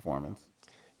that performance?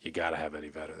 You got to have Eddie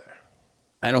Vedder there.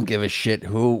 I don't give a shit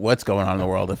what's going on in the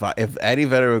world. If Eddie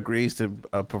Vedder agrees to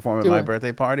perform at Do my it.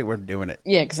 birthday party, we're doing it.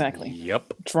 Yeah, exactly.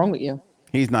 Yep. What's wrong with you?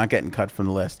 He's not getting cut from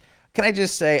the list. Can I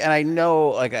just say, and I know,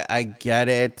 like, I get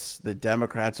it. The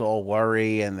Democrats all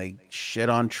worry and they shit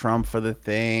on Trump for the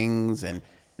things. And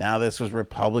now this was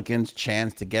Republicans'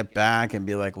 chance to get back and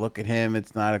be like, look at him.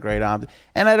 It's not a great optic.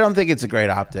 And I don't think it's a great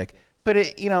optic. But,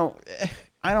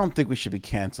 I don't think we should be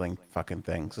canceling fucking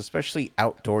things, especially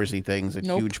outdoorsy things at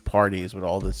Nope. huge parties with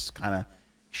all this kind of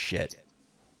shit.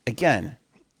 Again,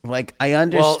 like, I Well,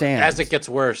 understand. as it gets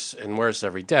worse and worse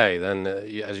every day, then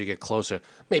as you get closer,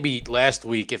 maybe last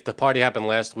week, if the party happened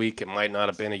last week, it might not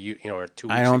have been or 2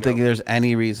 weeks I don't ago. think there's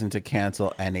any reason to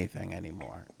cancel anything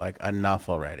anymore. Like, enough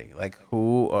already. Like,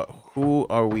 who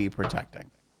are we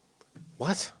protecting?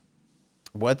 What?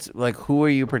 Who are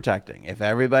you protecting? If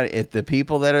the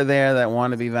people that are there that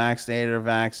want to be vaccinated are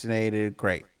vaccinated,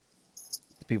 great.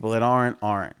 The people that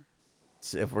aren't.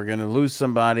 So if we're gonna lose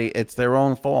somebody, it's their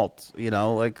own fault.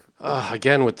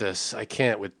 Again with this, I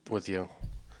can't with you.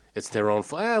 It's their own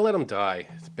fault. Let them die.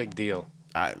 It's a big deal.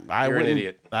 I You're an wouldn't,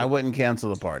 idiot. I wouldn't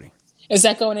cancel the party. Is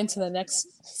that going into the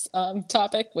next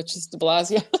topic, which is de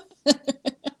Blasio?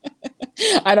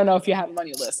 I don't know if you have him on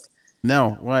your list.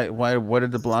 No. Why? What did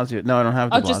De Blasio? No, I don't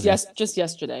have De Oh, Blasio. just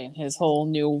yesterday, his whole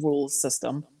new rules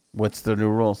system. What's the new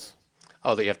rules?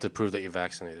 Oh, that you have to prove that you're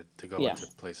vaccinated to go Yeah. into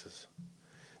places.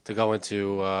 To go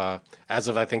into, as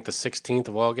of I think the 16th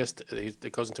of August,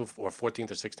 it goes into, or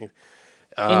 14th or 16th.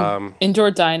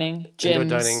 Indoor dining, gyms,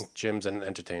 Indoor dining, gyms, and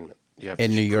entertainment. You have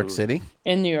In to New York prove- City,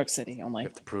 in New York City only. You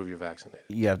have to prove you're vaccinated.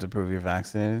 you have to prove you're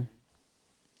vaccinated.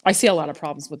 I see a lot of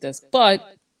problems with this, but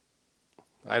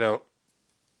I don't.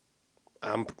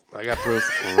 I got proof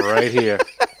right here.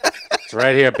 It's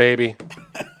right here, baby.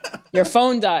 your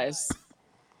phone dies.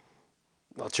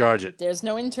 I'll charge it. There's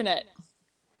no internet.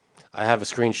 I have a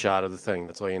screenshot of the thing.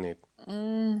 That's all you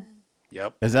need.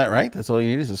 Yep. Is that right? That's all you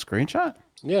need is a screenshot?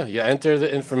 Yeah. You enter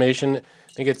the information.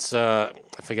 I think it's I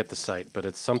forget the site, but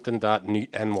it's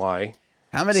something.ny.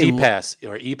 How many? CPass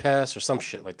or ePass or some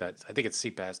shit like that. I think it's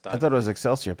CPass. I thought it was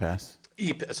Excelsior Pass.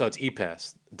 So it's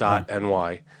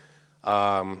epass.ny.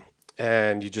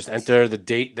 And you just enter the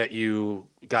date that you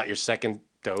got your second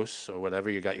dose or whatever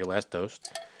you got your last dose,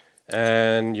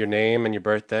 and your name and your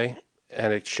birthday,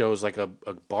 and it shows like a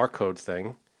barcode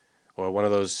thing or one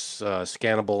of those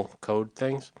scannable code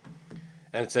things,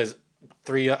 and it says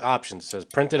three options. It says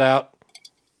print it out,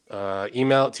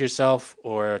 email it to yourself,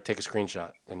 or take a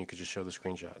screenshot, and you could just show the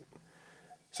screenshot.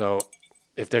 So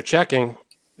if they're checking,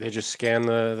 they just scan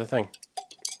the thing.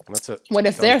 And that's it. What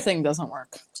if Done. their thing doesn't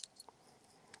work?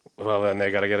 Well, then they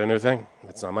got to get a new thing.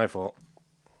 It's not my fault.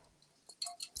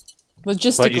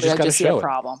 Logistically, just I gotta just see show a it.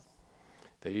 problem.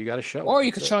 That you got to show. Or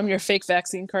you That's could it. show them your fake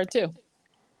vaccine card too.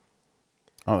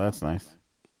 Oh, that's nice.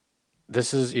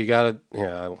 This is you got to.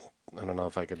 Yeah, I don't know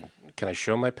if I could. Can I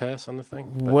show my pass on the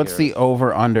thing? But What's here the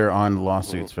over under on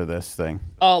lawsuits for this thing?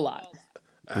 A lot.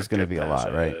 There's going to be a pass,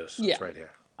 lot, it right? is. Yeah. It's right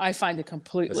here. I find it This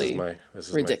completely is my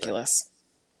ridiculous.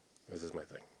 This is my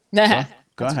thing. Nah,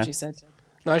 Go that's ahead. what she said.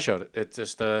 No, I showed it. It's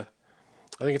just. I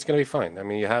think it's going to be fine. I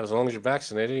mean, you have as long as you're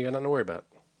vaccinated, you got nothing to worry about.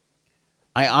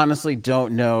 I honestly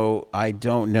don't know. I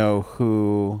don't know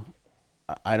who.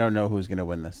 I don't know who's going to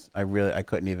win this. I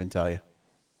couldn't even tell you.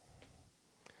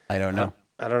 I don't know.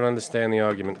 I don't understand the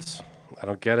arguments. I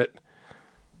don't get it.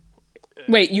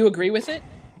 Wait, you agree with it?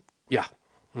 Yeah.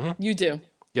 You do.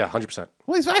 Yeah, 100%.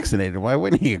 Well, he's vaccinated. Why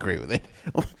wouldn't he agree with it?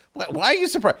 Why are you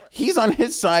surprised? He's on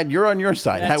his side. You're on your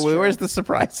side. That's Where's true. the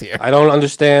surprise here? I don't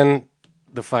understand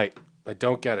the fight. I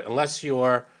don't get it. Unless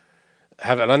you're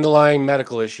have an underlying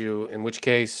medical issue, in which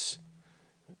case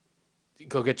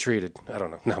go get treated. I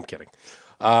don't know. No, I'm kidding.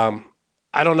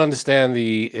 I don't understand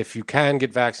if you can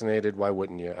get vaccinated, why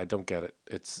wouldn't you? I don't get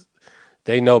it.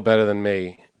 They know better than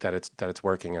me that it's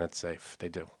working and it's safe. They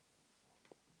do.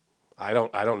 I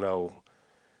don't know.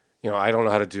 I don't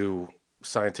know how to do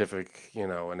scientific,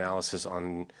 analysis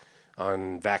on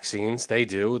vaccines. They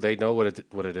do. They know what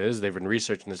it is. They've been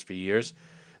researching this for years.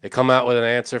 They come out with an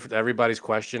answer for everybody's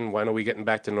question. When are we getting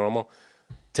back to normal?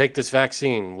 Take this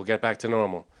vaccine. We'll get back to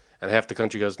normal. And half the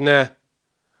country goes, nah.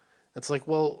 It's like,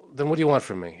 well, then what do you want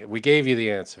from me? We gave you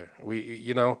the answer.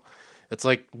 It's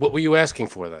like, what were you asking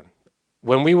for then?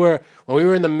 When we were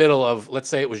in the middle of, let's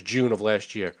say it was June of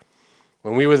last year,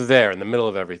 when we were there in the middle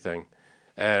of everything,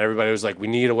 and everybody was like, we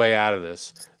need a way out of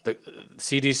this. The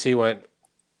CDC went,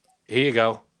 here you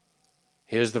go.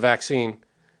 Here's the vaccine.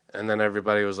 And then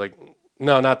everybody was like,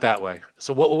 no, not that way.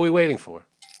 So what were we waiting for?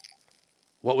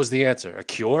 What was the answer? A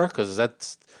cure? Because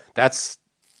that's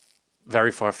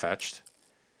very far-fetched.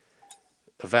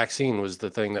 A vaccine was the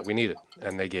thing that we needed.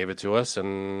 And they gave it to us,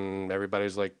 and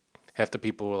everybody's like, half the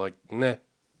people were like, nah,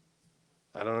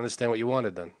 I don't understand what you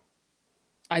wanted then.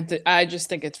 I just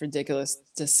think it's ridiculous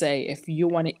to say if you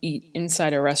want to eat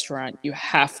inside a restaurant, you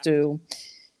have to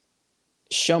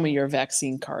show me your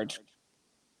vaccine card.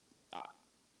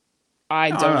 I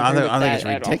don't agree with I think that it's at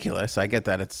all. ridiculous. I get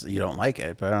that you don't like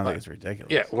it, but I don't think it's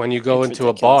ridiculous. Yeah, when you go It's into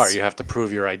a bar, ridiculous. you have to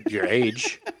prove your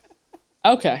age.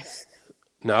 Okay.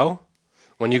 No?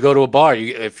 When you go to a bar,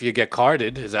 if you get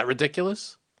carded, is that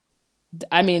ridiculous?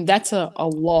 I mean, that's a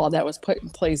law that was put in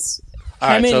place. All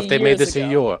how right, so many if they made years this a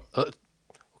ago? year, who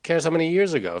cares how many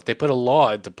years ago? If they put a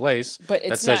law into place But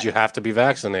that it's says not- you have to be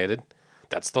vaccinated,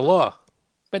 that's the law.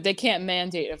 But they can't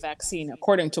mandate a vaccine,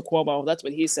 according to Cuomo. That's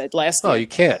what he said last No, year. you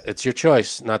can't. It's your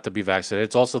choice not to be vaccinated.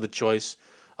 It's also the choice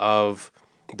of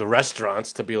the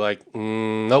restaurants to be like,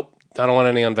 nope, I don't want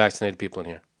any unvaccinated people in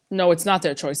here. No, it's not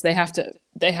their choice. They have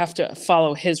to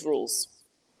follow his rules.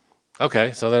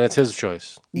 Okay, so then it's his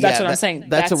choice. That's what I'm saying.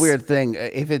 That's a weird thing.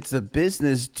 If it's a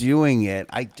business doing it,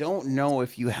 I don't know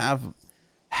if you have.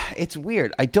 It's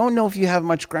weird. I don't know if you have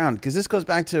much ground because this goes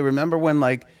back to remember when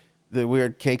like the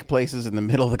weird cake places in the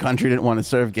middle of the country didn't want to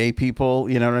serve gay people.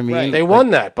 You know what I mean? Right. They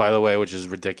won that, by the way, which is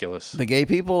ridiculous. The gay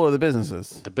people or the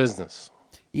businesses? The business.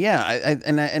 Yeah,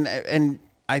 and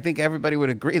I think everybody would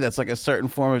agree that's like a certain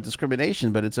form of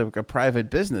discrimination, but it's a private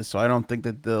business, so I don't think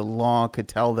that the law could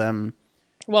tell them.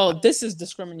 Well, this is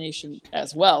discrimination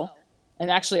as well. And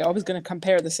actually, I was going to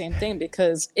compare the same thing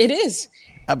because it is.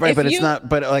 Right, If but it's you- not.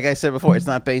 But like I said before, it's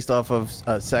not based off of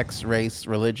sex, race,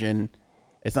 religion.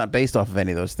 It's not based off of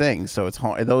any of those things. So it's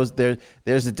hard.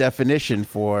 There's a definition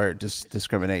for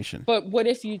discrimination. But what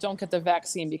if you don't get the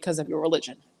vaccine because of your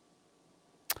religion?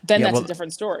 Then Yeah, that's well- a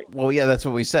different story. Well, yeah, that's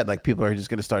what we said. Like people are just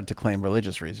going to start to claim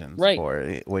religious reasons Right. for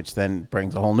it, which then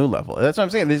brings a whole new level. That's what I'm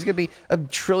saying. There's going to be a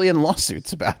trillion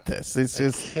lawsuits about this. It's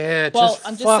just Can't Well, just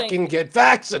I'm just fucking saying- get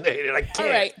vaccinated. I can't. All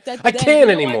right. I then can't you know what,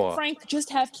 anymore. Frank,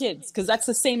 just have kids because that's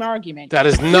the same argument. That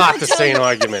is not the tell same you-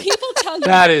 argument. People tell you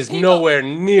That is people- nowhere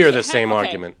near the same Okay.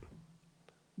 argument.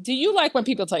 Do you like when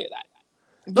people tell you that?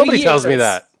 Nobody You tells me hear this.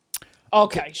 that.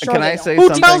 Okay. Sure Can they I don't. say Who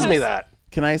something? tells me that?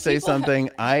 Can I say People have- something?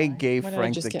 I gave What did I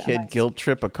Frank just the get? kid I'm not- guilt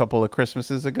trip a couple of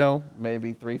Christmases ago,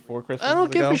 maybe 3-4 Christmases I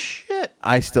don't give ago. a shit.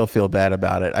 I still feel bad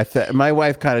about it. My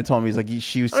wife kind of told me, like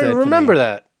she said, I don't to remember me,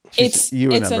 that. It's you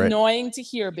remember it. annoying to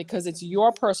hear because it's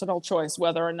your personal choice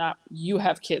whether or not you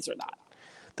have kids or not.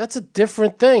 That's a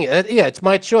different thing. Yeah, it's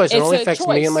my choice. It It's only a affects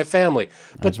me and choice. my family.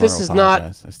 But just wanna this is not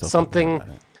apologize. I still feel bad something. about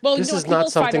it. Well, This you know, is not people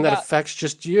fight something that about- affects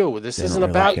just you. This They don't isn't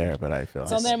really about. care, but I feel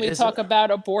So like then we Isn't- talk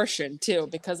about abortion too,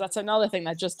 because that's another thing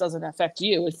that just doesn't affect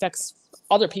you. It affects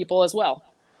other people as well.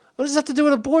 What does that have to do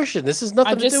with abortion? This has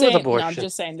nothing I'm to just do saying. with No, abortion. I'm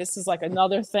just saying this is like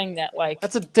another thing that like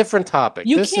That's a different topic.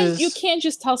 you This can't is. you can't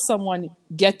just tell someone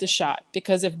get the shot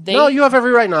because if they No, you have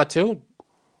every right not to.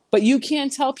 but you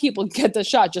can't tell people get the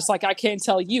shot just like I can't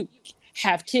tell you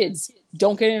have kids,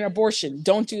 don't get an abortion,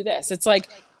 don't do this. It's like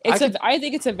I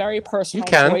think it's a very personal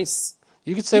can. choice.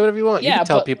 You can say whatever you want. You Yeah, can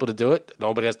tell but- people to do it.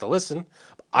 Nobody has to listen.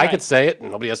 I could Right. say it,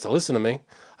 and nobody has to listen to me.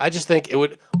 I just think it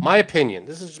would. My opinion.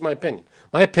 This is just my opinion.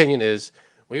 My opinion is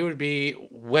we would be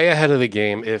way ahead of the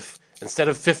game if instead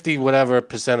of 50 whatever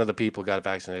percent of the people got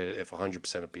vaccinated, if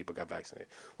 100% of people got vaccinated.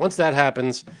 Once that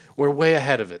happens, we're way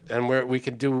ahead of it, and we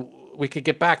could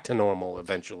get back to normal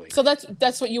eventually. So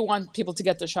that's what you want people to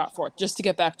get the shot for, just to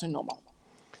get back to normal.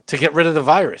 To get rid of the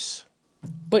virus.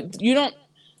 But you don't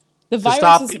The to virus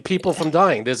stop is people from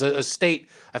dying. There's a state,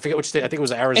 I forget which state, I think it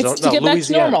was Arizona. it's to No, get back to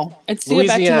Louisiana. normal. It's to get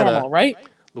back to normal, right?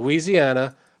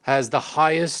 Louisiana has the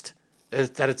highest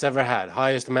that it's ever had,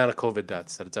 highest amount of COVID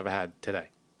deaths that it's ever had today.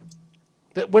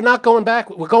 We're not going back.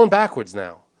 We're going backwards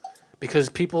now because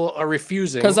people are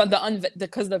refusing. Because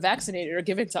the vaccinated are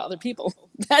giving it to other people.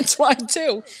 That's why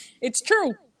too. It's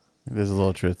true. There's a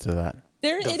little truth to that.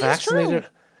 It is true. Vaccinated.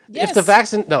 Yes.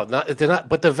 If they're not.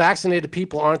 But the vaccinated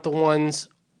people aren't the ones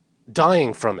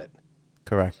dying from it.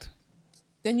 Correct.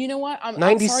 Then you know what? I'm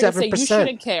sorry to say 97%. you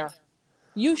shouldn't care.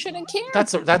 You shouldn't care.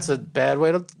 That's a bad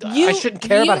way to. I shouldn't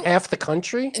care about half the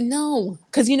country. No,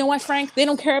 because you know what, Frank? They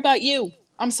don't care about you.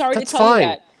 I'm sorry That's to tell fine. you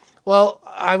that. Well,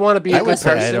 I want to be a I would good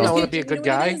say I person. don't- I want to be a You good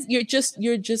know what it guy. is?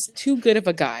 You're just too good of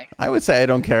a guy. I would say I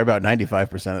don't care about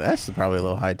 95%. That's probably a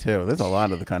little high too. There's a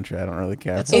lot of the country I don't really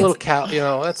care That's for. a little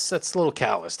that's a little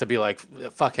callous to be like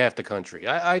fuck half the country.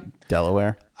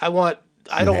 Delaware. I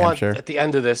don't want Hampshire. at the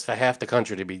end of this for half the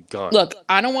country to be gone. Look,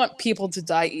 I don't want people to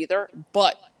die either,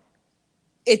 but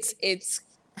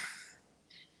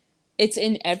it's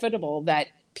inevitable that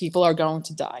people are going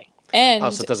to die.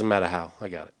 And So it doesn't matter how. I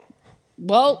got it.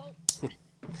 well,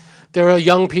 There are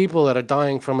young people that are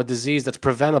dying from a disease that's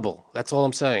preventable. That's all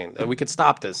I'm saying. We could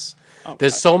stop this.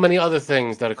 There's so many other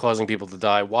things that are causing people to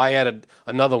die. Why add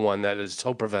another one that is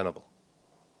so preventable?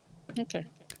 okay.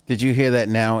 Did you hear that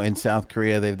now in South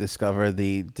Korea they've discovered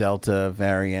the Delta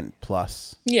variant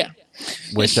plus, Yeah.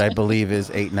 which I believe is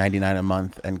 $8.99 a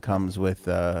month and comes with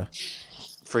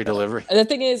Free delivery. The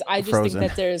thing is, I just Frozen.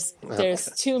 think that there's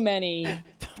too many.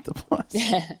 Delta Plus.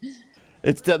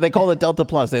 They call it Delta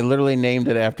Plus. They literally named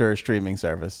it after a streaming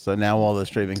service. So now all the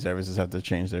streaming services have to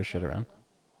change their shit around.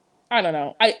 I don't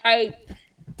know. I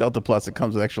Delta Plus, it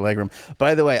comes with extra legroom.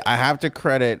 By the way, I have to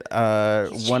credit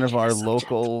one of our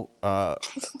local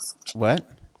what?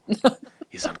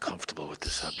 He's uncomfortable with the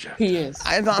subject. he is.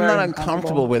 I'm Very not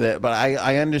uncomfortable with it, but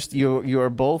I understand you are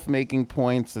both making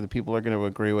points that the people are going to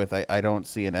agree with. I don't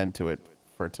see an end to it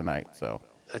for tonight. So,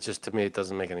 That just to me it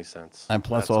doesn't make any sense. and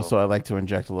plus That's also all. I like to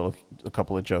inject a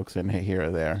couple of jokes in here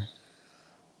or there.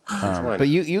 Fine. But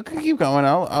you can keep going.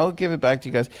 I'll give it back to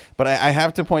you guys. But I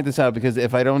have to point this out because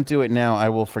if I don't do it now, I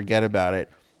will forget about it.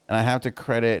 And I have to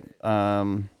credit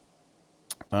one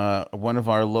of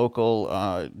our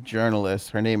local journalists.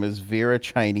 Her name is Vera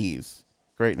Chinese.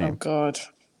 Great Oh name. God.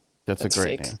 That's a That's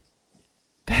great fake. name.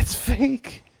 That's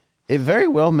fake. It very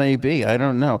well may be. I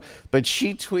don't know. But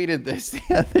she tweeted this the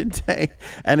other day,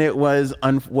 and it was,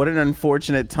 what an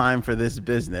unfortunate time for this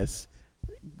business.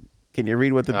 Can you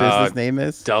read what the business name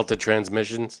is? Delta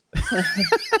Transmissions.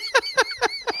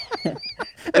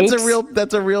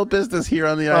 That's a real business here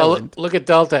on the Well, island. look at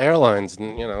Delta Airlines,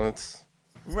 and it's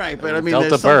Right, but I mean, Delta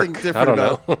there's something Burke. different I don't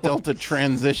know. about Delta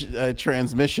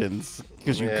transmissions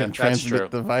because you Yeah, can that's transmit true.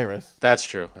 the virus. that's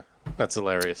true. That's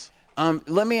hilarious.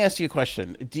 Let me ask you a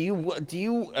question. Do you?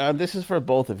 This is for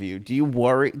both of you. Do you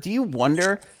worry? Do you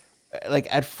wonder? Like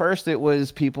at first, it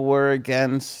was people were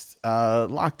against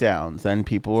lockdowns, then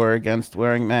people were against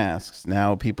wearing masks.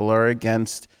 Now people are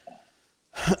against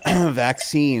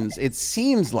vaccines. It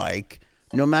seems like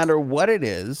no matter what it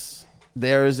is,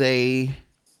 there's a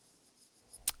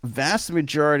vast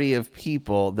majority of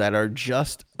people that are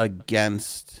just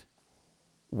against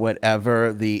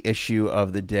whatever the issue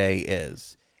of the day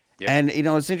is. Yep. And,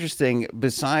 it's interesting.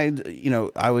 Besides,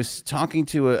 I was talking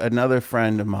to another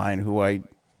friend of mine who I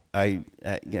am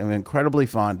incredibly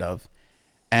fond of,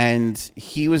 and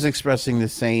he was expressing the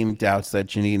same doubts that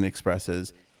Janine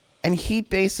expresses. And he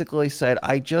basically said,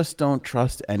 I just don't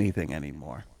trust anything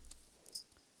anymore.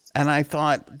 And I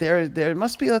thought there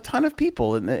must be a ton of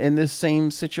people in this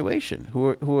same situation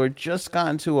who are just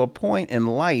gotten to a point in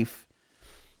life,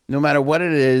 no matter what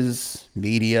it is,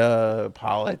 media,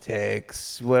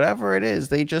 politics, whatever it is,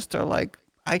 they just are like,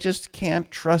 I just can't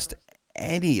trust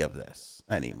any of this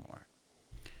anymore.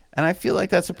 And I feel like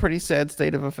that's a pretty sad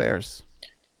state of affairs.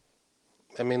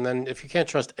 I mean, then if you can't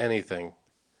trust anything,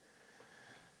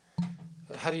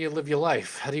 how do you live your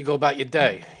life? How do you go about your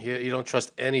day? You don't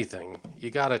trust anything.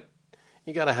 You gotta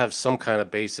have some kind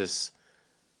of basis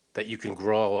that you can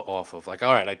grow off of. Like,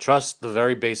 all right, I trust the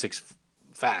very basic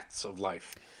facts of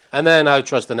life, and then I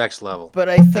trust the next level. But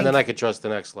I and think then I could trust the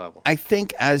next level. I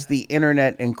think as the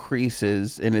internet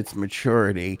increases in its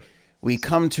maturity, we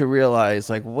come to realize,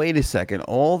 like, wait a second,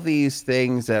 all these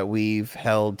things that we've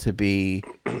held to be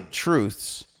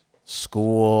truths,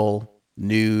 school,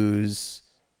 news,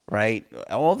 right?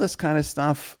 All this kind of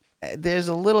stuff, there's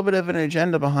a little bit of an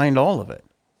agenda behind all of it.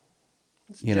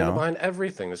 You know, behind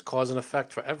everything, there's cause and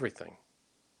effect for everything.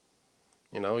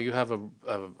 You have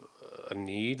a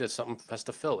need that something has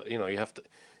to fill it. You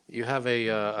You have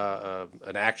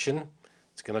an action.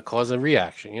 It's going to cause a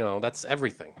reaction. You know, that's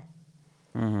everything.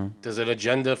 There's an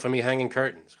agenda for me hanging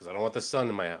curtains because I don't want the sun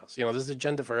in my house. You know, there's an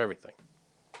agenda for everything.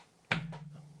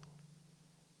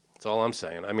 That's all I'm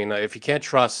saying. I mean, if you can't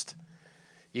trust,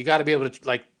 you got to be able to,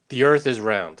 like, the earth is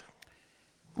round.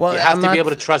 Well, You have I'm to not, be able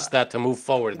to trust that to move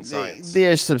forward in science.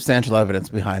 there's substantial evidence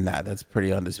behind that. That's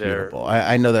pretty undisputable.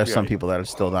 I know there are some Right. people that are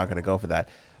still not going to go for that,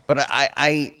 but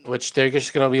I Which they're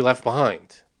just going to be left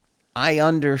behind. I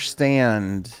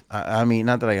understand. I mean,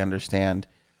 not that I understand,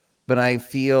 but I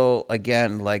feel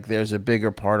again like there's a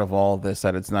bigger part of all of this,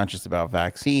 that it's not just about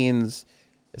vaccines,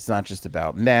 it's not just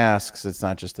about masks, it's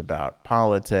not just about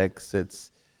politics.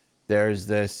 There's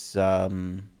this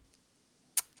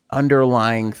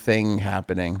underlying thing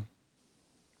happening,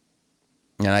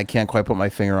 and I can't quite put my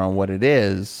finger on what it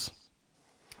is.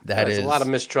 There's a lot of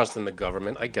mistrust in the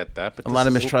government. I get that, but a lot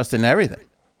of mistrust in everything.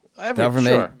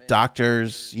 Government, sure.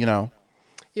 doctors, you know.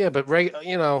 Yeah, but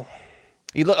you know,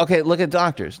 You look okay. Look at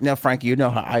doctors now, Frank. You know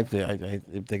how I think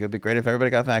it'd be great if everybody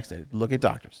got vaccinated. Look at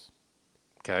doctors.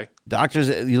 okay. Doctors.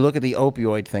 You look at the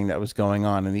opioid thing that was going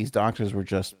on, and these doctors were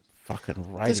just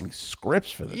fucking writing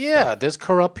scripts for this. Yeah, there's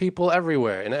corrupt people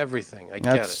everywhere and everything. I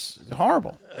get it. That's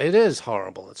horrible. It is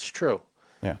horrible. It's true.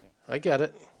 Yeah. I get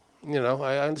it. You know,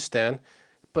 I understand.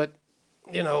 But,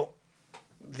 you know,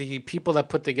 the people that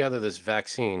put together this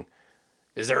vaccine,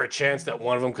 is there a chance that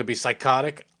one of them could be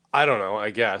psychotic? I don't know,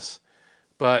 I guess.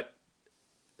 But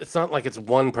it's not like it's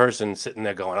one person sitting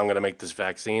there going, I'm going to make this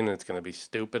vaccine and it's going to be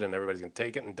stupid and everybody's going to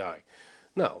take it and die.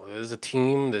 No, there's a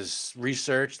team, there's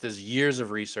research, there's years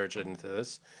of research into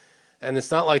this. And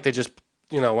it's not like they just,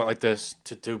 you know, went like this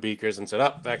to 2 beakers and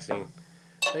said, vaccine.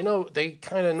 They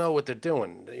kind of know what they're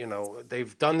doing. You know,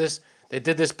 they've done this. They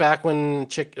did this back when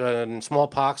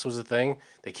smallpox was a thing.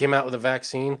 They came out with a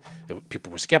vaccine.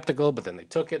 People were skeptical, but then they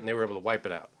took it and they were able to wipe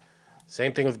it out.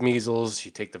 Same thing with measles.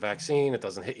 You take the vaccine, it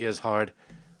doesn't hit you as hard.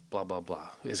 Blah blah blah.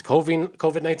 Is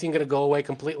COVID-19 going to go away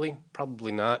completely?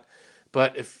 Probably not.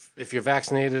 But if you're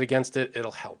vaccinated against it,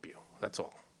 it'll help you. That's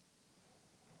all.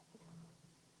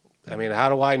 I mean, how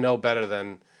do I know better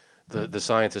than the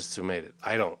scientists who made it?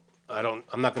 I don't.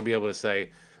 I'm not going to be able to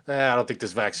say, I don't think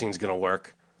this vaccine's going to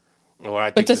work, or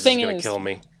I think the this is thing going to is, kill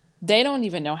me. They don't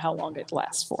even know how long it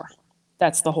lasts for.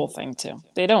 That's the whole thing too.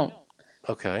 They don't.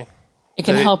 Okay. It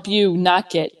can help you not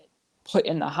get put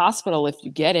in the hospital if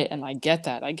you get it, and I get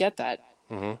that.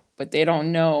 Mm-hmm. But they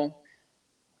don't know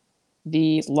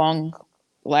the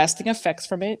long-lasting effects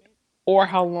from it, or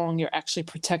how long you're actually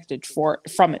protected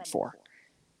from it for.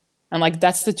 And like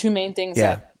that's the two main things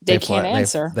that they can't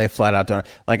answer. They flat out don't.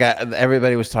 Like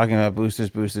everybody was talking about boosters,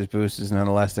 and then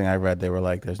the last thing I read, they were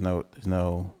like, "There's no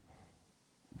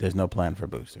plan for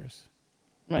boosters,"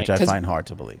 Right, which I find hard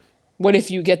to believe. What if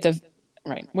you get the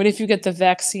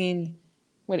vaccine,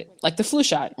 like the flu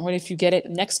shot? What if you get it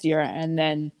next year and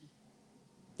then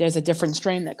there's a different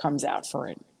strain that comes out for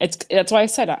it? That's why I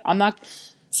said I'm not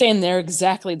saying they're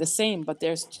exactly the same, but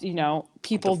there's, you know,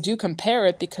 people do compare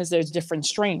it because there's different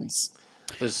strains.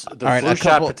 The flu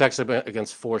shot protects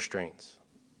against 4 strains.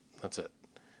 That's it.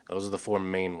 Those are the 4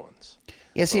 main ones.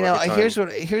 Yeah, see, now here's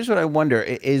what I wonder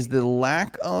is the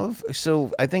lack of.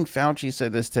 So I think Fauci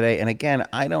said this today, and again,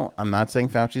 I'm not saying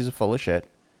Fauci's full of shit,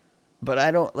 but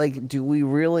I don't like. Do we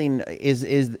really?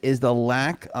 Is the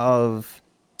lack of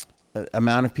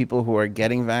amount of people who are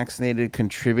getting vaccinated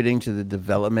contributing to the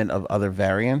development of other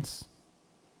variants?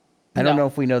 I don't know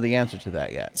if we know the answer to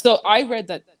that yet. So I read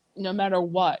that no matter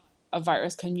what, a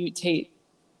virus can mutate,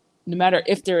 no matter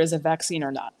if there is a vaccine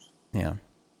or not. Yeah.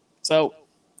 So,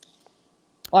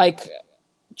 like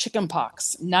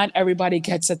chickenpox, not everybody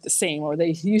gets it the same, or they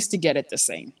used to get it the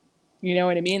same. You know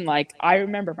what I mean? Like I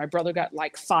remember my brother got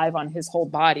like 5 on his whole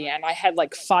body, and I had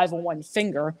like 5 on one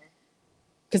finger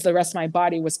because the rest of my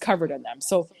body was covered in them.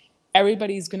 So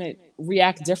everybody's gonna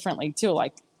react differently too.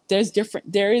 Like there is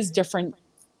different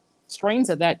strains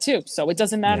of that too. So it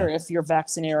doesn't matter if you're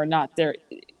vaccinated or not. There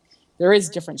is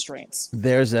different strains.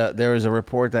 There was a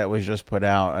report that was just put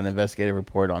out, an investigative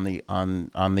report on the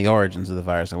origins of the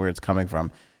virus and where it's coming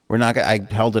from. I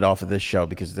held it off of this show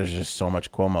because there's just so much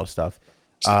Cuomo stuff.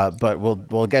 But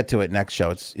we'll get to it next show.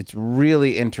 It's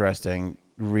really interesting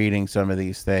reading some of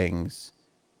these things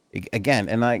again.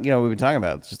 And we've been talking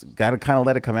about it's just got to kind of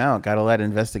let it come out, got to let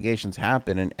investigations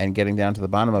happen and getting down to the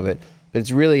bottom of it. But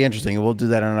it's really interesting, and we'll do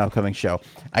that on an upcoming show.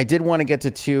 I did want to get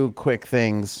to 2 quick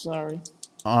things. Sorry.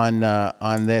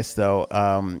 On this though,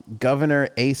 Governor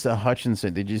Asa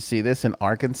Hutchinson, did you see this in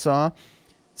Arkansas?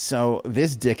 So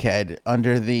this dickhead,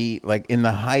 in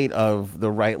the height of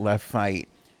the right-left fight,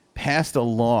 passed a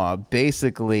law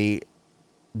basically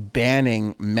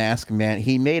banning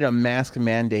he made a mask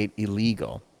mandate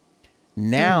illegal.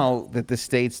 Now that the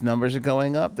state's numbers are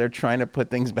going up, they're trying to put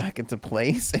things back into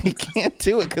place, and he can't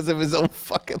do it because of his own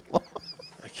fucking law.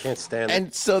 I can't stand it.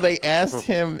 And so they asked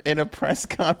him in a press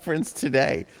conference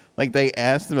today. Like, they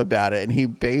asked him about it, and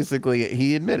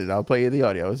he admitted. I'll play you the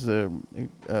audio.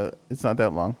 It's not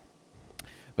that long.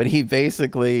 But he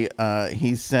basically,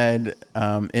 he said,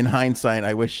 in hindsight,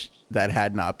 I wish that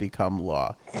had not become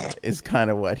law, is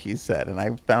kind of what he said. And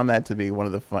I found that to be one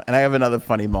of the fun. And I have another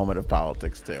funny moment of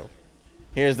politics, too.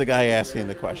 Here's the guy asking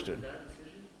the question.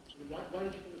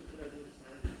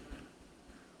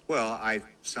 Well, I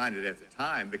signed it at the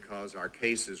time because our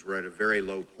cases were at a very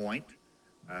low point.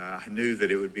 I knew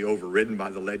that it would be overridden by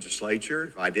the legislature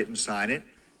if I didn't sign it.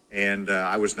 And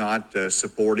I was not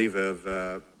supportive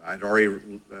of, I'd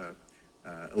already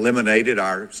eliminated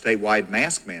our statewide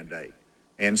mask mandate.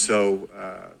 And so,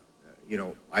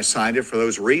 I signed it for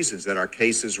those reasons, that our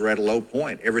cases were at a low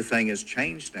point. Everything has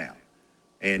changed now.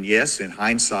 And yes, in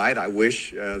hindsight, I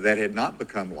wish that had not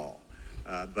become law.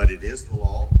 But it is the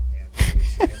law, and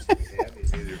the chance we have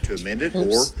is either to amend it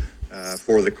or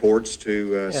for the courts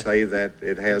to say that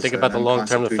it has. Think about the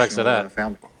long-term effects of that.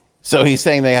 So he's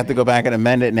saying they have to go back and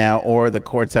amend it now, or the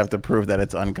courts have to prove that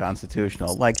it's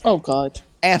unconstitutional. Like, Oh God.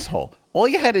 asshole! All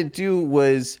you had to do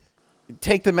was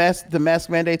take the mask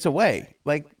mandates away.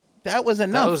 Like, that was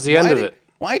enough. That was the end of it.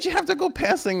 Why'd you have to go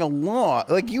passing a law?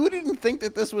 Like, you didn't think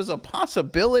that this was a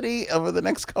possibility over the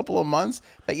next couple of months,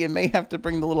 that you may have to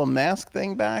bring the little mask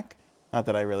thing back? Not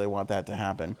that I really want that to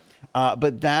happen.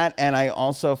 But that, and I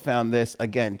also found this,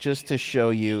 again, just to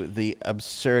show you the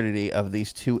absurdity of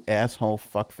these two asshole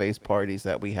fuckface parties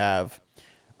that we have.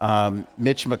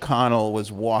 Mitch McConnell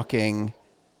was walking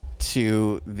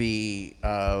to the...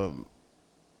 I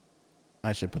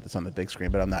should put this on the big screen,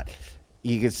 but I'm not.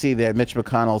 You can see that Mitch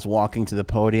McConnell's walking to the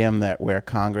podium where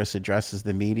Congress addresses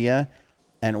the media,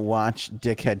 and watch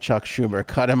dickhead Chuck Schumer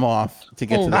cut him off to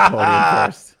get to the podium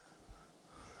first.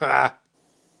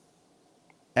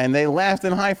 And they laughed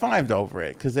and high-fived over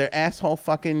it because they're asshole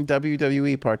fucking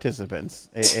WWE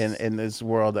participants in this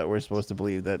world that we're supposed to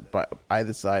believe that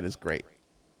either side is great.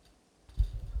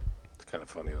 It's kind of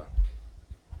funny, though.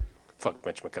 Fuck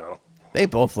Mitch McConnell. They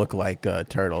both look like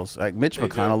turtles. Like, Mitch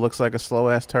McConnell looks like a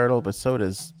slow-ass turtle, but so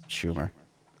does Schumer.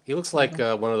 He looks like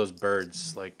one of those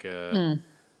birds, like not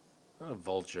a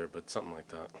vulture, but something like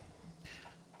that.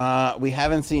 We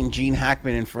haven't seen Gene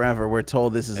Hackman in forever. We're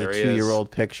told this is There a he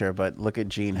 2-year-old picture, but look at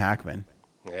Gene Hackman.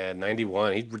 Yeah,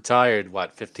 91. He retired,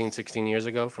 15, 16 years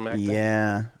ago from acting?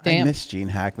 Yeah, I Damn. miss Gene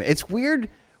Hackman. It's weird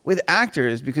with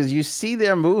actors because you see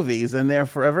their movies and they're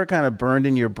forever kind of burned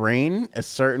in your brain a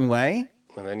certain way.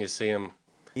 And then you see him,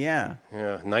 Yeah,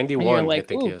 91, And you're like, I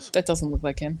think he ooh, is. that doesn't look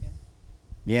like him.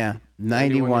 yeah. 91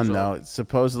 91 years though. old.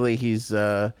 Supposedly he's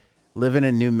living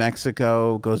in New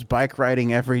Mexico, goes bike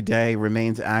riding every day,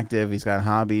 remains active. He's got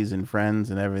hobbies and friends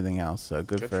and everything else. So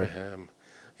good Good for for him.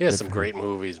 He has some great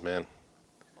movies, man.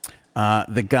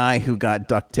 the guy who got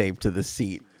duct taped to the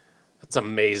seat. That's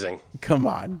amazing. Come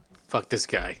on. Fuck this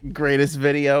guy. Greatest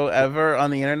video ever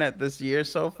on the internet this year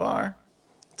so far.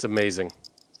 It's amazing.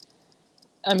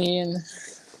 I mean,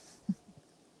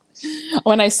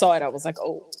 when I saw it, I was like,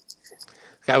 oh,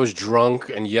 Guy was drunk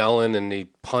and yelling, and he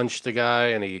punched the guy,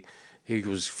 and he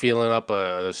was feeling up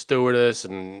the stewardess,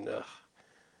 and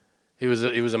he was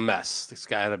a mess. This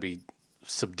guy had to be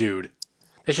subdued.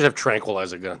 They should have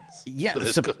tranquilizer guns. Yeah, for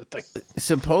this kind of thing.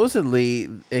 supposedly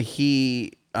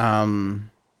he well,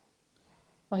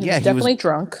 he Yeah, was he definitely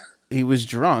drunk. he was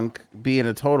drunk, being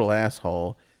a total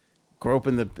asshole,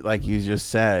 groping the, like you just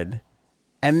said.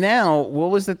 And now, what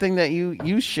was the thing that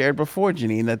you shared before,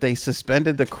 Janine, that they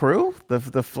suspended the crew,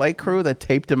 the flight crew that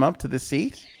taped him up to the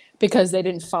seat? Because they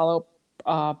didn't follow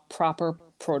proper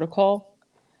protocol.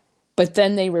 But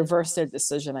then they reversed their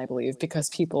decision, I believe,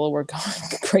 because people were going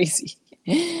crazy.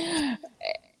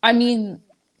 I mean,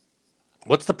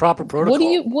 What's the proper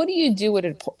protocol? what do you do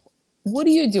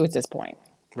at this point?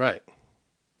 Right.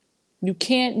 You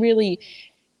can't really.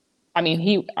 I mean,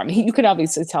 you could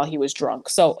obviously tell he was drunk.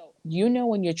 So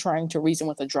when you're trying to reason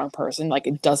with a drunk person, like,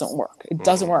 it doesn't work. It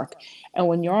doesn't work. And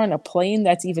when you're on a plane,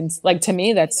 that's even, like, to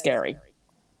me, that's scary.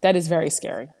 That is very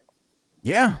scary.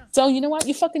 Yeah. So you know what?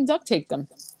 You fucking duct tape them.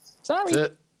 Sorry. That's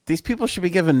it. These people should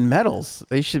be given medals.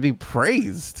 They should be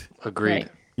praised, Agreed. Right.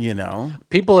 you know?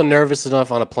 People are nervous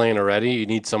enough on a plane already. You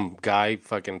need some guy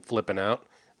fucking flipping out.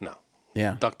 No.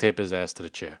 Yeah. Duct tape his ass to the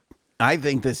chair. I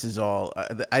think this is all,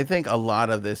 I think a lot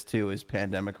of this too is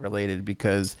pandemic related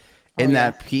because in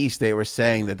that piece, they were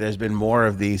saying that there's been more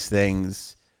of these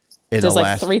things in There's the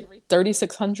like last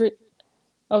 3,600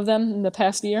 of them in the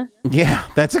past year. Yeah,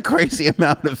 that's a crazy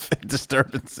amount of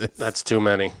disturbances. That's too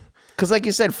many. Because, like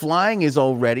you said, flying is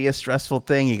already a stressful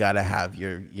thing. You got to have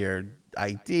your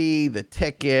ID, the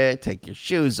ticket, take your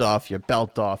shoes off, your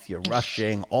belt off, you're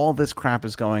rushing. All this crap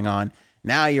is going on.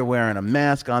 Now you're wearing a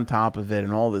mask on top of it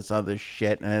and all this other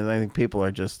shit. And I think people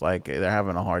are just like, they're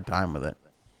having a hard time with it.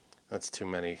 That's too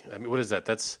many. I mean, what is that?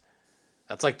 That's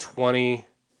like 20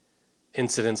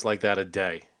 incidents like that a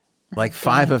day. Like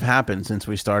 5 have happened since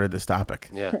we started this topic,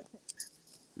 Yeah,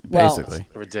 Well, basically.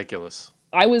 ridiculous.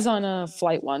 I was on a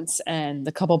flight once, and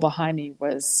the couple behind me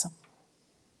was,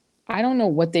 I don't know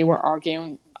what they were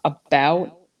arguing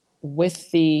about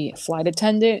with the flight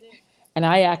attendant. And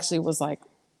I actually was like,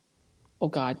 oh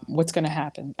God, what's going to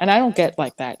happen? And I don't get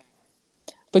like that.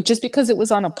 But just because it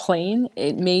was on a plane,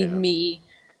 it made me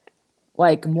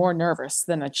like more nervous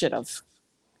than it should have.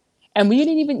 And we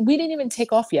didn't even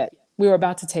take off yet. We were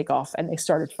about to take off and they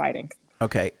started fighting.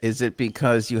 Okay. Is it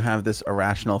because you have this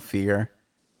irrational fear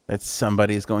that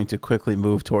somebody is going to quickly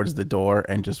move towards the door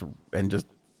and just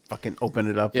fucking open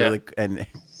it up? Yeah. Really, and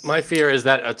My fear is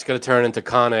that it's going to turn into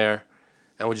Con Air,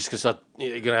 and we're just going to start. You're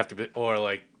going to have to be, or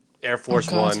like Air Force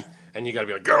God. One, and you got to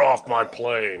be like, get off my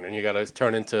plane, and you got to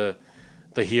turn into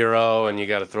the hero, and you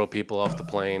got to throw people off the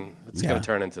plane. It's going to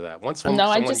turn into that. Once No,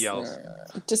 someone I yells,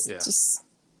 just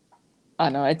I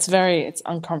don't know. It's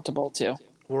uncomfortable too.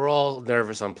 we're all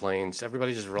nervous on planes.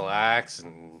 Everybody just relax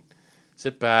and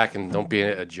sit back and don't be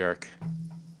a jerk.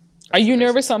 Are you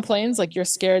nervous on planes? Like you're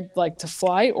scared like to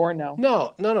fly or no?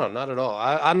 No, not at all.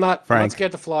 I'm not Frank.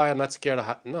 scared to fly. I'm not scared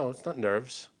of. No, it's not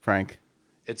nerves. Frank.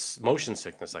 It's motion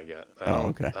sickness. I get.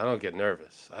 Okay. I don't get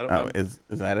nervous. I don't. Oh, is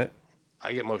that it?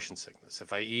 I get motion sickness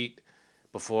if I eat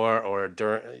before or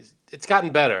during. It's gotten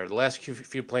better. The last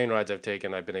few plane rides I've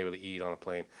taken, I've been able to eat on a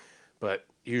plane, but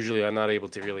usually I'm not able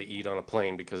to really eat on a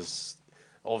plane because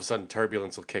all of a sudden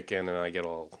turbulence will kick in and I get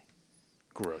all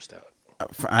grossed out.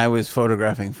 I was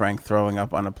photographing Frank throwing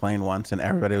up on a plane once, and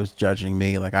everybody was judging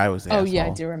me like I was the Oh yeah, I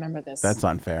asshole. do remember this. That's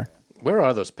unfair. Where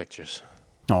are those pictures?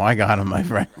 Oh, I got him, my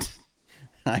friend.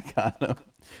 I got him.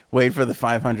 Wait for the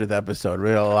 500th episode. We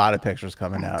have a lot of pictures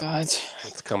coming out. God.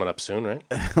 It's coming up soon, right?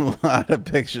 A lot of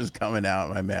pictures coming out,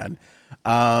 my man.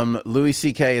 Louis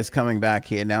C.K. is coming back.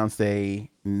 He announced a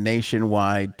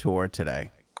nationwide tour today.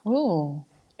 Oh,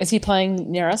 is he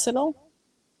playing near us at all?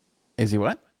 Is he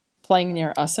what? Playing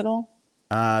near us at all?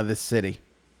 The city.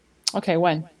 Okay,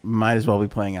 when? Might as well be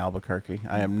playing Albuquerque.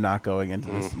 I am not going into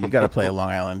this. You got to play a Long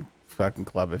Island fucking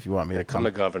club if you want me to Come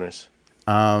come. to Governors.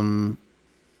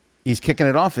 He's kicking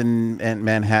it off in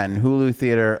Manhattan, Hulu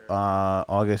Theater,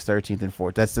 August 13th and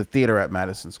 14th. That's the theater at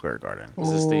Madison Square Garden. Is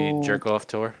this the jerk off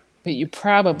tour? But you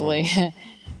probably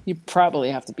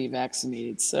have to be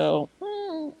vaccinated. So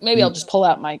maybe I'll just pull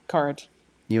out my card.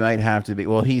 You might have to be.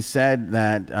 Well, he said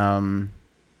that.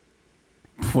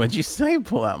 What'd you say?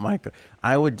 Pull out my.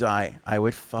 I would die. I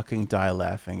would fucking die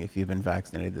laughing if you've been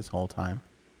vaccinated this whole time.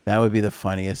 That would be the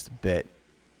funniest bit.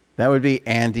 That would be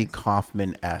Andy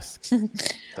Kaufman-esque.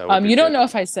 You don't know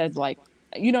if I said like,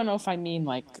 you don't know if I mean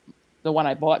like the one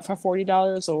I bought for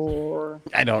 $40 or.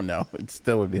 I don't know. It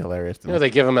still would be hilarious to You me. know, they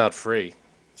give them out free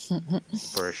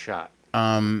for a shot.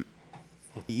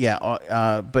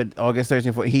 Yeah, but August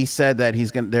 13th, 14th, he said that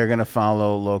they're gonna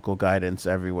follow local guidance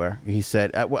everywhere. He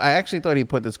said, I actually thought he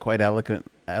put this quite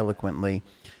eloquently.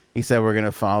 He said we're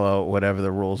gonna follow whatever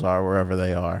the rules are wherever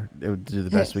they are. Do the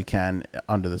best we can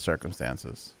under the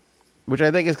circumstances, which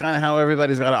I think is kind of how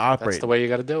everybody's got to That's operate the way you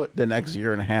got to do it. the next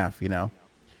year and a half. You know.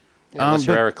 Yeah, unless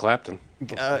you're but- Eric Clapton.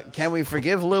 Can we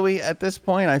forgive Louis at this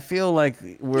point? I feel like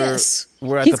we're Yes.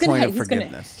 at He's the gonna- point of he's gonna-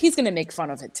 Forgiveness. He's gonna make fun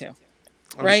of it too.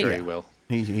 I'm Right? sure he will.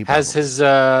 He Has probably-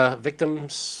 his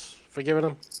victims forgiven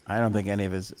him? I don't think any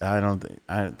of his. I don't think.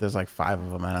 There's like 5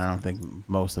 of them, and I don't think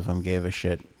most of them gave a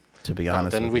shit. To be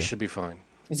honest, Then with we you. should be fine.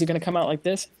 Is he gonna come out like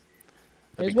this?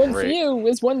 That'd There's be one for great. you.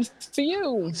 There's one for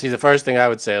you. See, the first thing I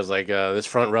would say is like, this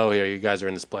front row here, you guys are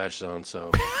in the splash zone,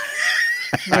 so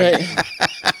Right.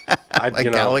 I'd,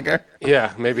 Like Gallagher.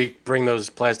 Yeah, maybe bring those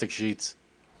plastic sheets.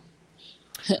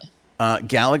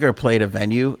 Gallagher played a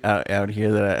venue out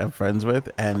here that I'm friends with,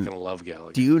 and I love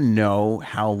Gallagher. do you know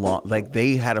how long? Like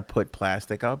they had to put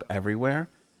plastic up everywhere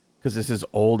because this is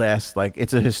old ass. Like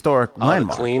it's a historic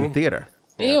landmark, clean? the theater.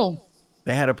 Ew.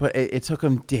 They had to put. It took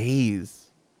them days.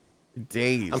 I'm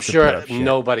to put sure up shit.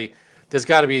 nobody. There's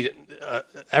got to be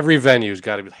every venue's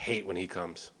got to hate when he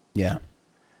comes. Yeah.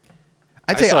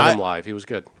 I I'd say saw him live. He was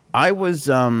good. I was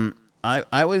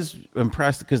I was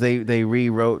impressed because they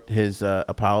rewrote his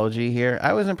apology here.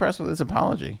 I was impressed with his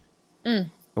apology.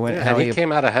 When, Yeah, how and he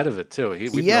came out ahead of it too.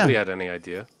 Yeah. Nobody had any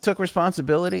idea. took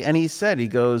responsibility, and he said he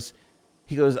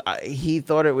He goes, he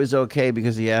thought it was okay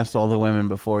because he asked all the women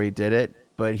before he did it.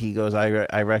 But he goes,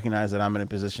 I recognize that I'm in a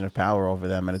position of power over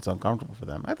them and it's uncomfortable for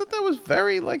them. I thought that was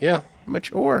very Yeah.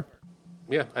 mature.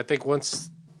 Yeah, I think once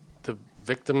the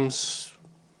victims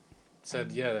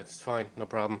said, yeah, that's fine, no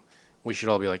problem, we should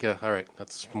all be like, yeah, all right,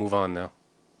 let's move on now.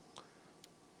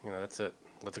 That's it.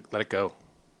 Let it go.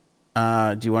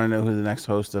 Do you want to know who the next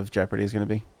host of Jeopardy is going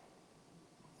to be?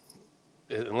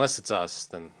 Unless it's us,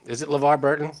 then. Is it LeVar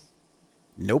Burton?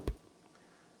 Nope.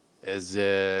 Is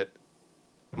it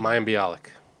Mayim Bialik?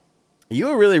 You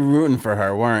were really rooting for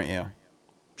her, weren't you?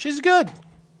 She's good.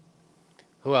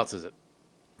 Who else is it?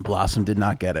 Blossom did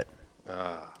not get it.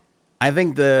 I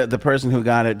think the person who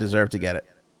got it deserved to get it.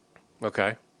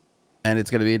 Okay. And it's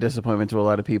going to be a disappointment to a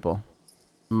lot of people.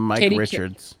 Mike Katie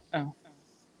Richards. Oh.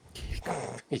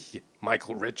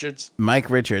 Michael Richards? Mike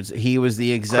Richards. He was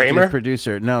the executive Kramer?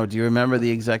 producer. No, do you remember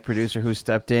the exec producer who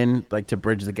stepped in like to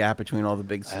bridge the gap between all the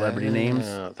big celebrity names?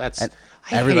 That's And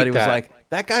I everybody hate was that. like,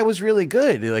 that guy was really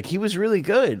good. Like, he was really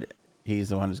good. He's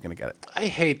the one who's going to get it. I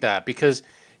hate that because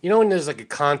when there's like a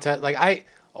contest, like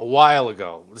a while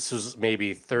ago, this was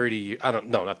maybe 30,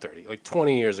 not 30, like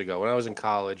 20 years ago when I was in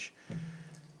college,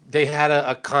 they had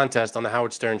a contest on the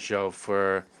Howard Stern show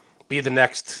for be the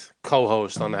next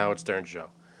co-host on the Howard Stern show.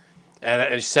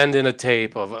 And send in a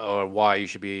tape of or why you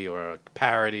should be or a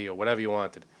parody or whatever you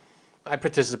wanted. I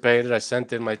participated. I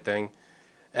sent in my thing.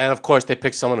 And of course, they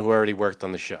picked someone who already worked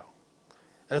on the show.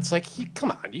 And it's like,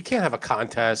 come on, you can't have a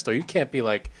contest or you can't be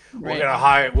like, we're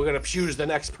going to choose the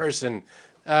next person.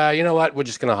 You know what? We're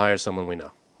just going to hire someone we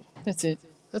know. That's it.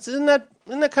 Isn't that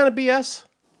kind of BS?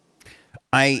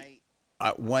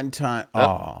 One time,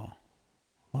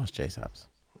 lost Chase Hobbs.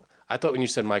 I thought when you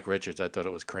said Mike Richards, I thought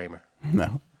it was Kramer.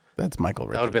 No, that's Michael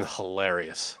That would Richards. have been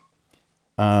hilarious.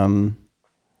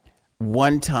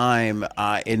 One time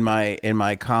in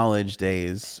my college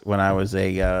days when I was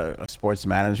a sports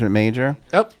management major,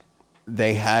 Yep.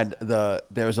 there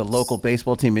was a local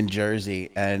baseball team in Jersey,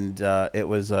 and it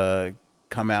was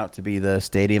come out to be the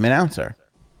stadium announcer,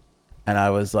 and I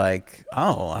was like,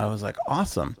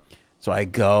 awesome. So I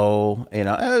go,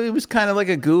 it was kind of like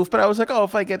a goof, but I was like,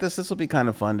 if I get this will be kind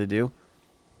of fun to do.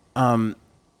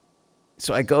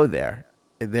 So I go there.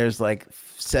 There's like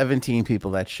 17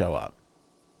 people that show up.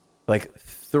 Like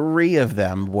 3 of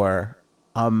them were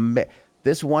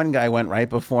this one guy went right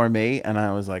before me, and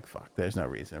I was like, fuck, there's no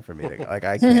reason for me to go. Like,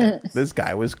 I can't. This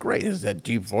guy was great. He had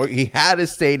deep voice. He had a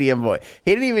stadium voice.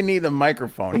 He didn't even need the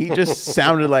microphone. He just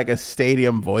sounded like a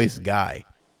stadium voice guy.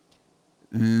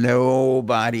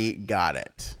 Nobody got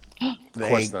it. Of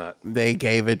course not. They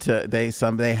gave it to they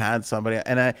had somebody,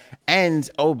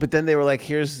 but then they were like,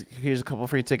 here's a couple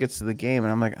free tickets to the game,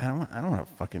 and I'm like, I don't want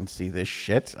to fucking see this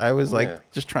shit. I was like,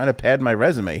 just trying to pad my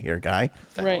resume here, guy.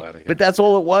 Right. But that's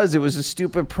all it was. It was a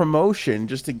stupid promotion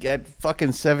just to get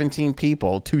fucking 17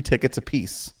 people 2 tickets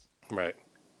apiece. Right.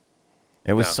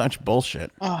 It was such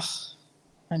bullshit. Ugh.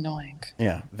 Annoying.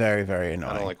 Yeah, very, very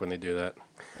annoying. I don't like when they do that.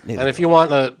 Neither And if you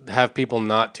want to have people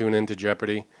not tune into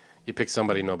Jeopardy, you pick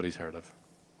somebody nobody's heard of.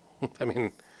 I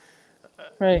mean,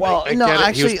 Right. Well, I no, get it.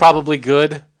 actually, He was probably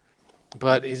good,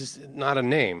 but he's not a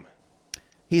name.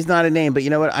 he's not a name. But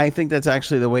you know what? I think that's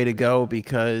actually the way to go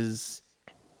because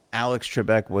Alex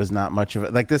Trebek was not much of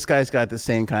it. Like, this guy's got the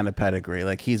same kind of pedigree.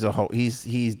 Like, he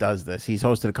does this. He's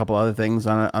hosted a couple other things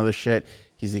on other shit.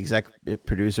 He's the executive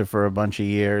producer for a bunch of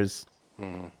years.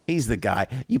 He's the guy.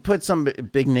 You put some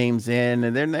big names in,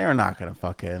 and they're not gonna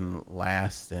fucking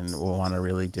last and will want to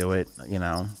really do it.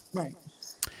 Right.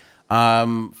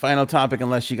 Final topic,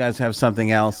 unless you guys have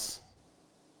something else.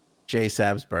 J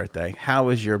Sab's birthday. How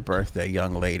was your birthday,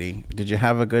 young lady? Did you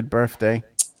have a good birthday?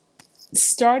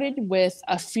 Started with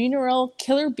a funeral,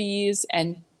 killer bees,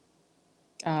 and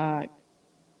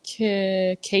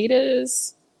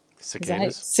cicadas.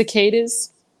 Cicadas.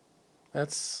 Cicadas.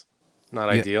 That's not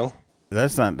ideal.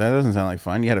 That doesn't sound like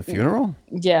fun. You had a funeral?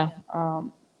 Yeah.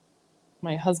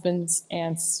 My husband's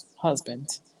aunt's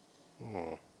husband.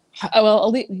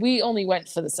 Well, we only went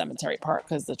for the cemetery part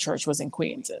because the church was in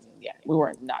Queens, and yeah, we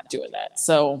were not doing that.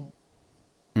 So,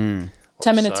 10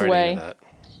 minutes Sorry to hear away.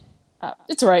 that.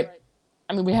 It's all right.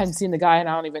 I mean, we hadn't seen the guy in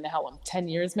I don't even know how long, 10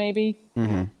 years maybe.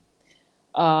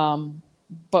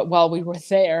 But while we were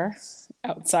there,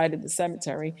 outside of the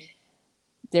cemetery,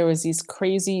 there was these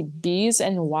crazy bees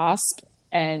and wasps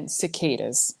and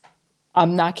cicadas.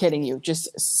 I'm not kidding you,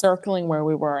 just circling where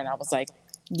we were, and I was like,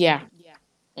 yeah.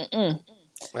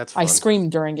 That's fun. I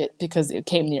screamed during it because it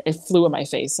came near. It flew in my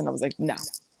face, and I was like, no,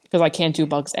 because I can't do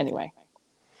bugs anyway.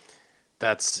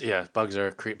 Bugs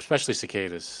are creep, especially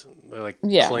cicadas. They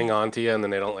Yeah. cling onto you, and then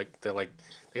they're like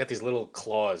They got these little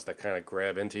claws that kind of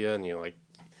grab into you, and you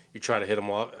try to hit them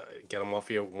off, get them off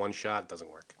you one shot, doesn't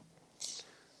work.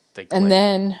 And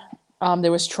then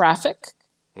there was traffic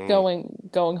going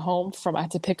home from. I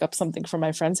had to pick up something from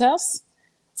my friend's house,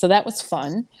 so that was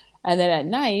fun. And then at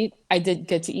night, I did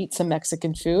get to eat some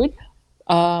Mexican food.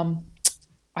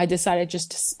 I decided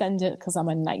just to spend it because I'm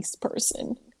a nice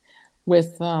person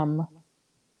with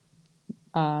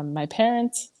my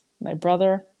parents, my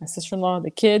brother, my sister-in-law,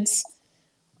 the kids.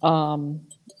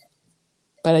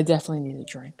 But I definitely need a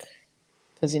drink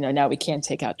because now we can't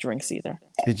take out drinks either.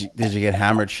 Did you get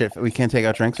hammered shit? We can't take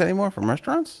out drinks anymore from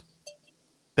restaurants?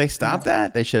 They stopped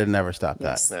that? They should have never stopped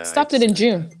that. Nah, Stopped it in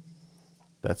June.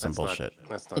 That's some bullshit.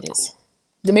 That's not It cool. is.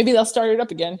 Then maybe they'll start it up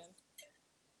again.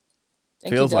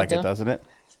 Thank you, Feels like it, Delta. doesn't it?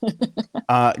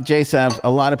 J Sabs, a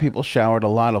lot of people showered a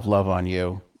lot of love on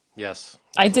you. Yes.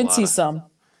 I There's a did lot see of- some.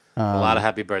 A lot of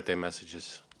happy birthday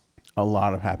messages. A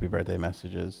lot of happy birthday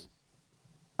messages.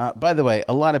 By the way,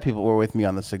 a lot of people were with me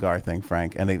on the cigar thing,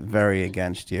 Frank, and they very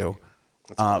against you.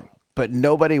 But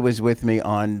nobody was with me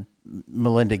on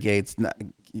Melinda Gates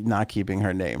not keeping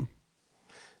her name.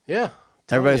 Yeah.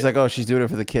 Everybody's like, oh, she's doing it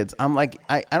for the kids. I'm like,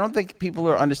 I don't think people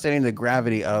are understanding the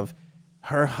gravity of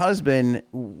her husband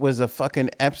was a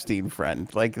fucking Epstein friend.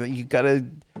 Like, you gotta,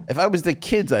 if I was the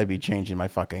kids, I'd be changing my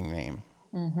fucking name.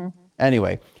 Mm-hmm.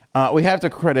 Anyway, we have to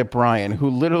credit Brian, who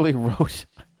literally wrote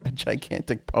a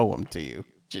gigantic poem to you,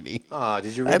 Ginny.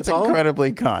 Did you read That's the poem?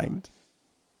 incredibly kind.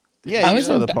 Yeah, I you was,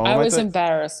 saw the poem. I was thought,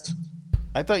 embarrassed.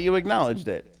 I thought you acknowledged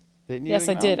it. Didn't you? Yes,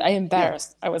 I did. acknowledge- I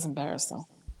embarrassed. I was embarrassed though.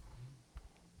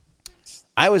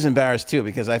 I was embarrassed too,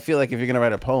 because I feel like if you're gonna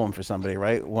write a poem for somebody,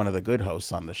 write one of the good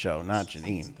hosts on the show, not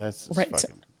Janine. That's just Right.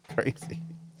 fucking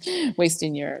crazy.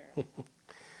 Wasting your.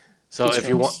 So if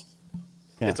you want,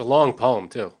 Yeah. it's a long poem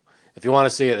too. If you want to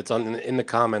see it, it's in the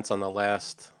comments on the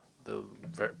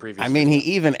previous. I mean, he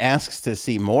even asks to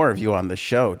see more of you on the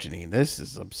show, Janine. This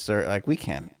is absurd. Like, we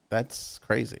can't. That's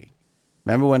crazy.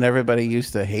 Remember when everybody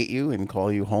used to hate you and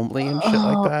call you homely and shit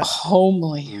like that?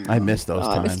 Homely. I miss those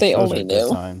times. if they Those only were good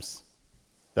knew. times.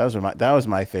 That was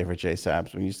my favorite J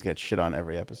Sabs, when we used to get shit on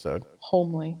every episode.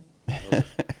 Homely.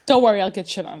 Don't worry, I'll get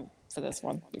shit on for this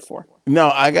one before. No,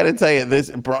 I got to tell you,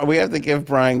 we have to give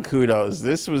Brian kudos.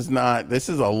 This is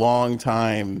a long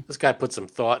time. This guy put some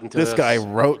thought into this. This guy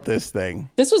wrote this thing.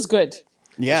 This was good. It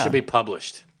Yeah. should be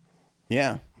published.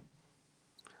 Yeah.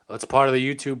 Well, it's part of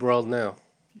the YouTube world now.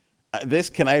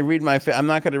 Can I read I'm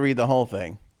not going to read the whole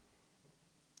thing.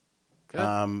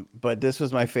 Okay. But this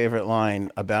was my favorite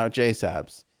line about J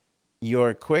Sabs.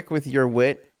 You're quick with your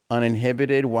wit,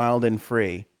 uninhibited, wild and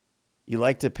free. You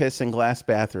like to piss in glass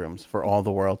bathrooms for all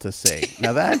the world to see.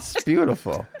 Now that's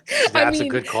beautiful. That's a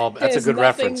good call. That's a there's good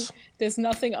nothing- reference. There's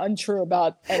nothing untrue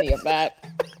about any of that.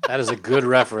 That is a good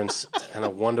reference and a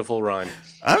wonderful rhyme.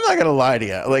 I'm not going to lie to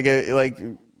you. Like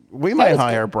we might was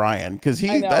hire Brian, because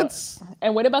I know. that's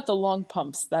And what about the long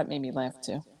pumps? That made me laugh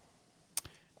too.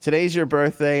 today's your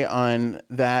birthday. On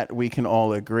that, we can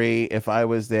all agree. If I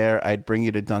was there, I'd bring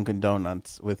you to Dunkin'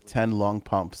 Donuts with 10 long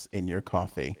pumps in your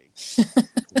coffee.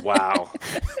 Wow.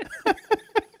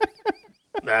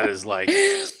 That's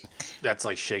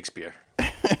like Shakespeare.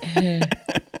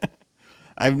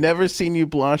 I've never seen you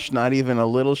blush, not even a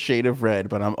little shade of red,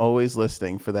 but I'm always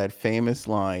listening for that famous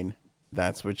line.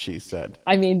 That's what she said.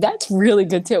 I mean, that's really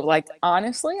good too. Like,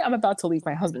 honestly, I'm about to leave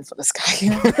my husband for this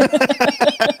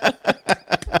guy.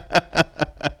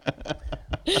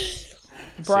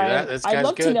 Brian, This I'd guy's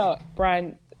love to good. know,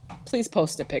 Brian, please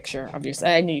post a picture of yourself.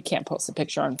 I know you can't post a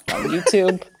picture on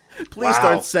YouTube. Please Wow.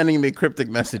 start sending me cryptic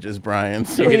messages, Brian.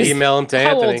 So You can Please. email him to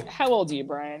Anthony. How old are you,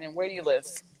 Brian? And where do you live?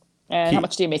 And how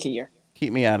much do you make a year?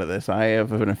 keep me out of this. I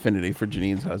have an affinity for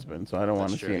Janine's husband, so I don't want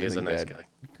to That's see true. He is a anything nice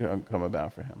bad come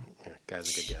about for him. Yeah, guy's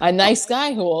a good guy. A nice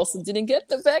guy who also didn't get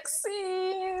the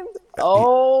vaccine.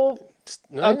 Oh,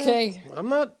 No, okay. I'm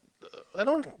not. I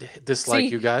don't dislike See-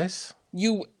 you guys.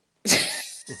 you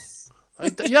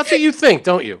That's what you think,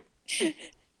 don't you?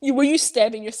 were you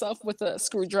stabbing yourself with a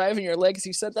screwdriver in your legs?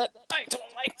 You said that. I don't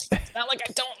like. It's not like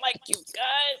I don't like you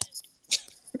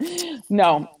guys.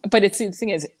 No, but the thing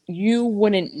is, you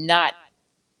wouldn't not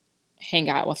hang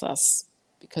out with us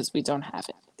because we don't have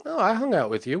it. No, I hung out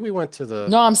with you. We went to the.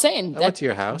 No, I'm saying I that went to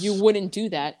your house. you wouldn't do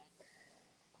that.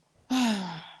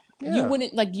 Yeah.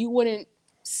 You wouldn't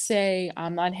say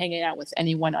I'm not hanging out with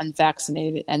anyone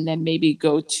unvaccinated and then maybe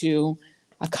go to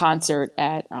a concert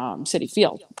at City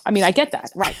Field. I mean, I get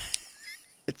that, right?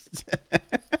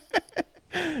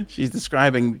 She's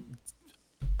describing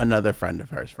another friend of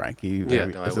hers, Frank. Yeah,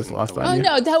 no, I is this wouldn't- lost I on Oh you?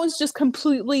 no, that was just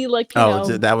completely like you Oh,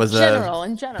 know, that was general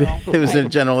in general. it was a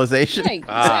generalization. Right,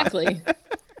 exactly.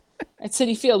 At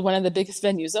City Field, one of the biggest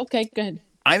venues. Okay, good.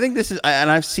 I think this is, and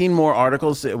I've seen more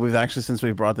articles. We've actually, since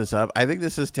we brought this up, I think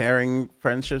this is tearing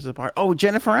friendships apart. Oh,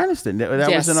 Jennifer Aniston. That was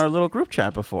Yes. in our little group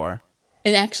chat before.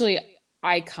 And actually,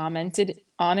 I commented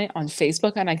on it on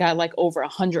Facebook, and I got like over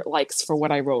 100 likes for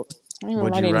what I wrote. I didn't even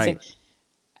What'd you write anything.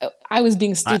 write? I was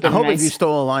being I stupid. hope and if I you s-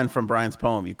 stole a line from Brian's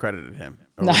poem, you credited him.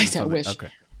 Or No, was it I something- wish. Okay.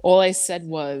 All I said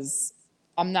was,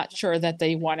 I'm not sure that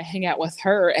they want to hang out with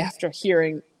her after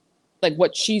hearing like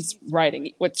what she's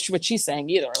writing, what she's saying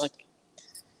either. Like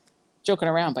joking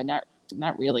around, but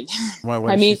not really. What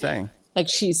I is mean, she saying? like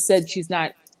she said she's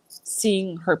not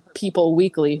seeing her people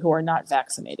weekly who are not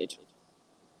vaccinated.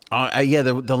 Yeah,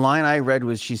 the line I read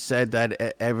was she said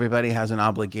that everybody has an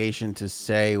obligation to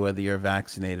say whether you're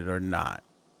vaccinated or not.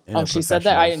 In Oh, a she said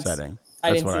that? I professional didn't s- setting. I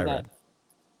That's didn't what see I that. read.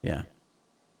 Yeah,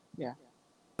 Yeah.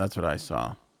 that's what I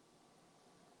saw.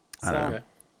 I don't So- know. Okay.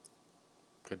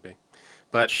 Could be.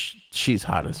 But She's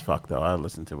hot as fuck, though. I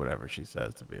listen to whatever she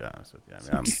says. To be honest with you,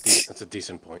 I mean, that's a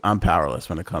decent point. I'm powerless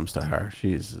when it comes to her.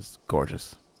 She's just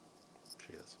gorgeous.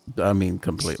 She is. I mean,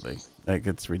 completely. Like,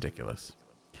 it's ridiculous.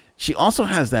 She also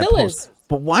has that Still post. is.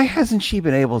 But why hasn't she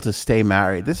been able to stay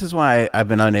married? This is why I've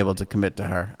been unable to commit to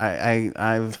her.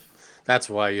 I've That's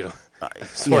why you don't.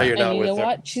 That's yeah. why you're not And you with know her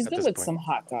what? She's at been this with point. some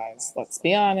hot guys. Let's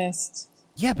be honest.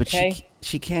 Yeah, but Okay.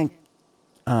 she can't.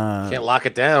 Can't lock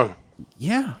it down.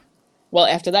 Yeah. Well,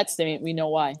 after that statement, we know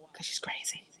why. Because she's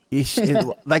crazy.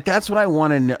 Like, that's what I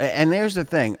want to know. And there's the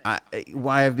thing.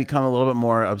 Why I've become a little bit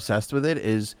more obsessed with it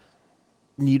is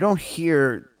you don't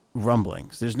hear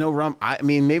rumblings. There's no I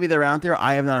mean, maybe they're out there.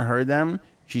 I have not heard them.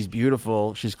 She's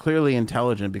beautiful. She's clearly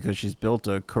intelligent because she's built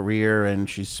a career and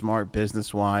she's smart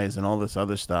business wise and all this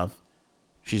other stuff.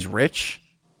 She's rich.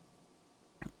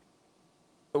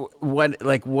 What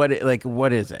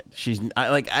is it?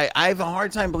 I have a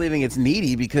hard time believing it's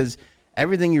needy because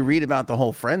everything you read about the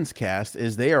whole Friends cast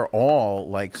is they are all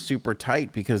like super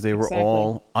tight because they were Exactly.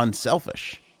 all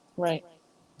unselfish. Right.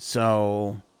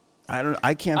 So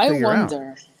I can't I figure out.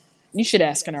 wonder. You should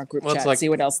ask in our group Well, it's chat, like- see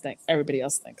what else everybody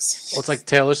else thinks. Well, it's like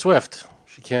Taylor Swift.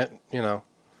 She can't,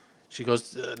 she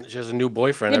goes, she has a new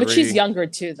boyfriend. Yeah, but she's every- younger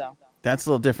too, though. That's a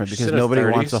little different She's because in her nobody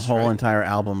wants a 30s, whole right? entire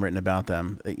album written about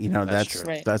them. That's That's true.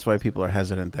 Right. that's why people are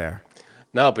hesitant there.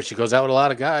 No, but she goes out with a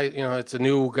lot of guys. It's a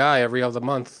new guy every other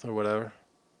month or whatever.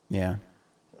 Yeah.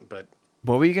 But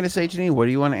What were you gonna say, Janine? What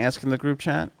do you want to ask in the group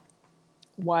chat?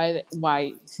 Why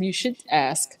you should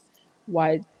ask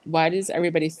why does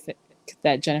everybody think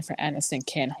that Jennifer Aniston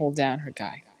can't hold down her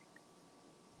guy?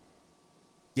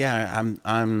 Yeah,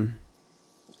 I'm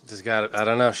just got it. I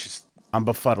don't know. She's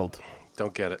befuddled.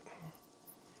 don't get it.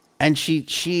 And she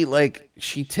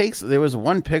takes, there was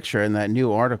one picture in that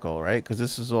new article, right? Because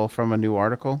this is all from a new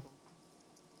article.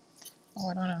 Oh,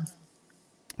 I don't know.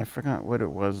 I forgot what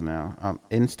it was now.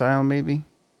 In Style, maybe?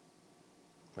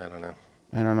 I don't know.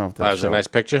 I don't know if That that's was a nice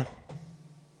picture.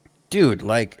 Dude,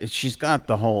 like, she's got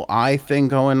the whole eye thing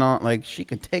going on. Like, she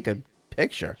could take a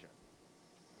picture.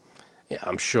 Yeah,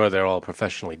 I'm sure they're all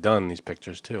professionally done. These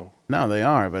pictures too. No, they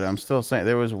are, but I'm still saying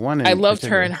there was one. I loved her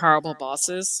particular- in Horrible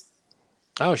Bosses.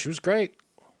 Oh, she was great.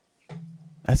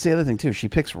 That's the other thing too. She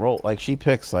picks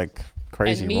like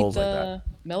crazy And Meet roles the like that.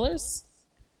 Millers.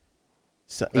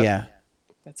 So, yeah.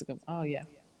 That's a good. Oh yeah.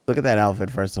 Look at that outfit.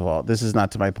 First of all, this is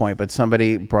not to my point, but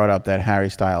somebody brought up that Harry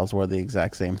Styles wore the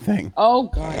exact same thing. Oh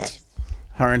god.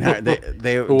 Her and Harry,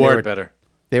 they Who wore were it better?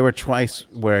 they were twice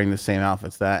wearing the same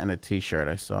outfits. That and a T-shirt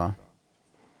I saw.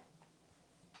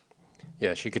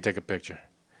 Yeah, she could take a picture.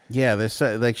 Yeah, they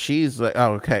said like she's like,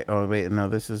 oh okay, oh wait, no,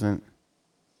 this isn't.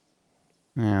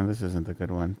 Yeah, this isn't the good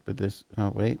one. But this, oh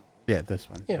wait, yeah, this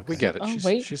one. Yeah, we get it. Oh, she's,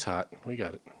 wait. she's hot. We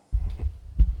got it.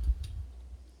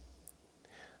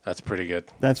 That's pretty good.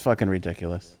 That's fucking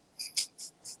ridiculous.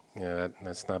 Yeah,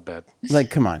 that's not bad. Like,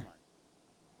 come on.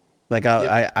 Like,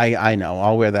 I know.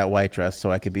 I'll wear that white dress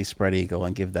so I could be spread eagle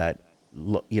and give that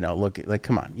look. Like,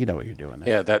 come on. You know what you're doing. There.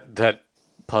 Yeah, that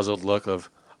puzzled look of,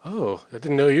 oh, I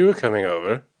didn't know you were coming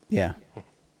over. Yeah.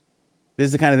 This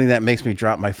is the kind of thing that makes me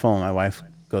drop my phone. My wife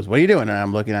goes, "What are you doing?" And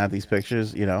I'm looking at these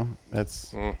pictures.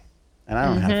 That's. And I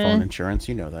don't have phone insurance.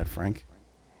 You know that, Frank.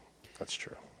 That's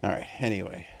true. All right.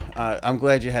 Anyway, I'm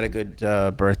glad you had a good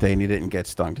birthday and you didn't get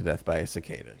stung to death by a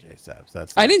cicada, J Sabs.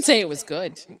 That's. I didn't say it was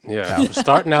good. Yeah,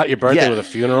 starting out your birthday Yeah. with a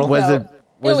funeral. Was No, it?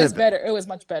 Was it? better. It was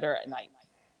much better at night.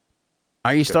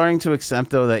 Are you starting to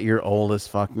accept though that you're old as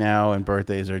fuck now and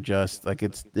birthdays are just like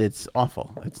it's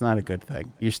awful. It's not a good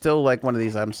thing. You're still like one of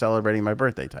these I'm celebrating my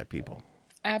birthday type people.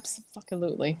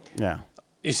 Absolutely. Yeah.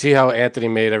 You see how Anthony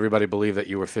made everybody believe that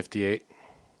you were 58?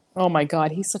 Oh my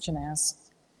god, he's such an ass.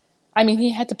 I mean,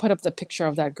 he had to put up the picture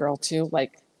of that girl too.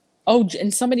 Like, oh,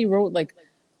 and somebody wrote like,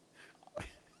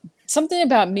 something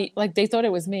about me. Like they thought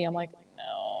it was me. I'm like,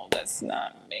 no, that's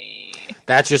not me.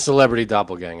 That's your celebrity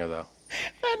doppelganger, though.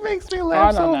 That makes me I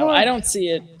laugh don't so know. hard. I don't see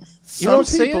it. Some don't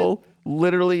see it? people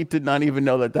literally did not even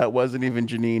know that that wasn't even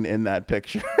Janine in that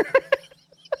picture.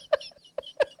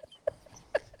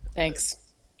 Thanks.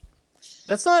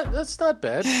 That's not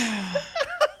bad.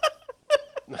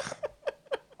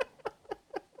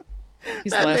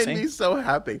 He's That made laughing. me so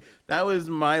happy. That was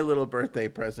my little birthday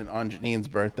present on Janine's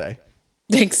birthday.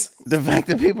 Thanks. The fact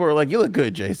that people were like, "You look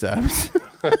good, J Sabs."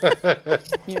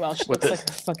 Meanwhile, she looks like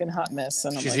a fucking hot mess.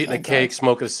 And I'm She's like, eating oh, a cake,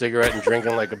 smoking a cigarette, and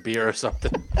drinking like a beer or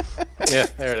something. Yeah,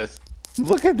 there it is.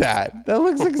 Look at that. That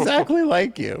looks exactly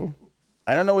like you.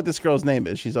 I don't know what this girl's name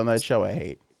is. She's on that show I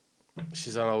hate.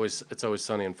 She's on It's Always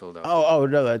Sunny in Philadelphia. Oh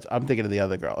no, I'm thinking of the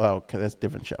other girl. Oh, okay, that's a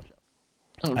different show.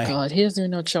 God. Oh God, he doesn't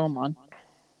even know what show I'm on.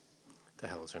 The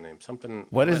hell is her name? Something.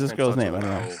 What is last this girl's starts name? I with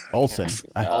don't an know. O. Olsen.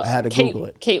 I had to Google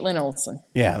it. Caitlin Olsen.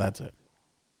 Yeah, that's it.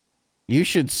 You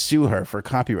should sue her for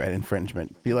copyright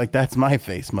infringement. Be like, that's my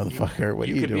face, motherfucker. What are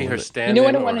You you could doing? be her with it? stand-in You know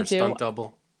what I or wanna her do? stunt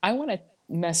double. I want to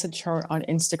message her on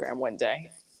Instagram one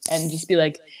day and just be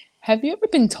like, "Have you ever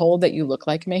been told that you look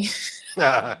like me?"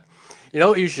 You know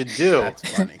what you should do?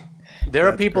 That's funny. There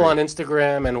are That's people great. on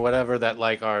Instagram and whatever that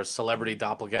like are celebrity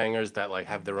doppelgangers that like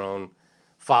have their own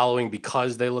following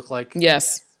because they look like.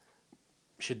 Yes.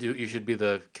 You should be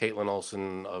the Caitlin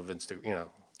Olsen of Instagram. You know,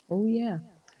 Oh yeah.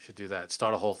 you should do that.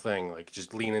 Start a whole thing. Like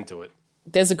just lean into it.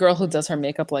 There's a girl who does her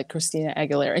makeup like Christina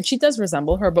Aguilera, and she does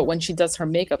resemble her, but when she does her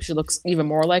makeup, she looks even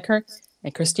more like her.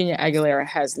 And Christina Aguilera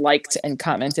has liked and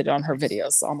commented on her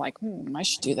videos, so I'm like, I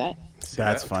should do that. See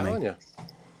That's that? I'm telling funny. you.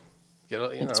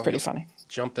 It's pretty funny.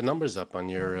 Jump the numbers up on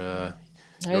your Right.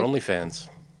 OnlyFans.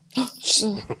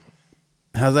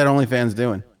 How's that OnlyFans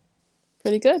doing?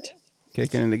 Pretty good.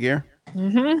 Kicking into gear?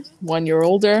 1 year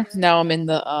older. Now I'm in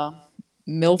the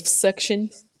MILF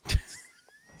section.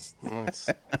 Nice.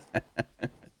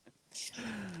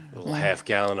 Little half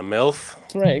gallon of MILF.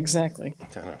 Right, exactly. I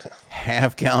don't know.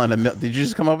 Half gallon of milk. Did you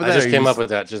just come up with I that? just or you came up with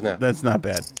that just now. That's not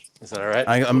bad. Is that all right?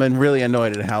 I've been really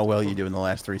annoyed at how well you do in the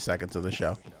last 3 seconds of the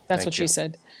show. That's Thank what you. she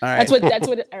said. All right. That's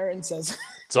what Aaron says.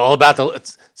 It's all about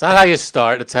it's not how you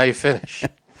start, it's how you finish.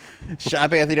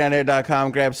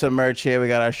 ShopAnthonyDownAir.com. Grab some merch here. We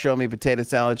got our Show Me Potato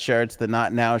Salad shirts, the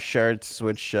Not Now shirts,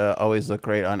 which always look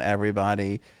great on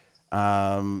everybody.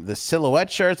 The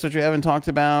silhouette shirts, which we haven't talked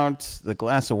about. The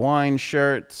glass of wine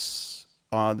shirts.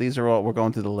 These are all. We're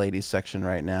going to the ladies section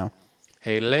right now.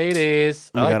 Hey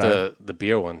ladies. I We like got the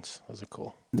beer ones. Those are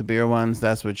cool. The beer ones.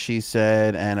 That's what she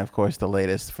said, and of course the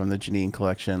latest from the Janine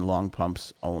collection, long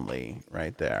pumps only,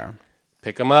 right there.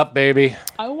 Pick them up, baby.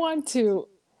 I want to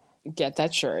get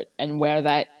that shirt and wear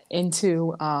that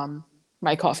into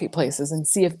my coffee places and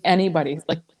see if anybody,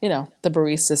 like, the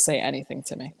baristas say anything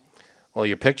to me. Well,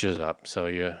 your picture's up,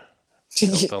 so they'll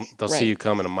Right. see you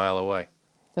coming a mile away.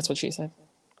 That's what she said.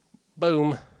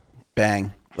 Boom.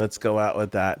 Bang. Let's go out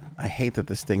with that. I hate that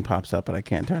this thing pops up, but I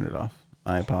can't turn it off.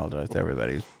 I apologize to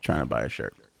everybody who's trying to buy a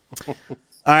shirt.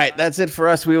 All right, that's it for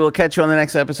us. We will catch you on the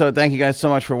next episode. Thank you guys so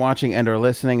much for watching and or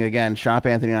listening. Again,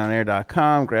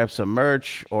 shopanthonyonair.com. Grab some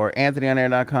merch, or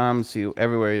anthonyonair.com. See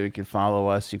everywhere you can follow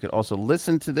us. You could also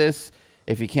listen to this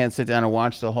if you can't sit down and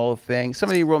watch the whole thing.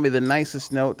 Somebody wrote me the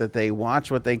nicest note that they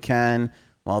watch what they can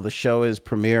while the show is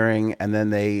premiering, and then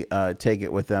they take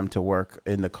it with them to work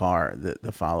in the car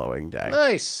the following day.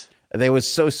 Nice. They was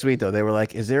so sweet though. They were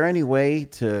like, "Is there any way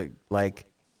to like?"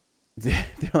 They're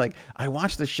like, "I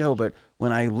watched the show, but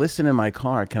when I listen in my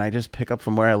car, can I just pick up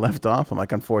from where I left off?" I'm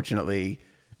like, "Unfortunately,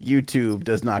 YouTube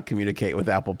does not communicate with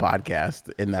Apple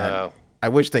Podcast in that." Oh. I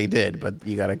wish they did, but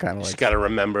you got to kind of Just like got to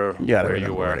remember where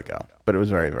you where were. to go. But it was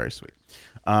very, very sweet.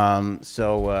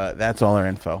 So that's all our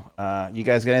info. You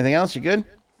guys got anything else? You good?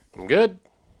 I'm good.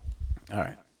 All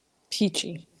right.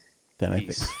 Peachy. Then I think.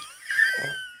 Peace.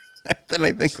 Then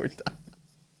I think we're done.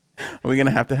 Are we gonna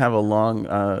have a long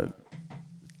therapy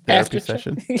After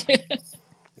session?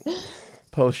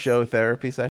 Post-show therapy session?